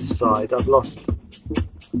on this side, I've lost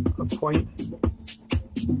a point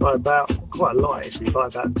by about, quite a lot actually, by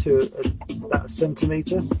about a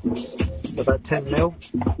centimetre, so about 10 mil.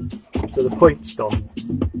 So the point's gone,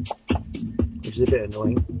 which is a bit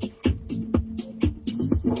annoying.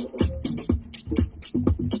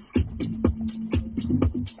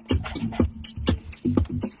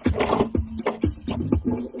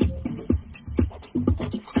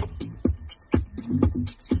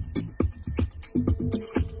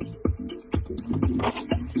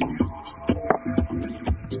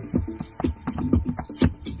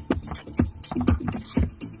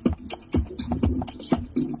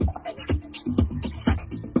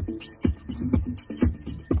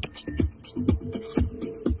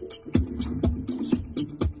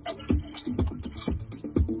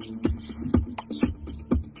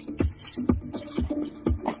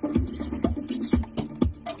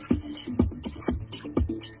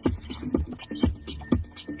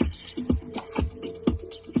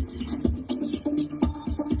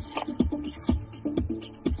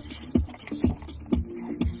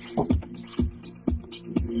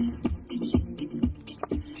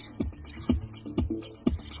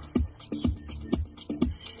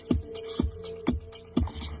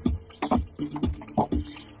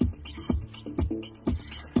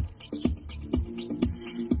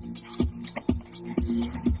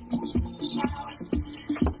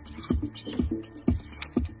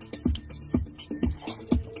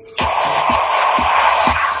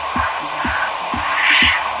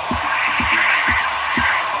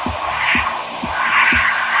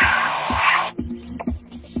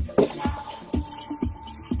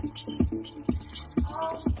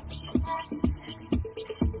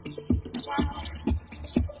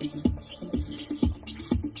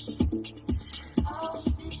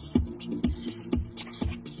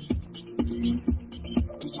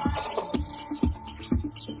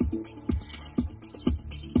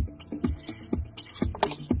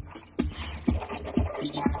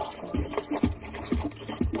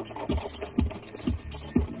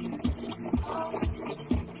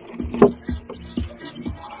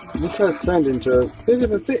 has turned into a bit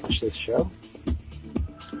of a bitch, this shell.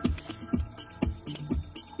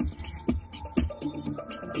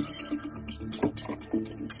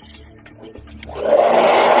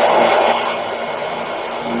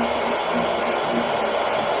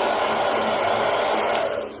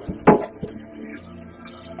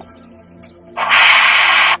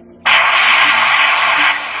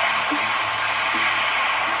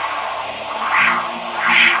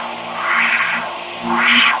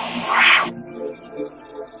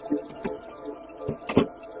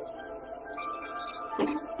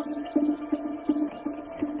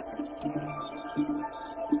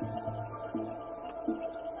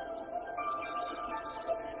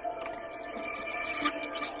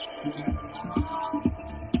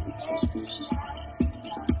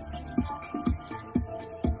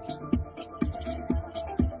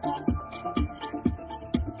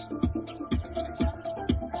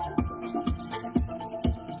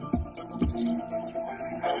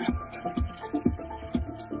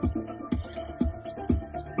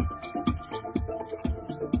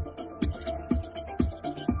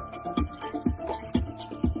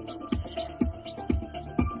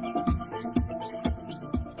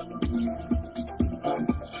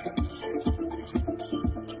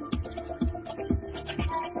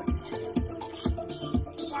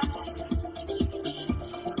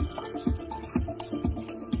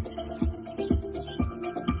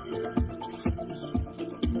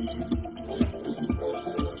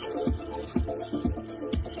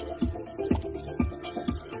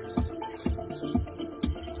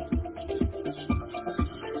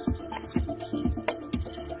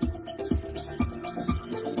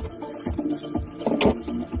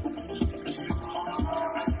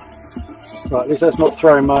 Right, at least that's not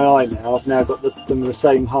throwing my eye now. I've now got them the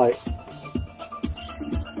same height.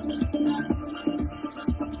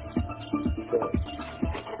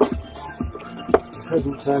 This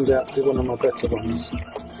hasn't turned out to be one of my better ones.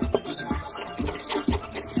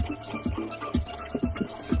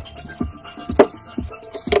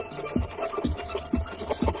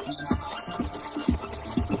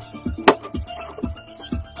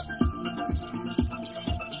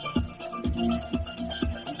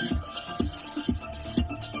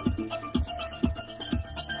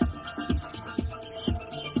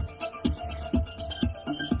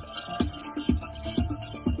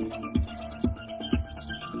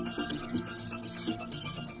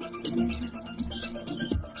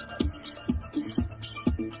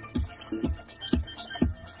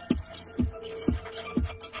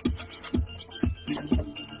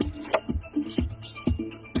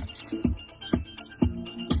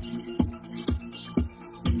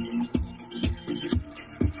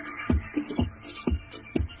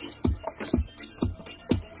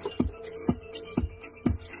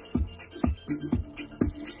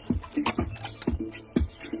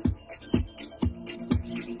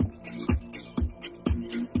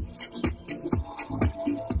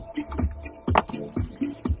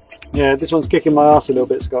 Yeah, this one's kicking my ass a little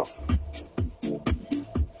bit, Scott.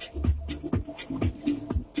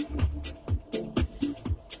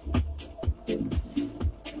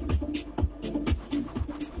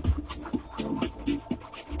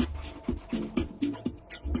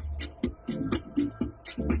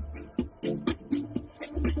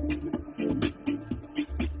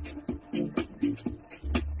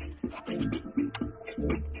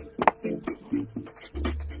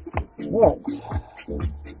 Right.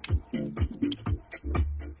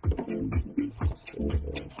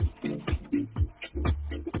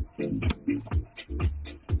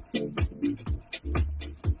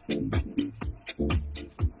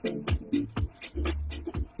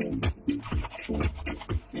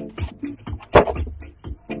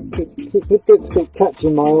 Bits keep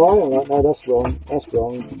catching my eye. I'm like, no, that's wrong. That's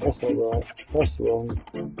wrong. That's not right. That's wrong.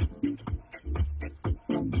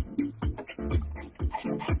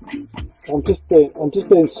 I'm just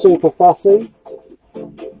being super fussy.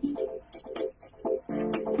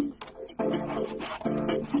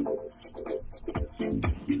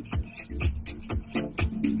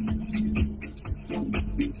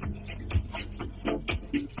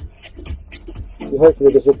 So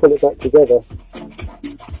hopefully this will pull it back together.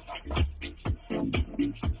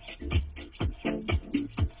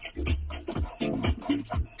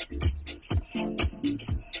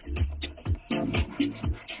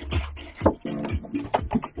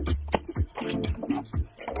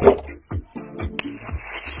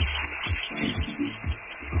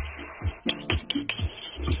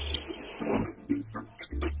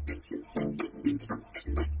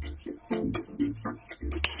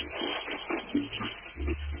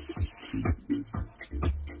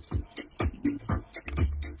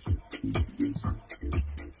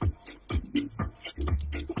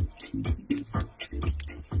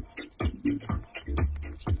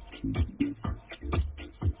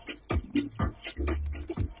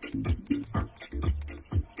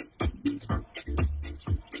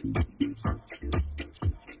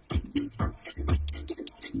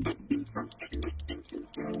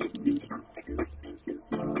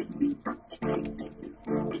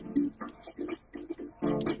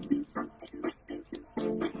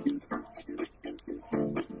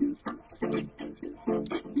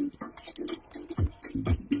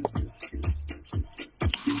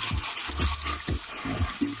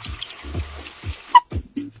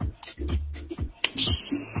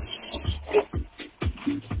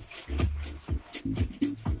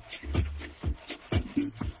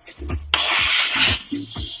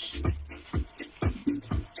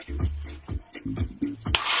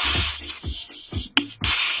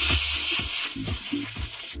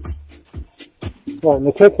 Right, and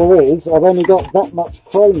the kicker is, I've only got that much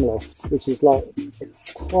chrome left, which is like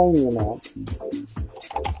a tiny amount.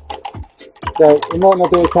 So it might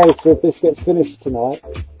not be a case of this gets finished tonight.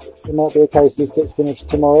 It might be a case this gets finished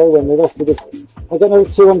tomorrow when the rest of this... I don't know,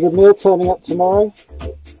 200ml turning up tomorrow.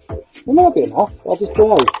 It might be enough, I just don't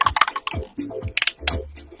know.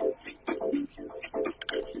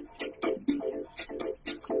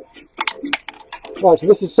 Right, so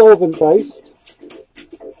this is solvent based.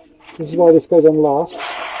 This is why this goes on last.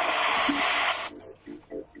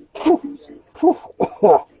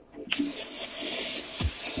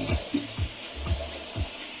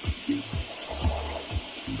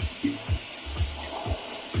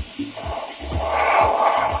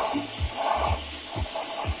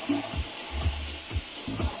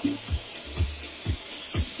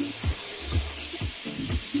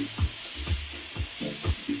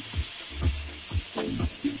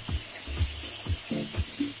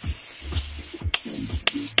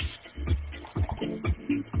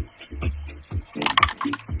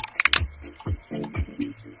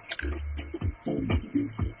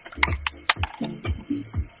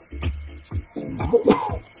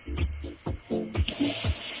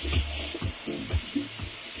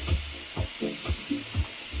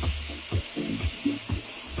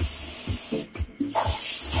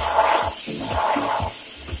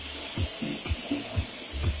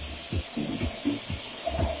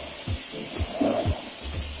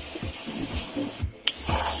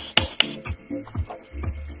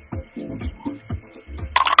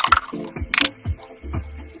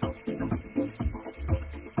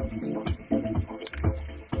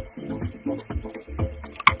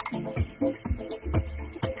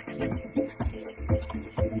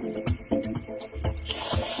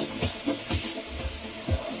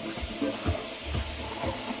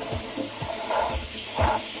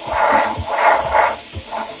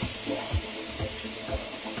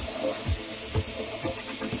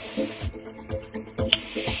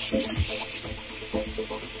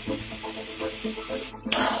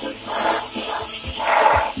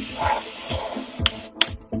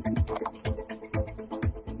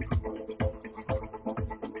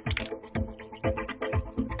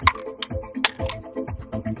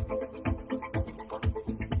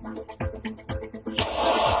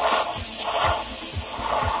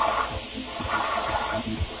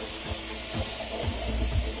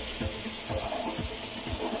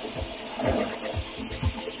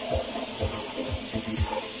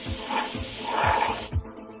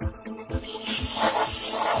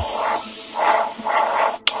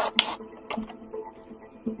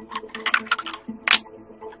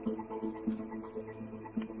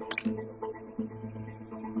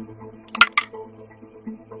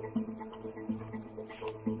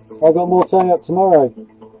 I've got more turning up tomorrow.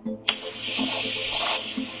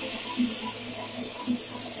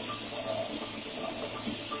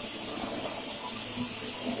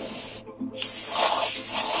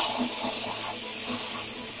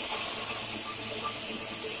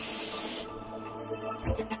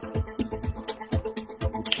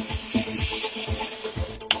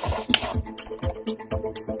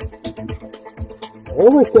 I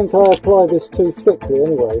always think I apply this too thickly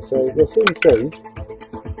anyway, so you'll soon see.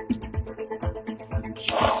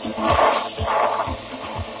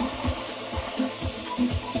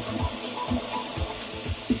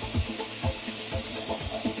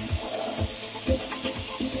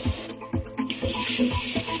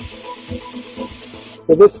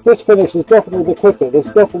 But this finish is definitely the kicker. This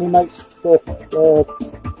definitely makes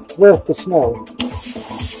worth the smell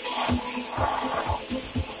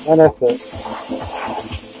and effort.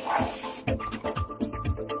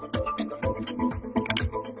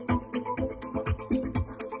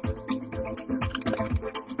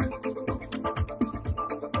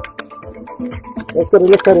 I've got to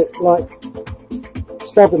look at it like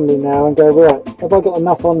stubbornly now and go, right, have I got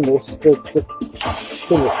enough on this to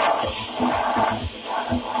finish?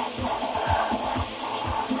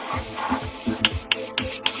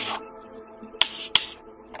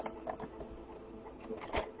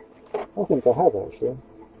 I think I have actually.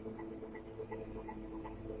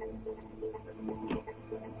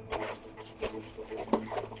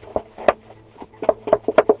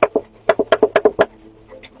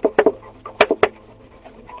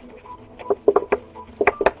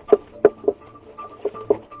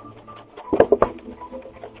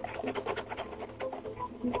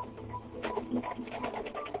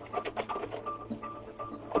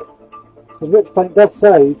 The rich paint does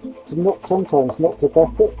say to sometimes not to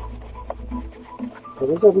buff it. So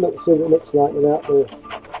let's have a look, see what it looks like without the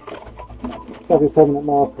fluffy permanent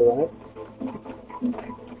marker on it.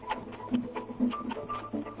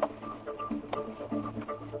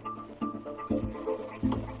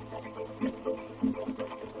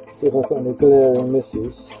 See if I've got any glaring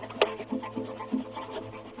misses.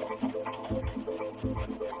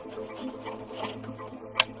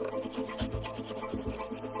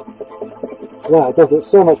 Wow, it does look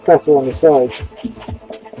so much better on the sides.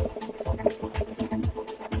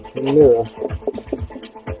 The mirror.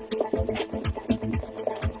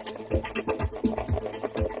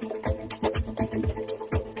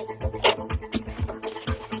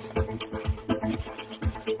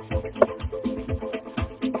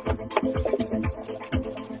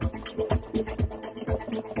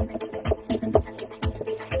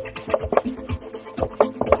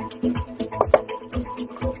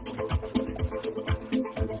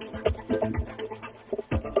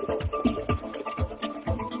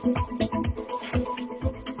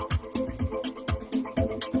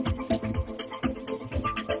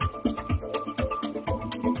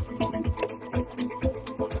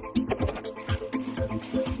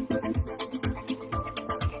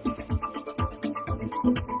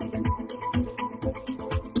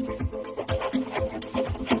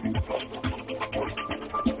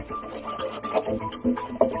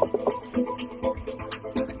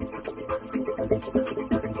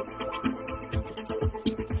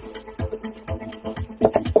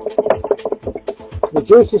 The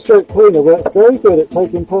Juicy Stroke Cleaner works very good at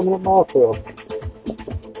taking permanent marker off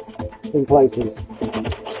in places.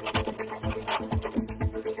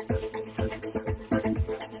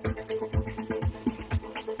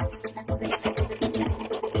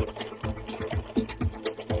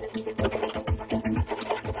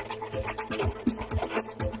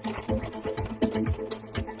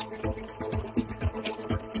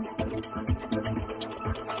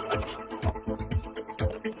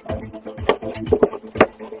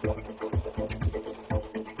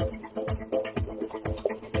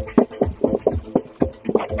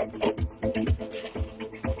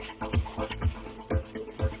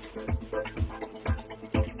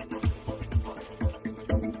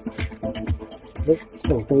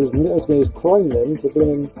 I was going to use Chrome then to bring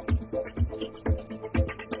in.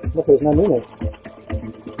 Look, there's none in it.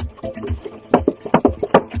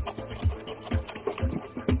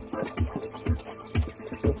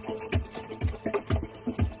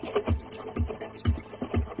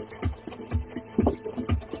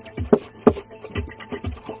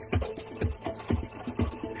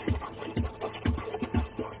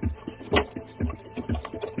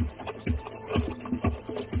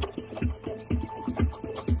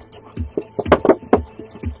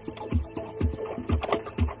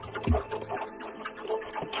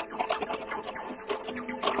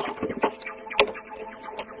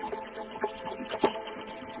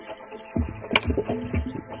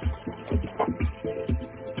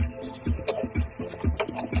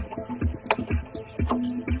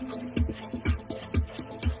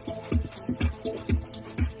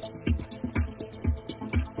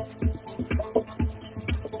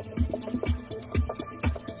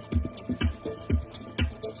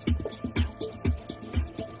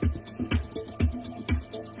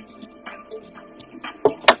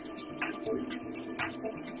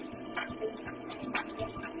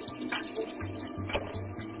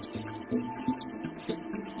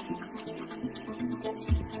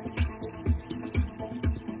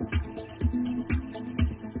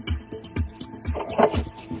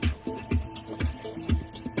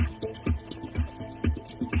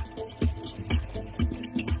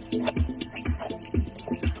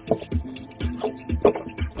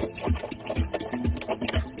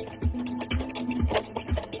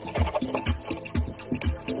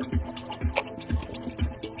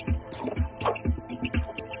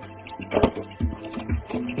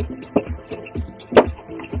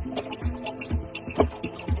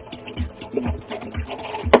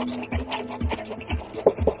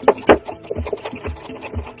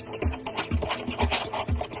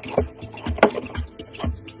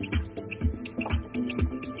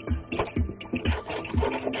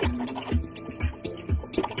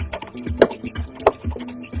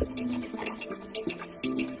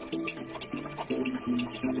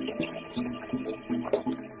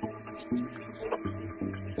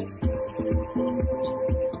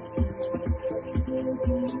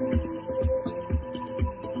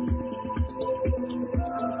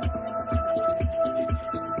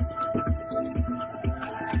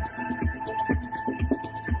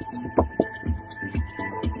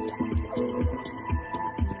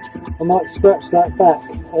 I might scratch that back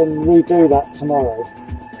and redo that tomorrow.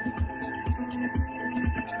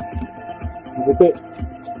 It's a bit,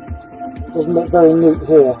 doesn't look very neat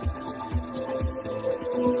here.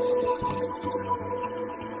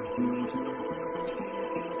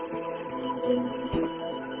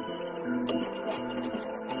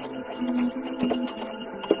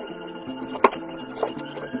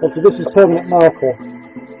 Also, this is permanent marker.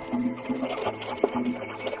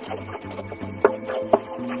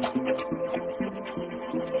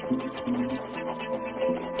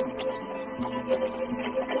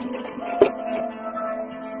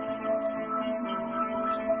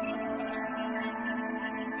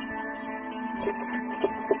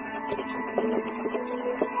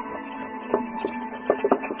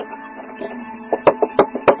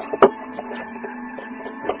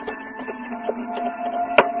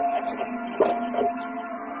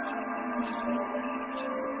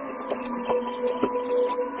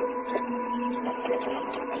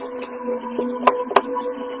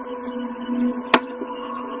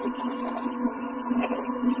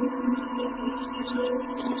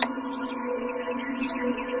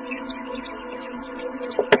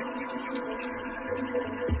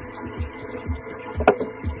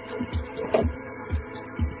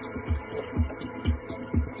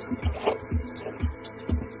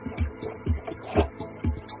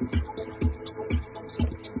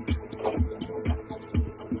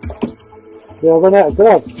 Yeah, I ran out of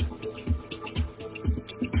gloves.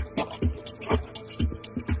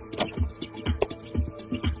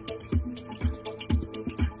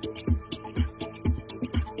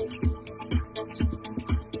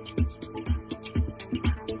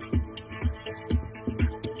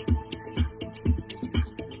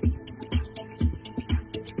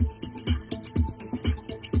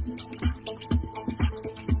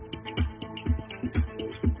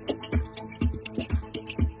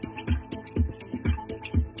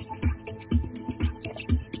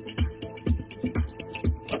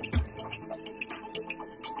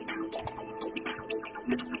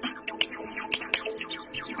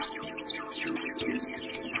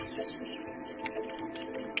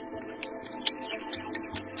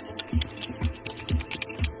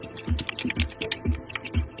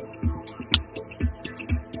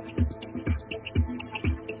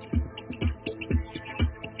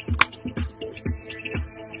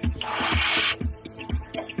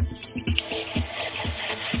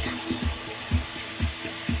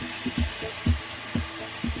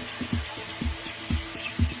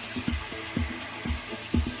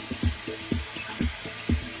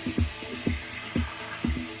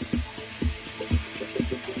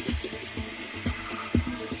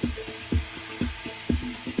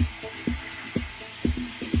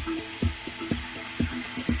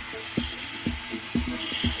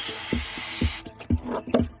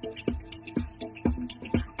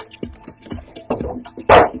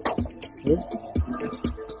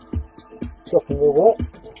 Dropping the wet.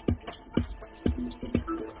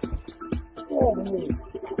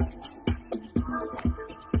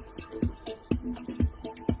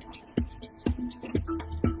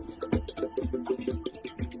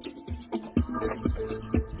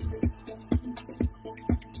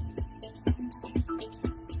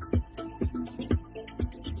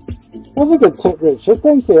 That's a good tip, Richard.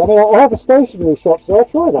 Thank you. I mean, I have a stationery shop, so I'll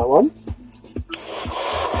try that one.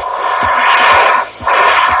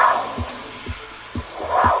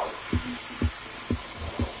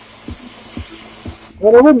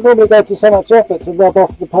 Well, I wouldn't normally go to so much effort to rub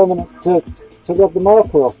off the permanent, to rub the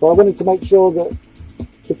marker off, but I wanted to make sure that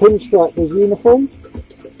the pinstripe was uniform.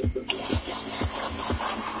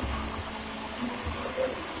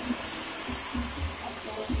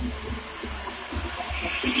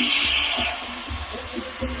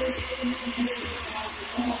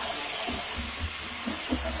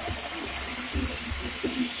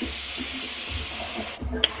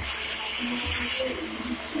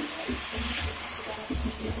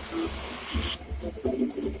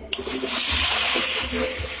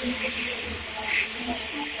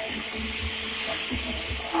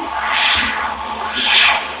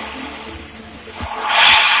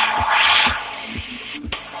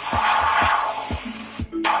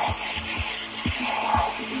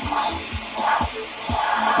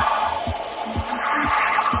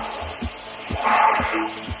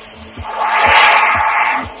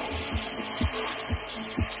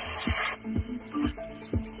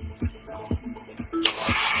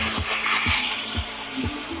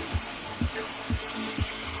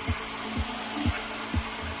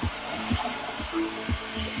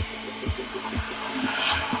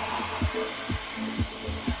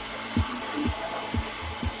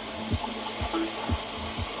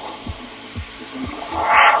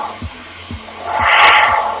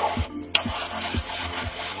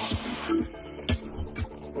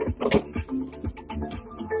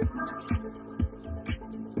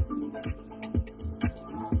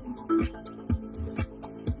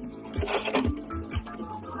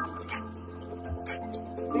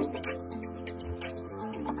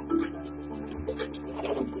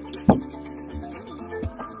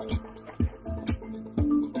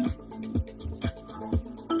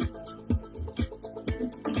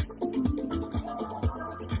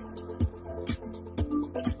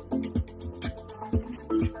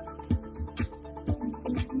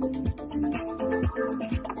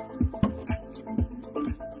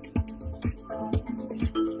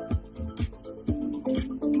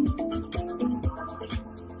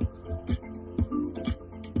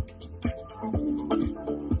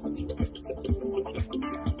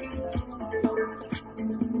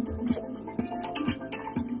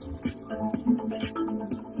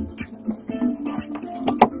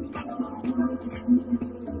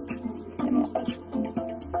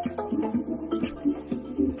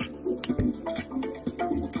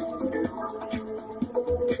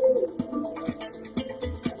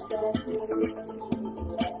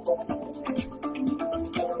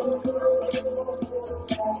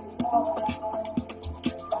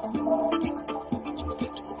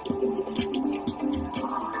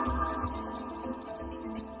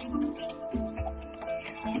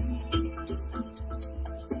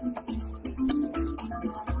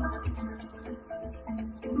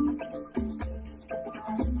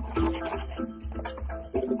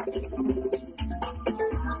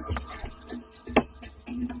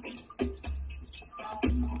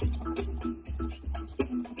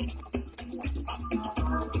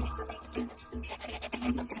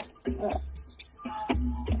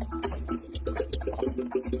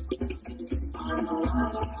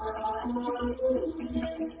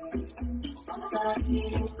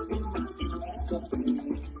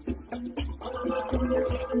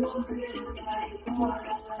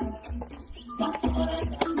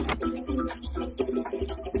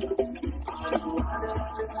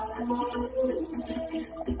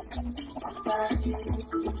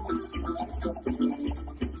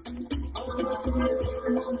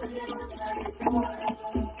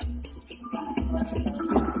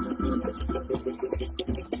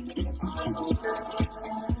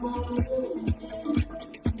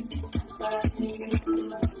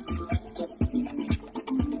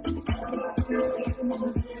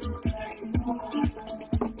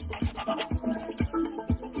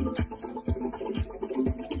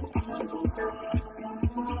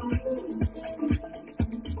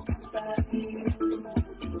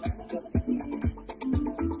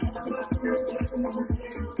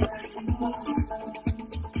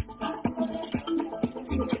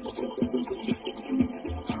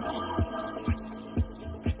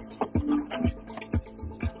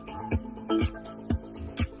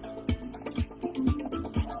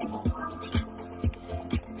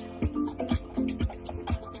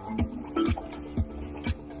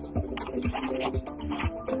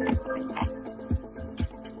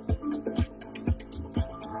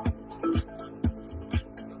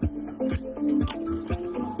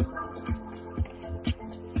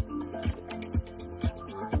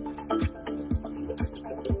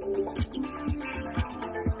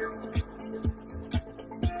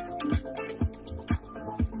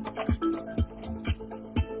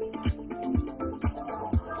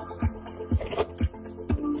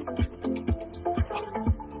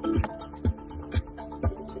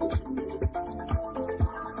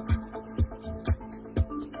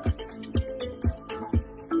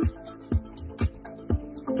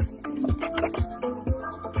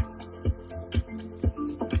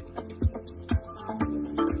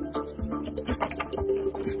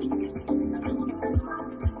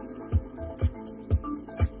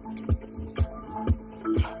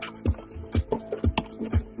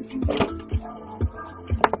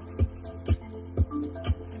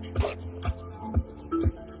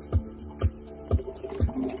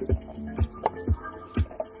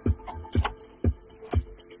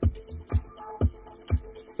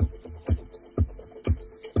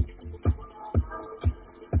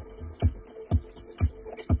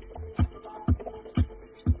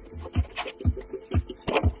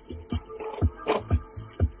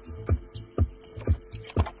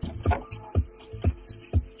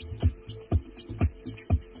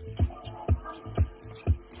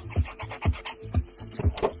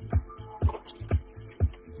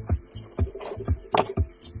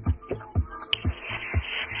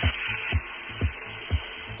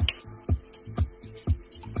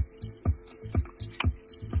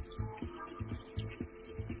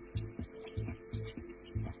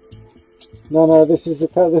 No, this is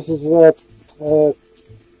Elliot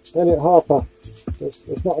Harper.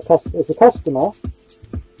 It's not it's a customer,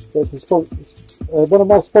 but it's one of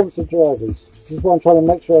my sponsored drivers. This is why I'm trying to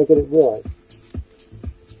make sure I get it right.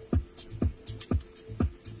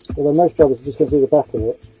 Although most drivers are just going to see the back of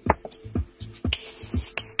it.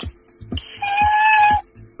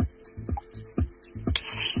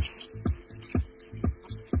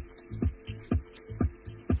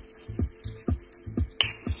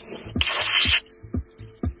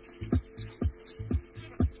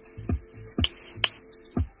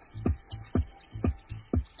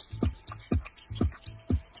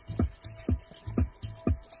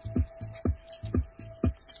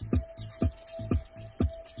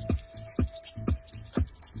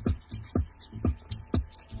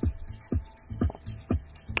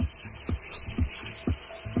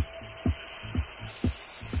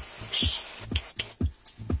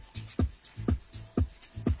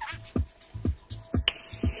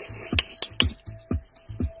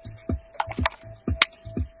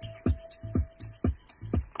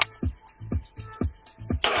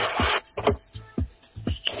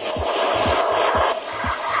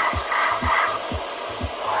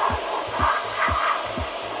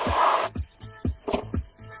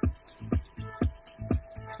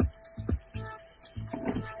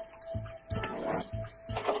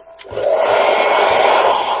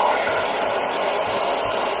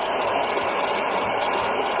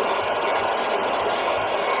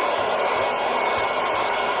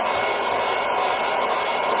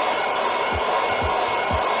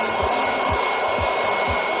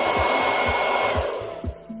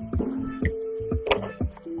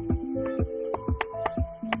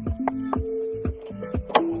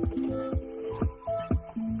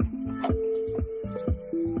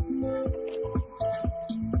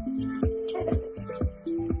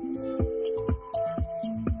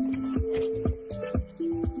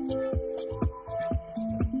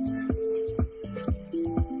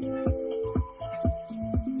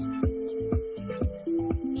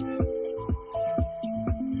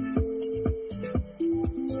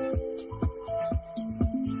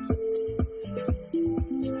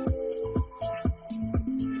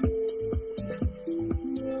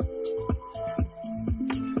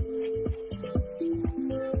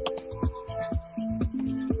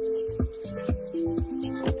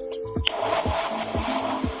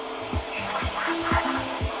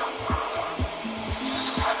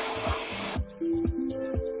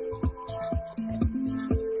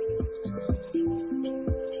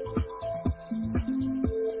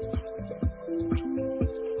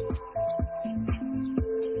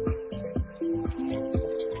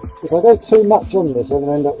 If I go too much on this, I'm going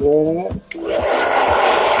to end up ruining it.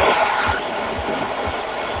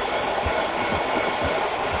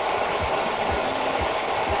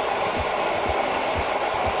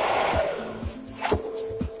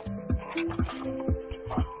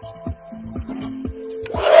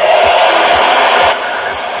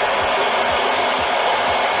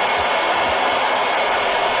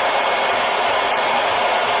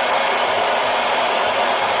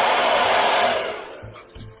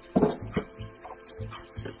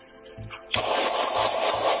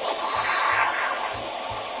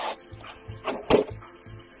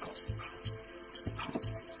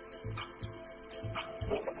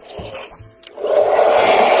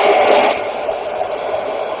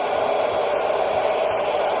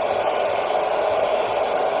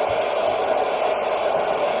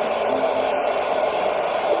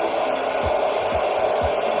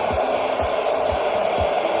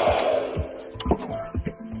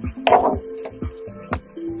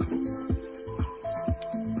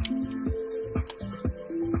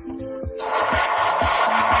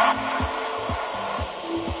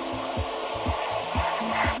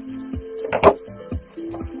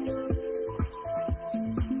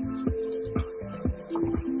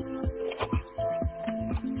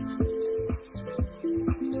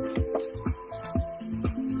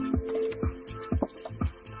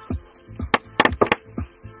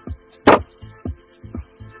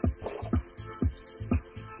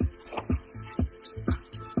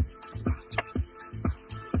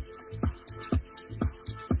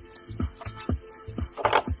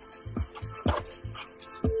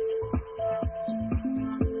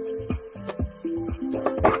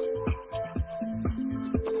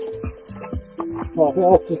 Well, I think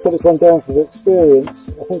I'll just put this one down for the experience.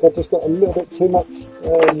 I think I've just got a little bit too much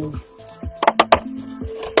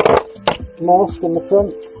mask on the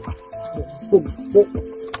front. It just didn't stick,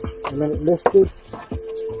 and then it lifted,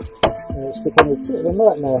 and it's become a bit of a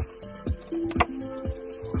nightmare.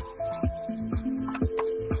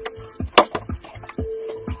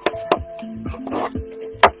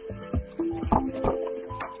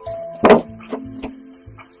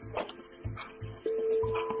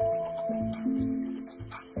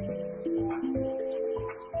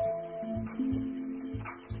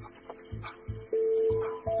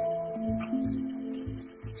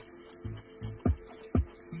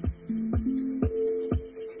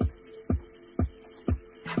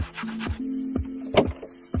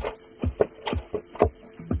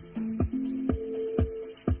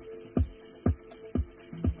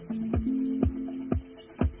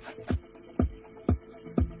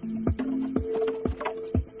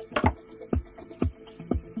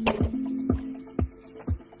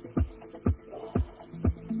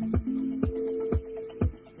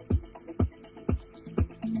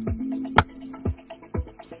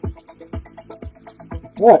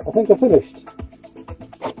 Right, I think I finished.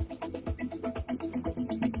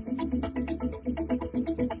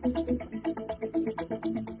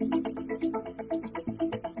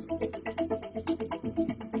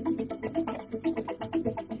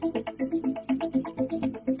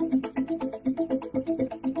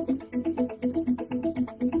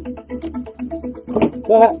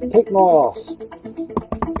 That kicked my ass.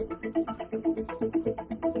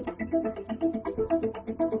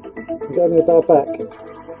 It gave me a bad back.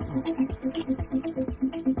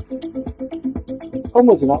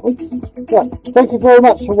 Onwards and upwards. Right, thank you very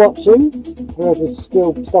much for watching. Whoever's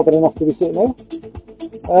still stubborn enough to be sitting there.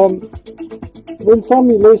 Win some,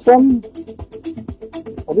 you lose some.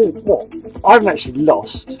 I didn't. Look, I haven't actually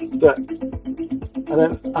lost, but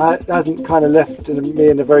it hasn't kind of left me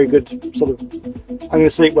in a very good sort of. I'm going to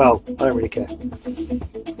sleep well. I don't really care.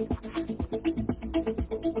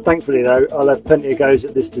 Thankfully, though, I'll have plenty of goes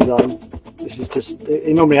at this design. This is just.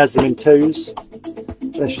 He normally has them in twos.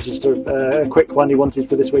 This is just a quick one he wanted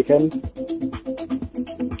for this weekend.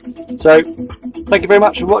 So, thank you very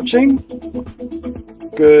much for watching.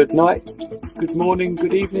 Good night, good morning,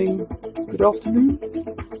 good evening, good afternoon.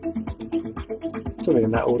 Something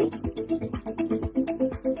in that order.